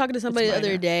 I was even talking to somebody the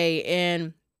other day,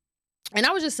 and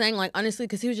I was just saying, like, honestly,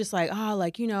 because he was just like, oh,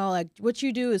 like, you know, like, what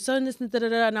you do is so this and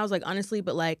da-da-da. And I was like, honestly,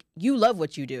 but, like, you love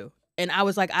what you do. And I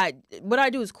was like, what I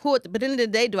do is cool. But at the end of the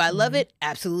day, do I love it?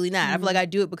 Absolutely not. I feel like I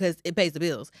do it because it pays the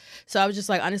bills. So I was just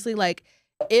like, honestly, like,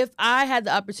 if I had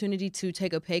the opportunity to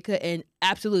take a pay cut and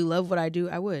absolutely love what I do,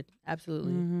 I would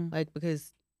absolutely like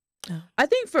because. I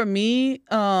think for me,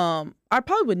 I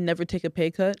probably would never take a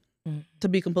pay cut. To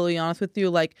be completely honest with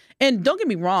you, like, and don't get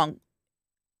me wrong,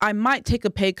 I might take a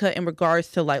pay cut in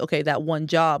regards to like, okay, that one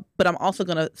job, but I'm also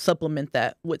gonna supplement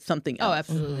that with something else. Oh,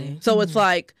 absolutely. So it's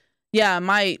like, yeah, I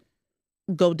might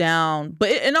go down, but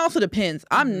it also depends.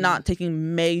 I'm not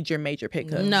taking major pay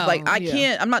cuts. No, like I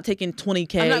can't. I'm not taking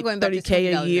 20K, I'm not going back to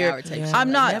 30K a year.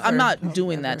 I'm not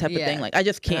doing that type of Yeah. thing. Like I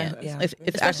just can't. It's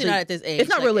Especially actually not at this age. It's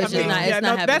not Like, realistic. It's not,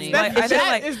 not happening. That's I feel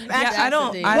like I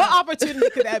don't- what opportunity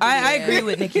could that be? I agree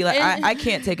with Nikki. Like I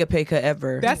can't take a pay cut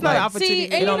ever. That's not an Like, opportunity. See,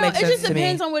 and It you don't know, make it sense just to me.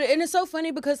 depends on what, and it's so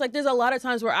funny because like there's a lot of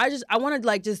times where I want to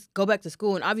like just go back to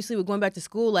school, and obviously with going back to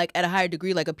school like at a higher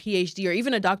degree, like a PhD or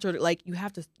even a doctorate, like you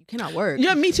cannot work.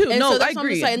 Yeah, me too. And no, so that's I what I'm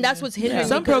agree. saying, and that's what's hindering.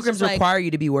 Some me, 'cause programs it's like, require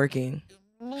you to be working.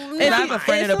 And I have a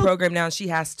friend in a program now, and she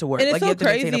has to work. And it's Like you so have to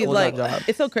maintain crazy. a Like full-time job.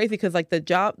 it's so crazy because like the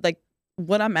job, like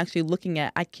what I'm actually looking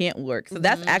at, I can't work. So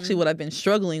that's actually what I've been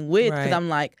struggling with because Right. I'm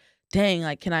like, dang,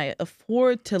 like can I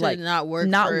afford to like not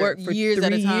work for years at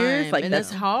a 3 time? Like and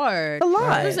that's hard. a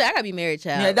lot. Honestly, I gotta be married,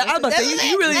 child. Yeah, I was about to say,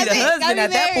 you really need a husband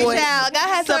at that point. God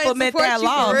has to Supplement support that you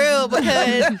loss. for real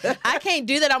because I can't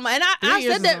do that on my. And I 3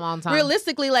 years said is that a long time.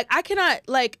 realistically, like I cannot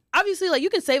like. Obviously, like you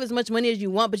can save as much money as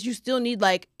you want, but you still need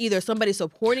like either somebody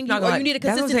supporting you Not or gonna you need a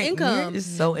lie, that's what I'm consistent saying. income. It's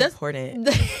so That's- important.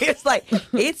 It's like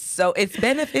it's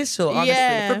beneficial, honestly,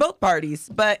 Yeah. for both parties.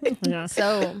 But Yeah.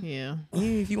 So Yeah.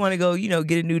 if you want to go,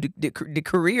 get a new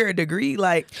career degree,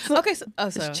 like okay, so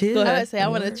chill. I ahead. would say I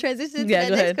want to transition to Yeah, that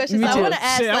go next ahead. question. Me So I too. want to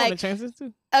ask Shit, I want like to change this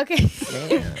too. okay.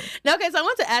 Damn. No, okay, so I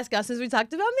want to ask y'all since we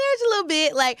talked about marriage a little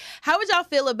bit, like how would y'all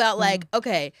feel about like,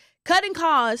 okay, cutting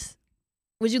costs,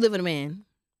 would you live with a man?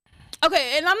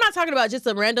 Okay, and I'm not talking about just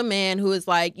a random man who is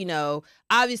like,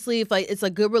 obviously if like it's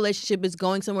a good relationship, is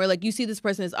going somewhere, like you see this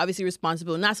person is obviously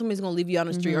responsible, not somebody's gonna leave you out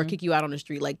on the street or kick you out on the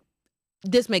street. Like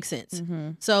this makes sense.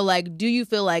 So like, do you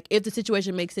feel like if the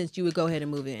situation makes sense, you would go ahead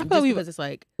and move in? Just we've- because it's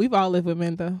like, We've all lived with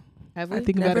men though. have we? I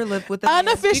think about Never it. lived with a man.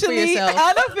 Unofficially, yourself.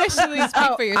 unofficially.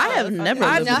 Speak for yourself. I have never.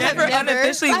 I've lived with never a man.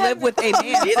 unofficially lived with a man.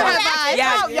 Neither have I.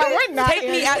 Yeah, Yeah, we're not. Take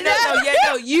me out.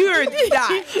 No, you're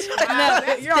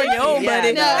not. You're on your own, Yeah.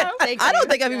 buddy. No, thank I you. don't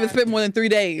think I've even spent more than 3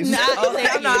 days. No,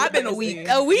 thank you. I've been a week.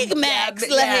 A week max,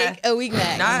 Yeah. like a week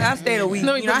max. No, I stayed a week.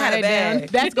 Let me I put had my a head down. bag.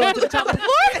 That's going to the top of the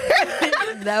floor.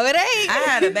 No, it ain't. I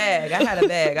had a bag. I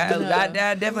definitely had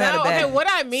a No, bag. okay, what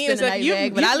I mean Spend is the that night you've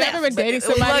bag, but I never left. been dating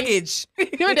somebody. Luggage. You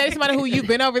ever dated somebody who you've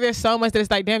been over there so much that it's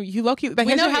like, damn, you low key like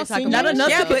We has know your what house you're seen talking you? about. Not enough.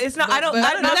 Yeah, but it's not. I don't.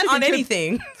 Not enough on contrib-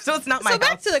 anything. So it's not my So back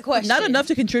house. to the question. Not enough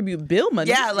to contribute bill money.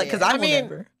 Yeah, like because I will mean-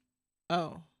 never.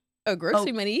 Oh. a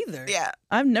grocery money either. Yeah,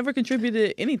 I've never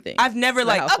contributed anything. I've never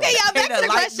like. household. Okay, y'all. Back paid to a the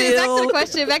light question. Back to bill, the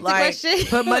question. Back to the like, question.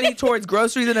 Put money towards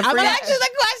groceries in the fridge. Back to the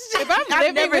question. If I'm I've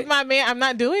living never- with my man, I'm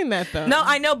not doing that though. No,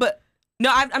 I know, but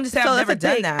no, I'm just saying So I've that's never the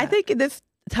done thing. that. I think in this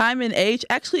time and age,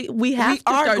 actually, we have we to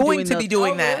are start going doing to be those.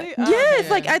 doing Oh, that. really? Yes, yeah.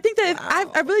 like I think that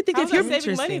I really think How's if you're that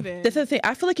saving money interesting. then? that's the thing.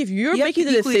 I feel like if you're You have making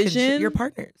to the equally contri- decision, your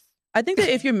partners. I think that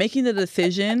if you're making the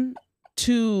decision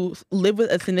to live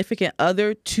with a significant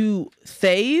other to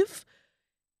save,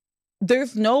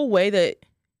 there's no way that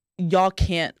y'all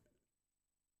can't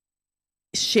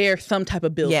share some type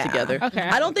of bills Yeah. together. Okay.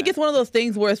 I don't think it's one of those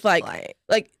things where it's like It's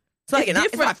like it's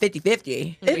it's different. not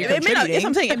 50-50. It may not. That's what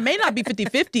I'm saying. It may not be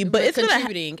 50-50, but it's gonna.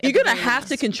 contributing. You're gonna have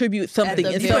to contribute something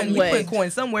the in very some You way. put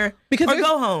coins somewhere Because or there's-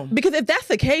 go home. Because if that's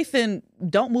the case, then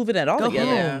don't move it at all Go together.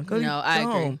 home. Yeah. Go- No, I go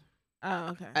agree. home. Oh,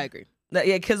 okay. I agree. Yeah,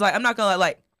 because like I'm not gonna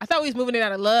like. I thought we was moving it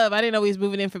out of love. I didn't know we was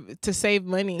moving in to save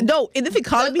money. No, in this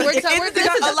economy, We're it's- so- It's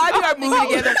a lot of people are moving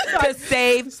together to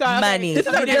save Sorry, okay. money. This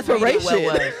is You a didn't read it desperation.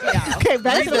 well. Yeah. Okay,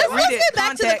 back Read to it. the Let's Read get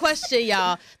back to the context. question,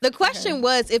 y'all. The question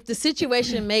was, if the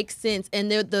situation makes sense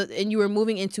and and you were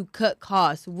moving into cut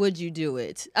costs, would you do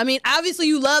it? I mean, obviously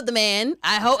you love the man.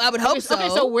 I would hope so. Okay,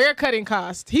 so we're cutting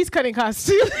costs. He's cutting costs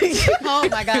too. Oh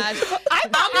my gosh. I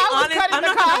thought I was Honest, cutting I'm the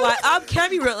not gonna lie. cost Can I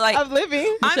be real? Like of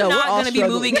living. I'm Michelle, we're not all gonna be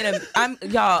struggling. moving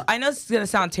in y'all. I know this is gonna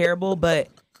sound terrible, but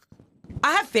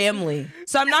I have family,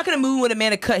 so I'm not gonna move with a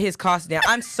man to cut his costs down.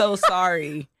 I'm so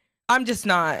sorry. I'm just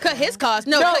not. Cut his cost.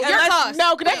 No, No, cut your unless- cost.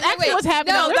 no, 'cause that's actually what's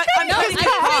happening. No, We're that, I'm no, cutting I his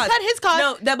didn't cost. cut his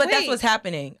cost. No, but that's Wait. what's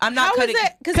happening. I'm not How cutting. is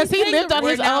that? Because he paying lived the on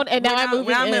his rent. own, and now I'm moving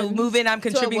When I'm in. moving, I'm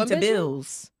contributing to one bedroom?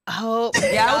 bills. Oh, Yeah,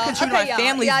 I will y'all- contribute okay, my y'all.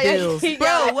 family's Yeah, bills. yeah.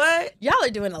 Bro, what? Y'all are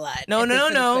doing a lot. No, at no,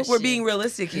 this no, no. We're question. being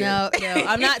realistic here. No,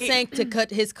 I'm not saying to cut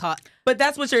his cost. But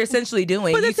that's what you're essentially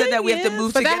doing. You said that we have to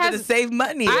move together to save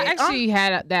money. I actually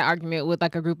had that argument with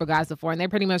like a group of guys before, and they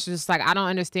pretty much just like, I don't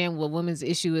understand what women's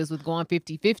issue is with going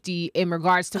 50-50 in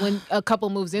regards to when a couple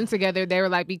moves in together. They were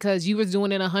like, because you was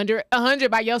doing it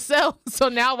 100 by yourself. So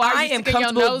now why are you am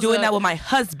comfortable doing that with my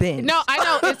husband. No, I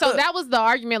know. And so that was the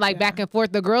argument, like back and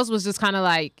forth. The girls was just kind of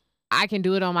like, I can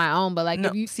do it on my own, but like,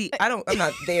 if you see, I'm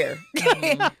not there.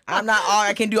 I'm not all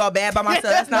I can do all bad by myself.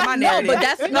 That's not my narrative. No, but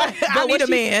that's not. I need a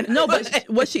man. No, but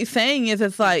what she's saying is,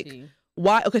 it's like,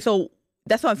 why? Okay, so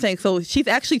that's what I'm saying. So she's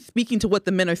actually speaking to what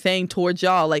the men are saying towards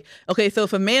y'all. Like, okay, so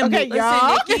if a man,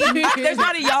 y'all, there's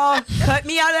not a y'all. Cut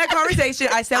me out of that conversation.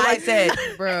 I said what I said,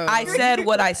 bro. I said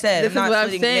what I said. This is what I'm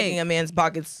saying. Making a man's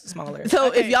pockets smaller.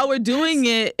 So if y'all were doing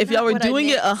it, if y'all were doing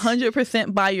it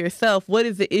 100% by yourself, what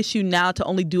is the issue now to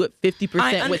only do it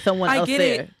 50% with someone else there? I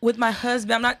get it with my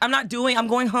husband. I'm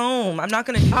going home. I'm not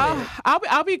gonna do it.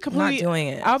 I'll be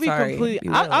completely. I'm not doing it.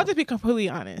 I'll just be completely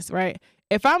honest, right?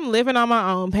 If I'm living on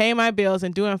my own, paying my bills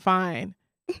and doing fine,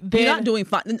 then you're not doing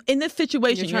fine in this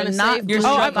situation. You're not doing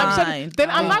fine. Then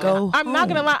I'm not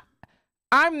gonna lie.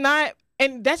 I'm not.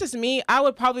 And that's just me. I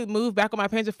would probably move back with my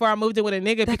parents before I moved in with a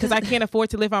nigga because I can't afford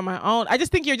to live on my own. I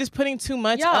just think you're just putting too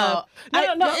much of.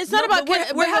 No, it's not about.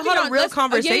 We're having a real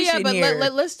conversation but here.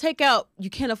 Let's take out.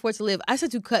 You can't afford to live. I said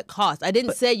to cut costs. I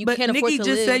didn't say you can't afford to live. Nikki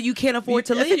just said you can't afford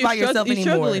to live by yourself anymore.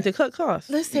 You're struggling to cut costs.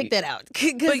 Let's take that out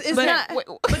because it's not.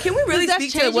 But can we really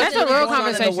speak to what's a real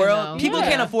conversation in the world? People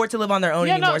can't afford to live on their own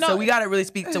anymore, so we got to really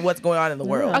speak to what's going on in the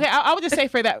world. Okay, I would just say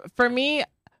for me,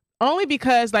 only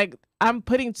because like I'm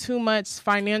putting too much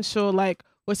financial like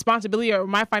responsibility or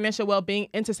my financial well-being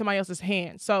into somebody else's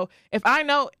hands. So if I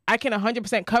know I can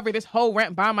 100% cover this whole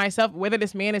rent by myself, whether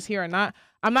this man is here or not,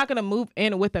 I'm not going to move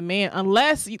in with a man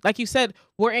unless, like you said,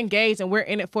 we're engaged and we're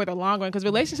in it for the long run, because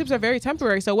relationships are very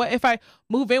temporary. So what if I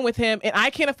move in with him and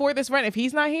I can't afford this rent if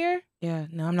he's not here? Yeah,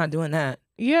 no, I'm not doing that.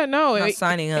 Yeah, no. I'm not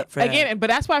signing up for that. But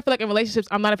that's why I feel like in relationships,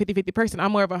 I'm not a 50-50 person.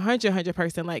 I'm more of a 100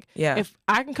 person. Like, if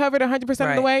I can cover it 100%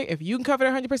 of the way, if you can cover it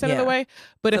 100% of the way,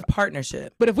 but it's a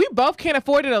partnership. But if we both can't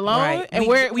afford it alone and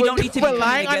we don't need to be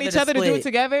relying on each other to do it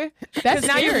together, that's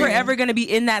now you're forever going to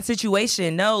be in that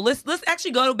situation. No, let's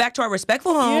actually go back to our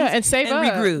respectful homes and save up.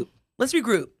 Regroup. Let's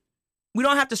regroup. We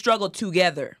don't have to struggle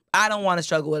together. I don't want to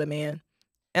struggle with a man,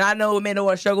 and I know a man don't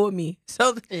want to struggle with me.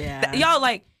 So y'all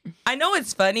like. I know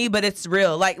it's funny, but it's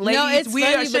real. Like, ladies, we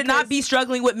should not be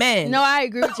struggling with men. No, I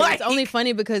agree with you. It's only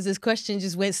funny because this question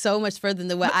just went so much further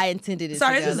than what I intended it to go.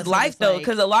 Sorry, this is life, though,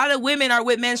 because a lot of women are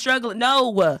with men struggling.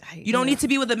 No, you don't need to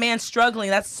be with a man struggling.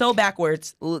 That's so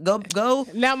backwards. Go.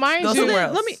 Now, mind you, somewhere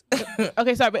else.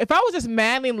 Okay, sorry, but if I was just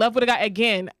madly in love with a guy,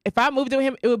 again, if I moved with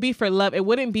him, it would be for love. It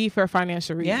wouldn't be for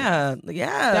financial reasons.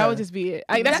 Yeah. That would just be it.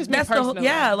 Like, that's just me personally.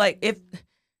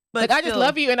 But I just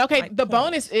love you. And okay, the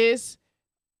bonus is,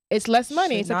 it's less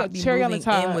money. It's like a cherry on the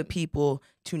top. In with people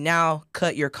to now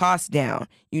cut your costs down.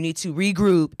 You need to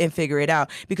regroup and figure it out,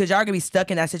 because y'all are gonna be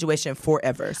stuck in that situation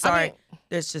forever. Sorry,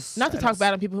 there's just not to talk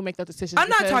bad on people who make those decisions. I'm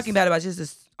not talking bad about, just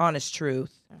this honest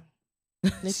truth.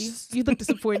 Nikki, you look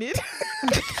disappointed.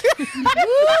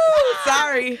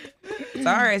 Sorry.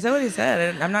 I said what he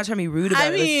said. I'm not trying to be rude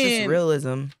about it. It's just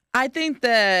realism. I think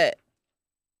that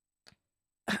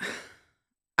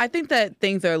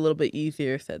things are a little bit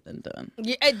easier said than done.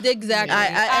 Yeah, exactly.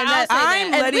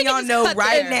 I'm letting y'all know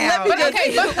right now.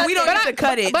 We don't need to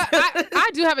cut it. But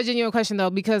I do have a genuine question, though,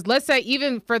 because let's say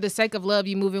even for the sake of love,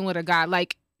 you move in with a guy.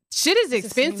 Like, shit is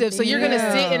expensive, so you're going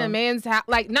to sit in a man's house.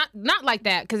 Like, not like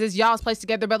that, because it's y'all's place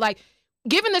together, but like,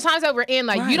 given the times that we're in,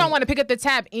 like, you don't want to pick up the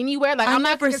tab anywhere. Like, I'm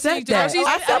not never said that.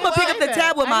 I said I'm gonna pick up the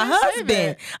tab with my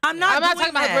husband. I'm not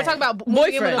talking about. We're talking about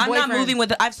boyfriend. I'm not moving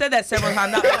with. I've said that several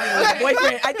times. I'm not moving with a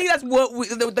boyfriend. I think that's what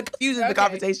the confuses the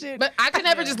conversation. But I could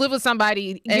never just live with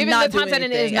somebody, given the times that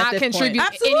it is, not contribute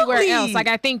anywhere else. Like,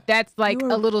 I think that's like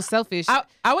a little selfish.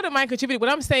 I wouldn't mind contributing.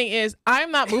 What I'm saying is,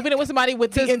 I'm not moving in with somebody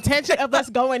with the intention of us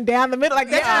going down the middle.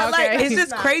 Like, that's like, it's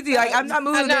just crazy. Like, I'm not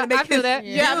moving there to make his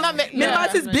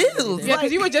minimize his bills. Yeah,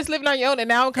 because you were just living on your own, and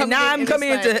now I'm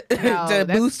coming in to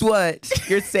boost what?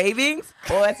 Your savings?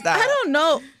 Oh, that's not. I don't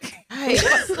know.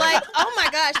 It's like, oh my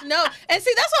gosh, no. And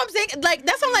see, that's what I'm saying. Like,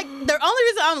 that's what I'm like, the only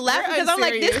reason I'm laughing because I'm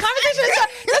like, this conversation is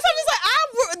that's what I'm just like,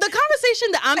 the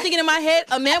conversation that I'm thinking in my head,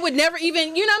 a man would never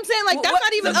even, you know what I'm saying? Like, that's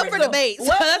not even up for debate. So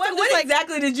what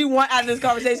exactly did you want out of this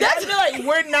conversation? I feel like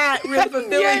we're not really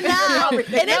fulfilling You're not. And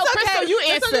it's okay. Crystal, you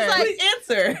answer. Please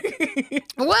answer.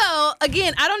 Well,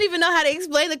 again, I don't even know how to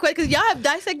explain the question, because y'all have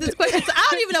dissected this question, so I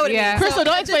don't even know what it means. Crystal,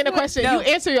 don't explain the question. You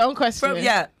answer your own question.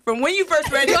 From when you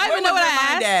first read it, do I even know what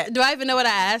I asked? Do I even know what I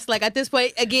asked? Like, at this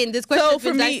point, again, this question has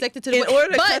been dissected to the in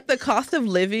order to cut the cost of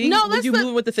living, would you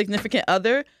move with a significant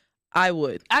other? I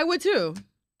would. I would too.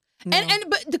 No.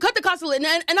 But to cut the cost of living,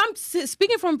 and I'm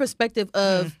speaking from a perspective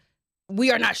of we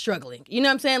are not struggling. You know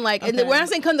what I'm saying? Like, and we're not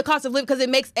saying cutting the cost of living because it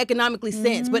makes economically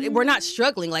sense, but we're not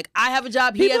struggling. Like, I have a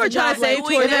job, he has a job.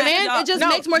 It just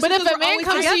makes more sense. But if a man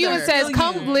comes to you and says,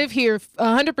 "Come live here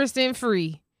 100%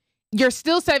 free," you're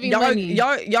still saving money.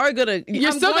 Y'all are gonna.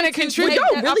 You're still gonna contribute.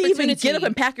 Y'all really even get up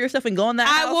and pack your stuff and go in that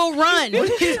house? I will run.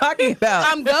 What are you talking about?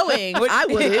 I'm going. I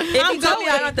would. If you tell me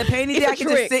I don't have to pay anything, I can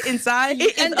just sit inside.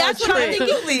 And that's what I'm thinking.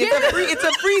 It's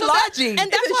a free lodging.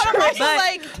 And that's what I'm also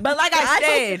like. But like I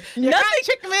said, nothing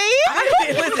tricked me.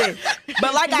 Listen,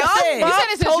 but like I said,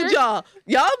 moms told y'all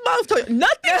moms told you,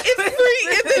 nothing is free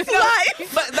in this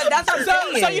life. But that's what I'm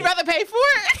saying. So you'd rather pay for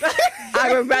it?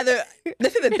 I would rather.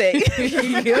 This is the thing.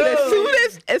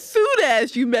 As soon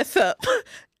as you mess up,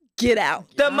 get out.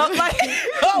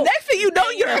 Next thing you know,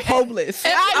 you're homeless.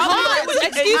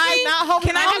 Excuse me. Not homeless.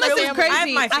 Can I homeless is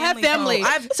crazy. I have family.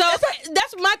 So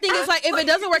that's my thing. Is like if it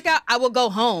doesn't work out, I will go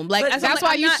home. Like that's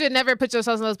why you should never put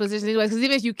yourself in those positions anyway. Because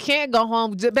even if you can't go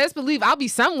home, best believe I'll be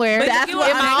somewhere. That's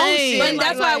what I'm saying.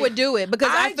 That's why I would do it because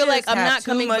I feel like I'm not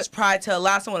coming. Too much pride to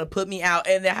allow someone to put me out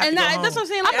and then have to go home. That's what I'm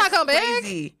saying. I'm not gonna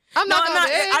beg. I'm not.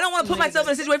 I don't want to put myself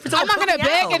in a situation for someone. I'm not gonna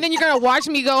beg, and then you're gonna watch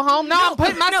me go home. No, I'm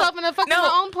putting myself in a fucking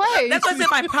my own place. That's what I said.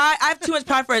 My pride. I have too much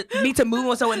pride for me to move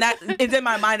on someone that is in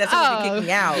my mind that someone can kick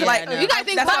me out. Like you gotta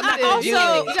think positive. You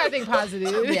gotta think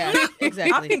positive. Yeah,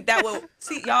 exactly. I think that will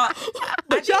see y'all.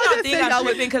 But y'all think I'm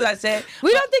tripping because I said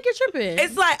we don't think you're tripping.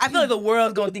 It's like I feel like the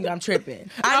world's gonna think I'm tripping.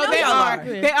 I know y'all are.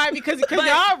 They are because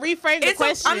y'all reframed the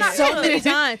question. I'm not so many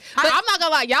times. But I'm not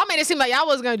gonna lie. Y'all made it seem like y'all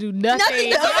was gonna do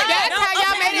nothing. That's how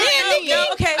y'all made it seem.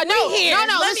 Okay, no.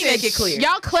 Let me make it clear.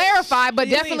 Y'all clarify, but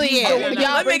definitely y'all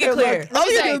let me make it clear.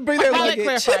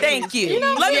 Thank you.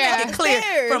 Let me make it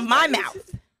clear from my mouth.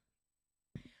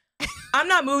 I'm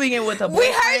not moving in with a boyfriend.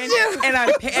 We heard you.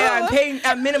 And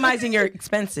I'm minimizing your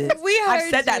expenses. I've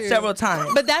said that several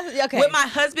times. But that's okay. With my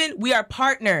husband, we are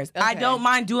partners. Okay. I don't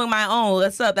mind doing my own.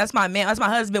 What's up? That's my man. That's my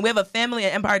husband. We have a family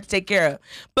and empire to take care of.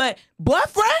 But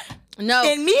boyfriend? No.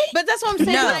 And me? But that's what I'm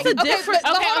saying. No. Like,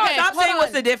 Stop saying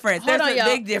what's the difference. There's a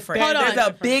big difference. There's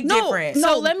a big difference.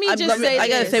 So let me just say I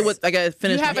gotta say what I gotta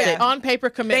finish. You have an on paper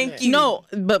commitment. Thank you. No,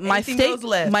 but my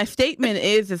statement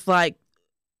is like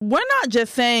we're not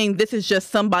just saying this is just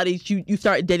somebody you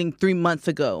started dating 3 months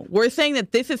ago. We're saying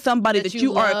that this is somebody that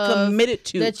you are committed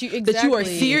to, that you are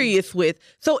serious with.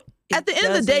 So at the end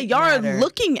of the day, y'all are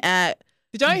looking at.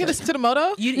 Did y'all hear listen to the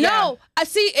moto? No, I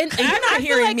see, and you're not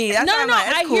hearing me. That's no.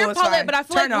 I hear Paulette, but I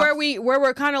feel like where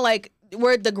we're kind of like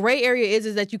where the gray area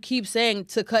is that you keep saying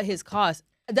to cut his costs.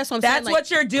 That's what I'm saying. That's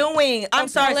what you're doing. I'm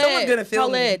sorry, someone's gonna feel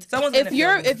me.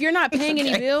 If you're not paying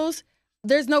any bills,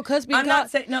 there's no cuts being. I'm not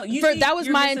saying no. That was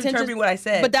my intention. What I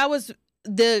said, but that was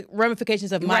the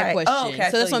ramifications of my question. Oh, okay,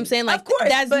 so that's what I'm saying. Like, of course,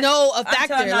 that's a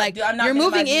factor. Like, you're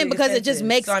moving in because it just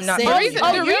makes sense.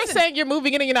 The reason saying you're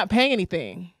moving in and you're not paying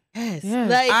anything. Yes.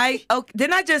 Like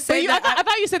didn't I just say that? I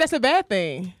thought you said that's a bad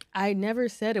thing. I never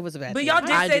said it was a bad thing. But y'all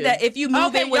did say that if you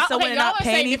move in with someone and not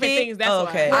pay anything.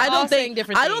 Okay. I don't think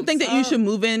that you should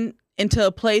move into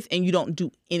a place and you don't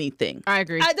do anything. I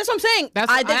agree. That's what I'm saying.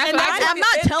 I'm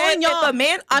not telling y'all.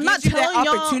 I'm not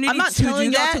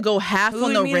telling y'all to go half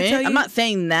on the rent. I'm not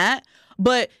saying that,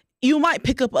 but you might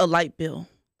pick up a light bill.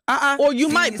 Or you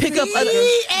might pick up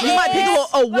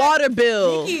a water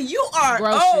bill. Nikki, you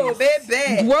are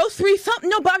baby. Grocery something.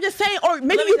 No, but I'm just saying. Or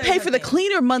maybe you pay for the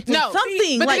cleaner monthly.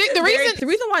 Something. But like the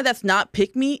reason why that's not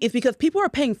pick me is because people are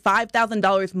paying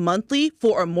 $5,000 monthly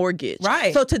for a mortgage.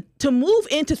 Right. So to move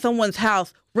into someone's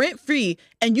house rent free,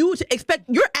 and you expect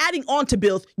you're adding on to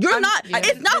bills.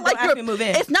 It's not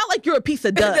like you're a piece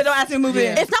of dust. Don't ask me to move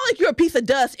in. It's not like you're a piece of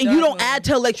dust and you don't add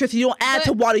to electricity, you don't add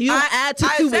to water, you don't add to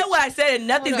food. I said what I said, and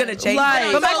nothing's gonna change.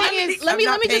 But my thing is, let me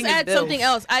just add something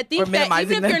else. I think that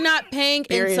even if you're not paying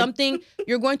in something,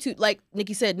 you're going to, like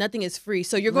Nikki said, nothing is free.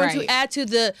 So you're going to add to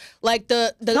the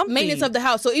maintenance of the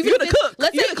house. So even you're gonna cook.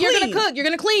 Let's say you're gonna cook, you're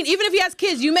gonna clean. Even if he has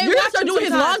kids, you may you're gonna start doing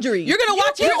his laundry. You're gonna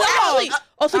watch his dog.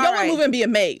 So y'all want to move and be a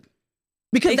maid.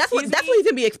 Because that's what he's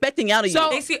gonna be expecting out of you.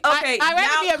 So I'd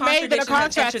rather be a maid than a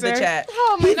contractor.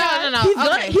 Oh my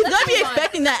God! He's gonna be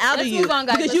expecting that out of you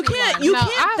because you can't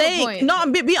think. No,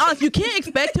 be honest. You can't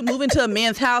expect to move into a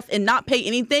man's house and not pay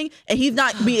anything, and he's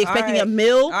not be expecting a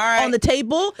meal on the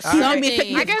table. He's gonna be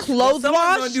expecting clothes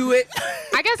washed. Do it.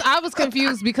 I guess I was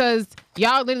confused because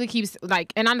y'all literally keeps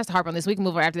like, and I'm just harp on this. We can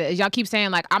move over after that. Y'all keep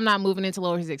saying like, I'm not moving in to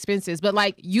lower his expenses, but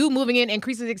like you moving in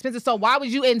increases expenses. So why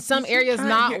would you in some areas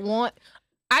not want?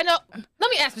 I know.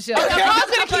 Let me ask Michelle. Y'all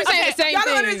gonna keep saying the same Y'all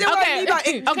don't thing. understand what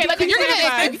I mean by Okay, like if you're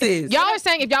gonna expenses. y'all are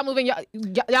saying if y'all moving, y'all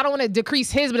don't want to decrease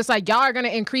his, but it's like y'all are gonna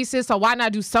increase his, so why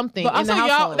not do something But in the also, y'all,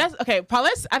 household? that's okay. Paul,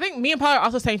 I think me and Paul are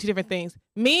also saying two different things.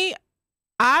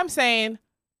 I'm saying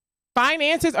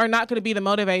finances are not going to be the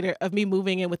motivator of me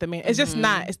moving in with a man. It's just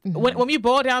not. When we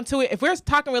boil down to it, if we're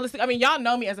talking realistic, I mean, y'all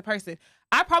know me as a person.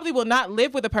 I probably will not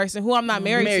live with a person who I'm not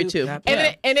married to.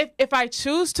 And if I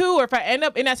choose to, or if I end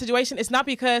up in that situation, it's not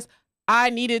because I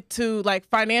needed to like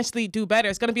financially do better.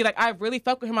 It's going to be like, I really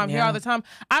fuck with him. I'm here all the time.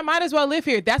 I might as well live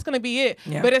here. That's going to be it.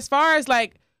 Yeah. But as far as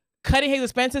like cutting his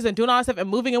expenses and doing all that stuff and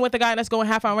moving in with a guy and that's going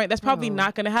half on rent, that's probably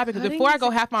not going to happen. Because before I go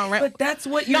half on rent, but that's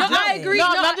what you're doing. I agree. No,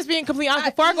 I'm just being completely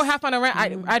honest. Before I go half on a rent,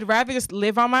 I'd rather just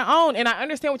live on my own. And I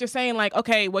understand what you're saying. Like,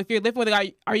 okay, well, if you're living with a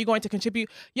guy, are you going to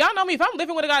contribute? Y'all know me. If I'm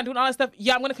living with a guy and doing all that stuff,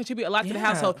 yeah, I'm going to contribute a lot to the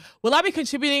household. Will I be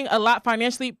contributing a lot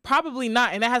financially? Probably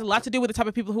not. And that has a lot to do with the type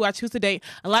of people who I choose to date.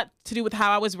 A lot to do with how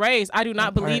I was raised. I do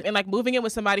not believe in like moving in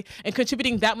with somebody and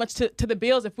contributing that much to the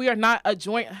bills if we are not a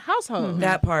joint household.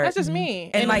 That part. That's just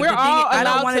me. And like, we're all I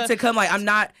don't want allowed it to come like I'm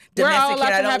not domestic.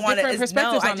 I don't want to.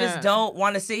 No, I just that. don't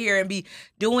want to sit here and be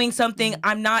doing something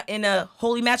I'm not in a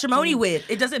holy matrimony with.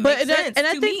 It doesn't make sense. And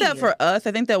I think that for us,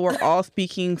 I think that we're all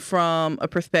speaking from a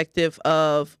perspective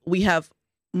of we have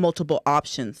multiple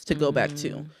options to go back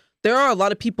to. There are a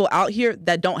lot of people out here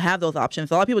that don't have those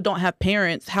options. A lot of people don't have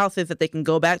parents' houses that they can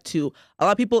go back to. A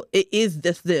lot of people, it is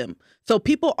just them. So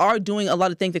people are doing a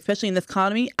lot of things, especially in this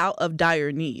economy, out of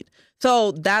dire need.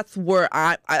 So that's where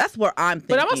I'm thinking.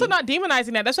 But I'm also not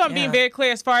demonizing that. That's why I'm being very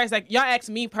clear as far as like y'all ask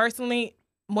me personally,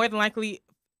 more than likely,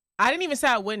 I didn't even say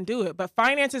I wouldn't do it, but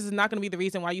finances is not going to be the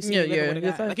reason why you see me living with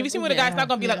a guy. Like if you see me with a guy, it's not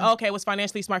going to be like, oh, okay, it was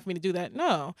financially smart for me to do that.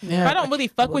 No. If I don't really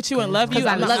fuck with you and love you,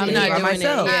 I love it here.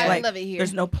 Myself. Yeah, like, I love it here.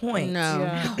 There's no point.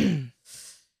 No.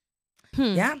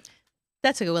 Yeah.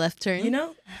 That took a left turn. You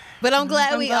know? But I'm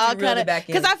glad we all kind of,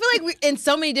 because I feel like we, in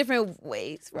so many different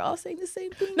ways, we're all saying the same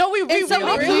thing. No, we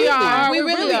really are. We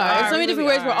really are. In so many different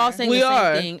ways, we're all saying the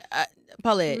same thing.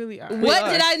 Paulette,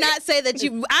 what did I not say that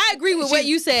you? I agree with what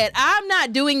you said. I'm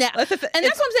not doing that, and that's what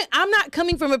I'm saying. I'm not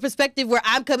coming from a perspective where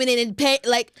I'm coming in and pay.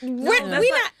 Like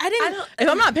If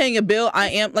I'm not paying a bill, I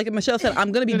am, like Michelle said,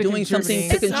 I'm going to be doing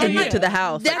something to contribute to the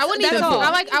house. I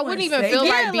wouldn't even feel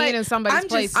right being in somebody's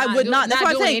place. I would not. That's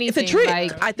what I'm saying. It's a trick.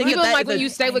 I think even like when you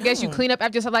stay with guests, you clean up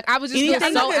after yourself. Like I was just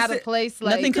feeling so out of place.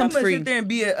 Nothing comes free. Sit there and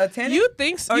be a tenant. You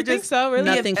think so? Really?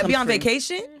 Nothing comes free. Be on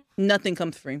vacation. Nothing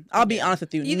comes free. I'll be honest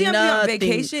with you. You think I'm on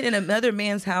vacation in another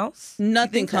man's house?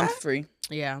 Nothing comes free.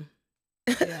 Yeah.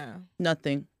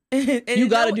 Nothing. You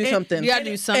got to do something. You got to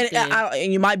do something.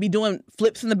 And you might be doing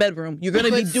flips in the bedroom. You're going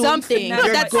to be doing something.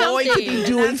 You're going to be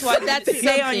doing something. That's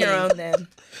stay on your own then.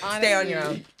 Stay on your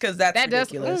own because that's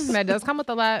ridiculous. That does come with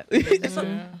a lot.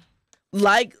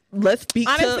 Like, let's speak.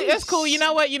 Honestly, it's cool. You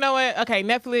know what? Okay,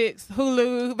 Netflix,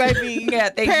 Hulu, baby.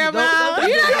 Paramount.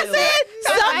 You know what I'm saying?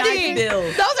 Something.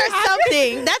 Those are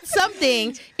something. That's something.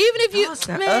 Even if you,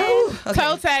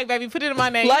 toe tag, baby. Put it in my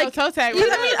name. Like, toe tag. I mean,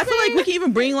 I feel like we can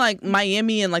even bring like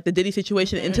Miami and like the Diddy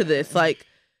situation into this. Like,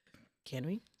 can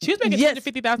we? She was making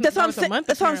 $250,000 a month.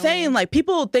 That's what I'm saying. Like,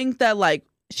 people think that like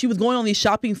she was going on these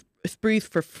shopping sprees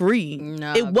for free.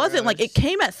 No, it wasn't. Like, it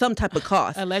came at some type of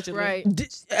cost. Allegedly. Right.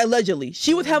 Allegedly.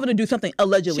 She was having to do something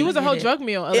allegedly. She was a whole drug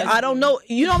meal. I don't know.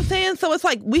 You know what I'm saying? So it's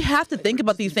like we have to think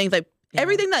about these things. Like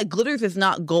everything that glitters is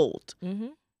not gold.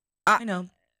 I know.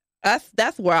 That's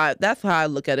how I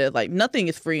look at it. Like nothing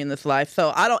is free in this life.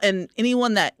 So I don't, and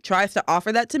anyone that tries to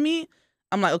offer that to me,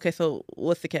 I'm like, okay, so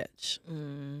what's the catch?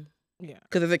 Yeah.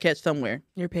 Because there's a catch somewhere.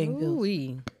 You're paying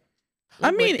bills. I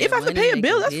mean, if I have to pay a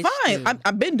bill, that's fine.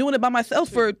 I've been doing it by myself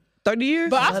for 30 years.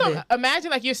 But also,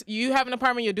 imagine like you have an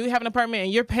apartment, you do have an apartment,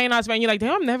 and you're paying us rent, and you're like,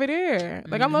 damn, I'm never there.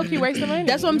 Like, I'm low-key wasting money.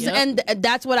 That's what I'm saying. And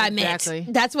that's what I meant.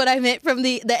 That's what I meant from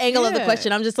the angle of the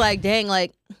question. I'm just like, dang,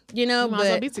 like, you know, we might as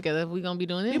well be together if we're gonna be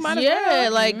doing this.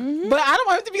 Like, but I don't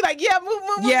want it to be like, move.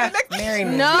 Marry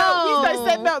me. No, we start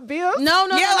setting up bills. No.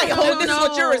 Yeah, like, this is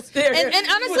what you're. And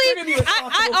honestly,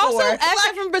 I also ask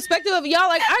that from the perspective of y'all.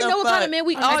 Like, I know what kind of men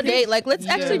we all date. Like, let's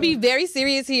actually be very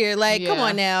serious here. Like, come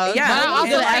on now. Yeah, I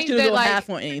also think that like, half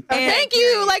on anything. Thank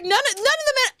you. Like, none of the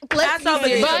men. Let's be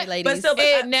serious, ladies. But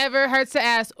it never hurts to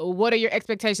ask, what are your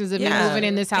expectations of me moving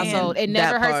in this household? It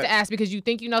never hurts to ask because you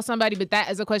think you know somebody, but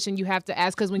that is a question you have to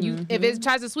ask because when you, if it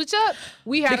tries to switch up,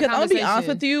 we have a conversation. Because I'm gonna be honest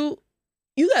with you,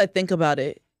 you gotta think about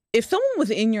it. If someone was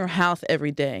in your house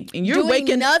every day and you're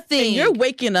waking up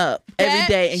every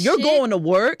day, and you're going to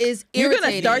work, you're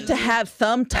gonna start to have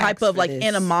some type of like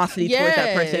animosity towards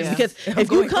that person. Because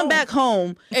if you come back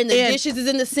home and the dishes is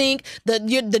in the sink,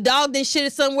 the dog then shit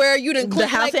is somewhere, you didn't clean, the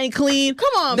house ain't clean.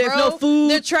 Come on, there's bro. no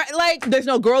food. There's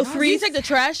no groceries. You take the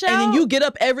trash out, and then you get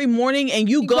up every morning and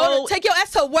you go take your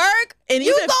ass to work. And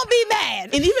you gonna be mad.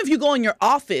 And even if you go in your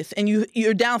office and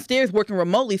you're downstairs working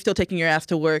remotely, still taking your ass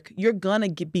to work, you're gonna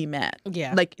be mad.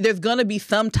 Yeah. Like there's gonna be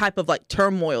some type of like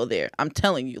turmoil there. I'm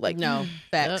telling you. Like no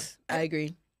facts. I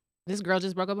agree. This girl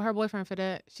just broke up with her boyfriend for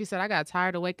that. She said, I got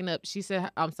tired of waking up. She said,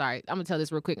 I'm sorry. I'm gonna tell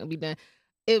this real quick and be done.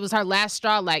 It was her last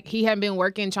straw. Like, he hadn't been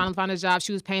working, trying to find a job.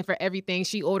 She was paying for everything.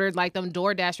 She ordered, like, them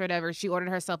DoorDash or whatever. She ordered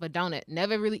herself a donut.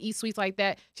 Never really eat sweets like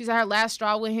that. She said her last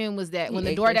straw with him was that when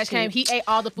the DoorDash came, he ate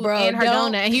all the food in her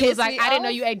donut. And he was like, I didn't know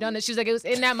you ate donuts. She was like, it was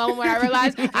in that moment when I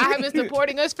realized I have been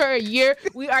supporting us for a year.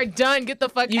 We are done. Get the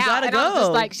fuck out. Gotta and go. I was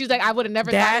just like, she was like, I would have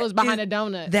never thought it was behind a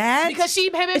donut. Because she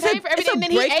had been paying for everything, and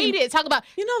then he ate it. Talk about,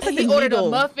 it's like he ordered a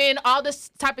muffin, all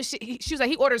this type of shit. She was like,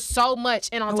 he ordered so much.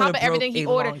 And on top of everything he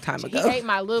ordered, he ate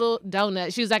my little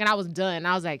donut. She was like, and I was done. And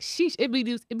I was like, sheesh, it'd be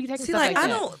taking stuff like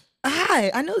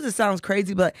that. I know this sounds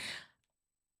crazy, but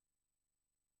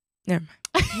never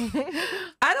mind.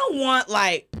 I don't want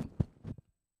like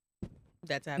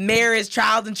that's happening. Marriage,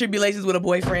 trials, and tribulations with a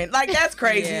boyfriend. Like that's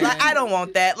crazy. Yeah. Like I don't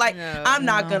want that. Like I'm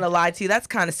not gonna lie to you. That's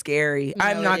kind of scary. No,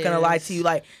 I'm not gonna lie to you.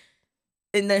 Like.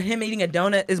 And then him eating a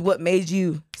donut is what made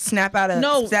you snap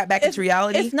back into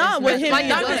reality. It's not what him. I'm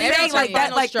just saying like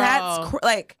that.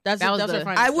 Like that's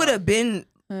I would have been.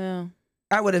 Yeah.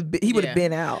 He would have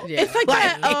been out. Yeah. It's like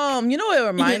that. You know what it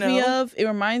reminds me of? It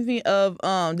reminds me of.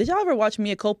 Did y'all ever watch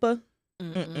Mea Culpa?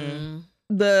 Mm-mm.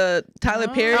 The Tyler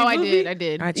Perry movie? I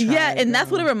did. Yeah, and that's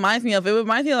what it reminds me of. It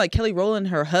reminds me of like Kelly Rowland,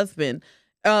 her husband.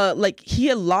 Like he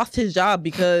had lost his job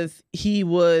because he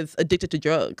was addicted to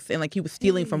drugs and like he was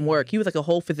stealing from work. He was like a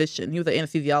whole physician. He was an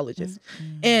anesthesiologist.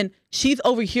 And she's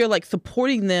over here like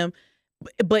supporting them,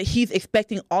 but he's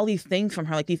expecting all these things from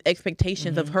her, like these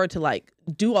expectations of her to like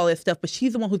do all this stuff. But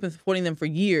she's the one who's been supporting them for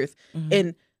years.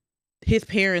 And his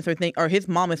parents or his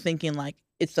mom is thinking like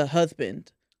it's the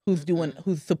husband who's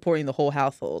who's supporting the whole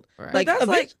household. Right. Like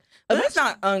that's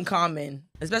not uncommon,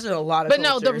 especially in a lot of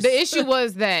cultures. No, the issue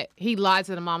was that he lied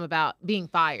to the mom about being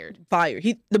fired.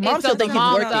 The mom still thinks he's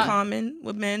working. That's common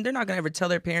with men. They're not gonna ever tell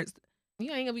their parents.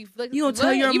 You ain't gonna be. Like, you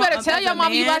tell your you better tell your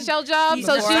mom you lost your job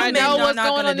so she know what's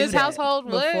going on in this household.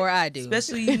 Before I do,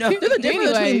 especially there's a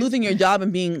difference between losing your job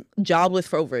and being jobless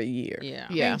for over a year. Yeah.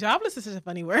 Being jobless is such a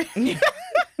funny word.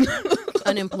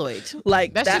 Unemployed.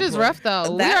 Like that shit is rough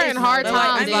though. We are in hard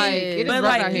times. Like it is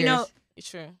rough out here. It's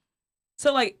true.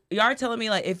 So like y'all are telling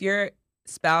me like if your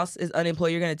spouse is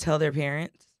unemployed, you're gonna tell their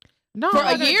parents? No, for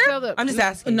a year. I'm just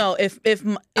asking. No, if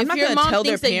I'm not your gonna mom tell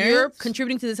their thinks that parents, you're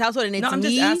contributing to this household, and it's I'm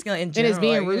me, just asking like, in general, and it's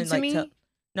being rude to me.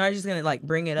 No, I'm just gonna like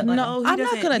bring it up. Like, no, I'm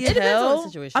not gonna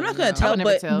tell. I'm not gonna tell.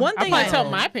 But one thing I tell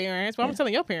my parents, but I'm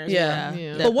telling your parents.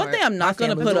 Yeah. But one thing I'm not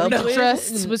gonna put up with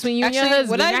trust between you and your husband.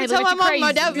 When I tell my mom,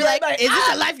 my dad would be like, "Is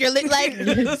this a life you're living?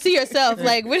 Like, see yourself."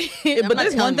 Like, what? But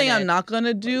there's one thing I'm not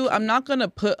gonna do. I'm not gonna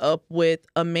put up with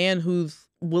a man who's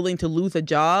willing to lose a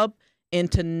job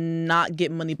and to not get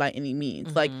money by any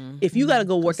means. Like, if you gotta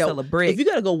go work at Walmart. You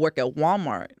gotta go work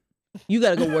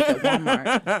at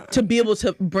Walmart to be able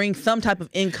to bring some type of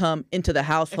income into the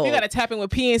household. If you gotta tap in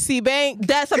with PNC Bank,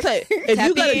 that's what I'm saying. If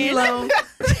you gotta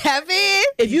tap in,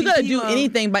 if you gotta do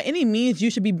anything by any means, you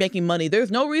should be making money.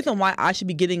 There's no reason why I should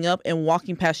be getting up and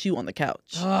walking past you on the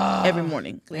couch every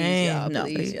morning. Please, y'all, no.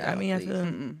 please, y'all, I mean, I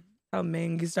feel how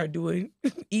men can start doing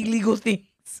illegal things.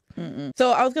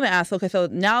 So I was gonna ask. Okay, so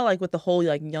now like with the whole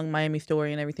like Young Miami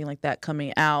story and everything like that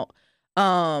coming out.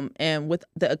 And with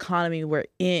the economy we're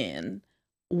in,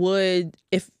 would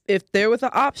if there was an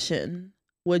option,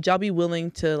 would y'all be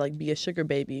willing to like be a sugar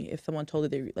baby if someone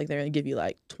told you they're gonna give you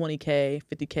like $20K,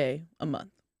 $50K a month?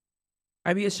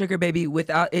 I'd be a sugar baby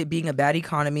without it being a bad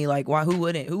economy. Like, why? Who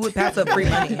wouldn't? Who would pass up free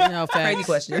money? No, crazy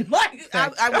question. Like,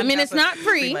 I mean, it's not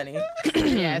free.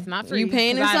 Yeah, it's not free. You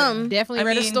paying in something. Definitely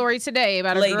read a story today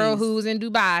about a girl who was in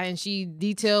Dubai and she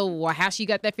detailed how she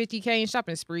got that $50K in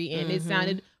shopping spree, and it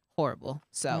sounded horrible.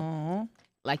 So,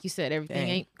 like you said, everything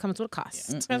ain't comes with a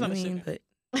cost. Depends on the sugar. But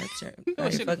that's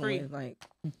your sugar free. Like,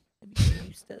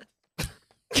 stuff.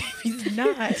 He's not.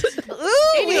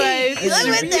 Ooh, anyways, look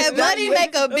what that money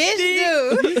make a bitch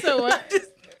do. So what?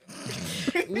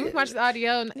 We watch the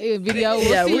audio and video.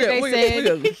 We'll see we're what they said.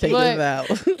 gonna take this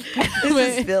out. I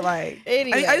just feel like.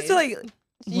 Anyways. I just feel like.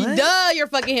 What? Duh, you're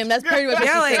fucking him. That's pretty much what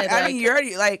like, said. I mean, you're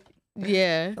already like.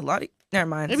 Yeah. A lot of. Never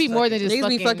mind. It'd be more than just niggas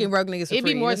be fucking broke niggas for It'd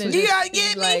be free. more than you gotta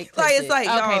get me. Like it's like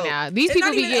okay, y'all, now these it's people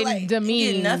not be even, getting like,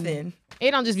 demeaned. nothing.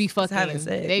 It don't just be fucking. having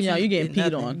sex. They You getting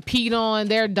peed nothing. on. peed on.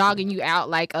 They're dogging you out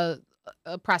like a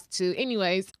prostitute.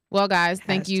 Anyways, well, guys,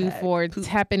 thank you Hashtag for poop.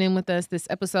 tapping in with us this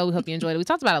episode. We hope you enjoyed it. We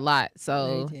talked about a lot,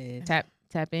 so We did.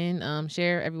 tap in,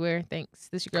 share everywhere. Thanks.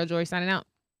 This is your girl Jory signing out.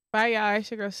 Bye, y'all. It's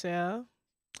your girl, Shell.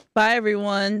 Bye,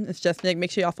 everyone. It's just Nick.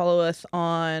 Make sure y'all follow us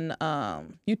on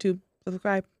YouTube.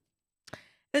 Subscribe.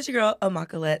 That's your girl,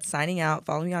 Amakalette, signing out.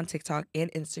 Follow me on TikTok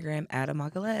and Instagram at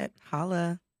Amakalette.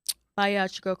 Holla. Bye, y'all.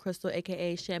 It's your girl Crystal,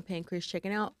 aka Champagne Chris,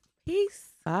 checking out. Peace.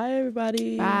 Bye,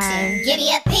 everybody. Bye. Give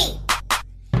me a P.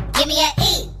 Give me a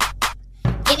E.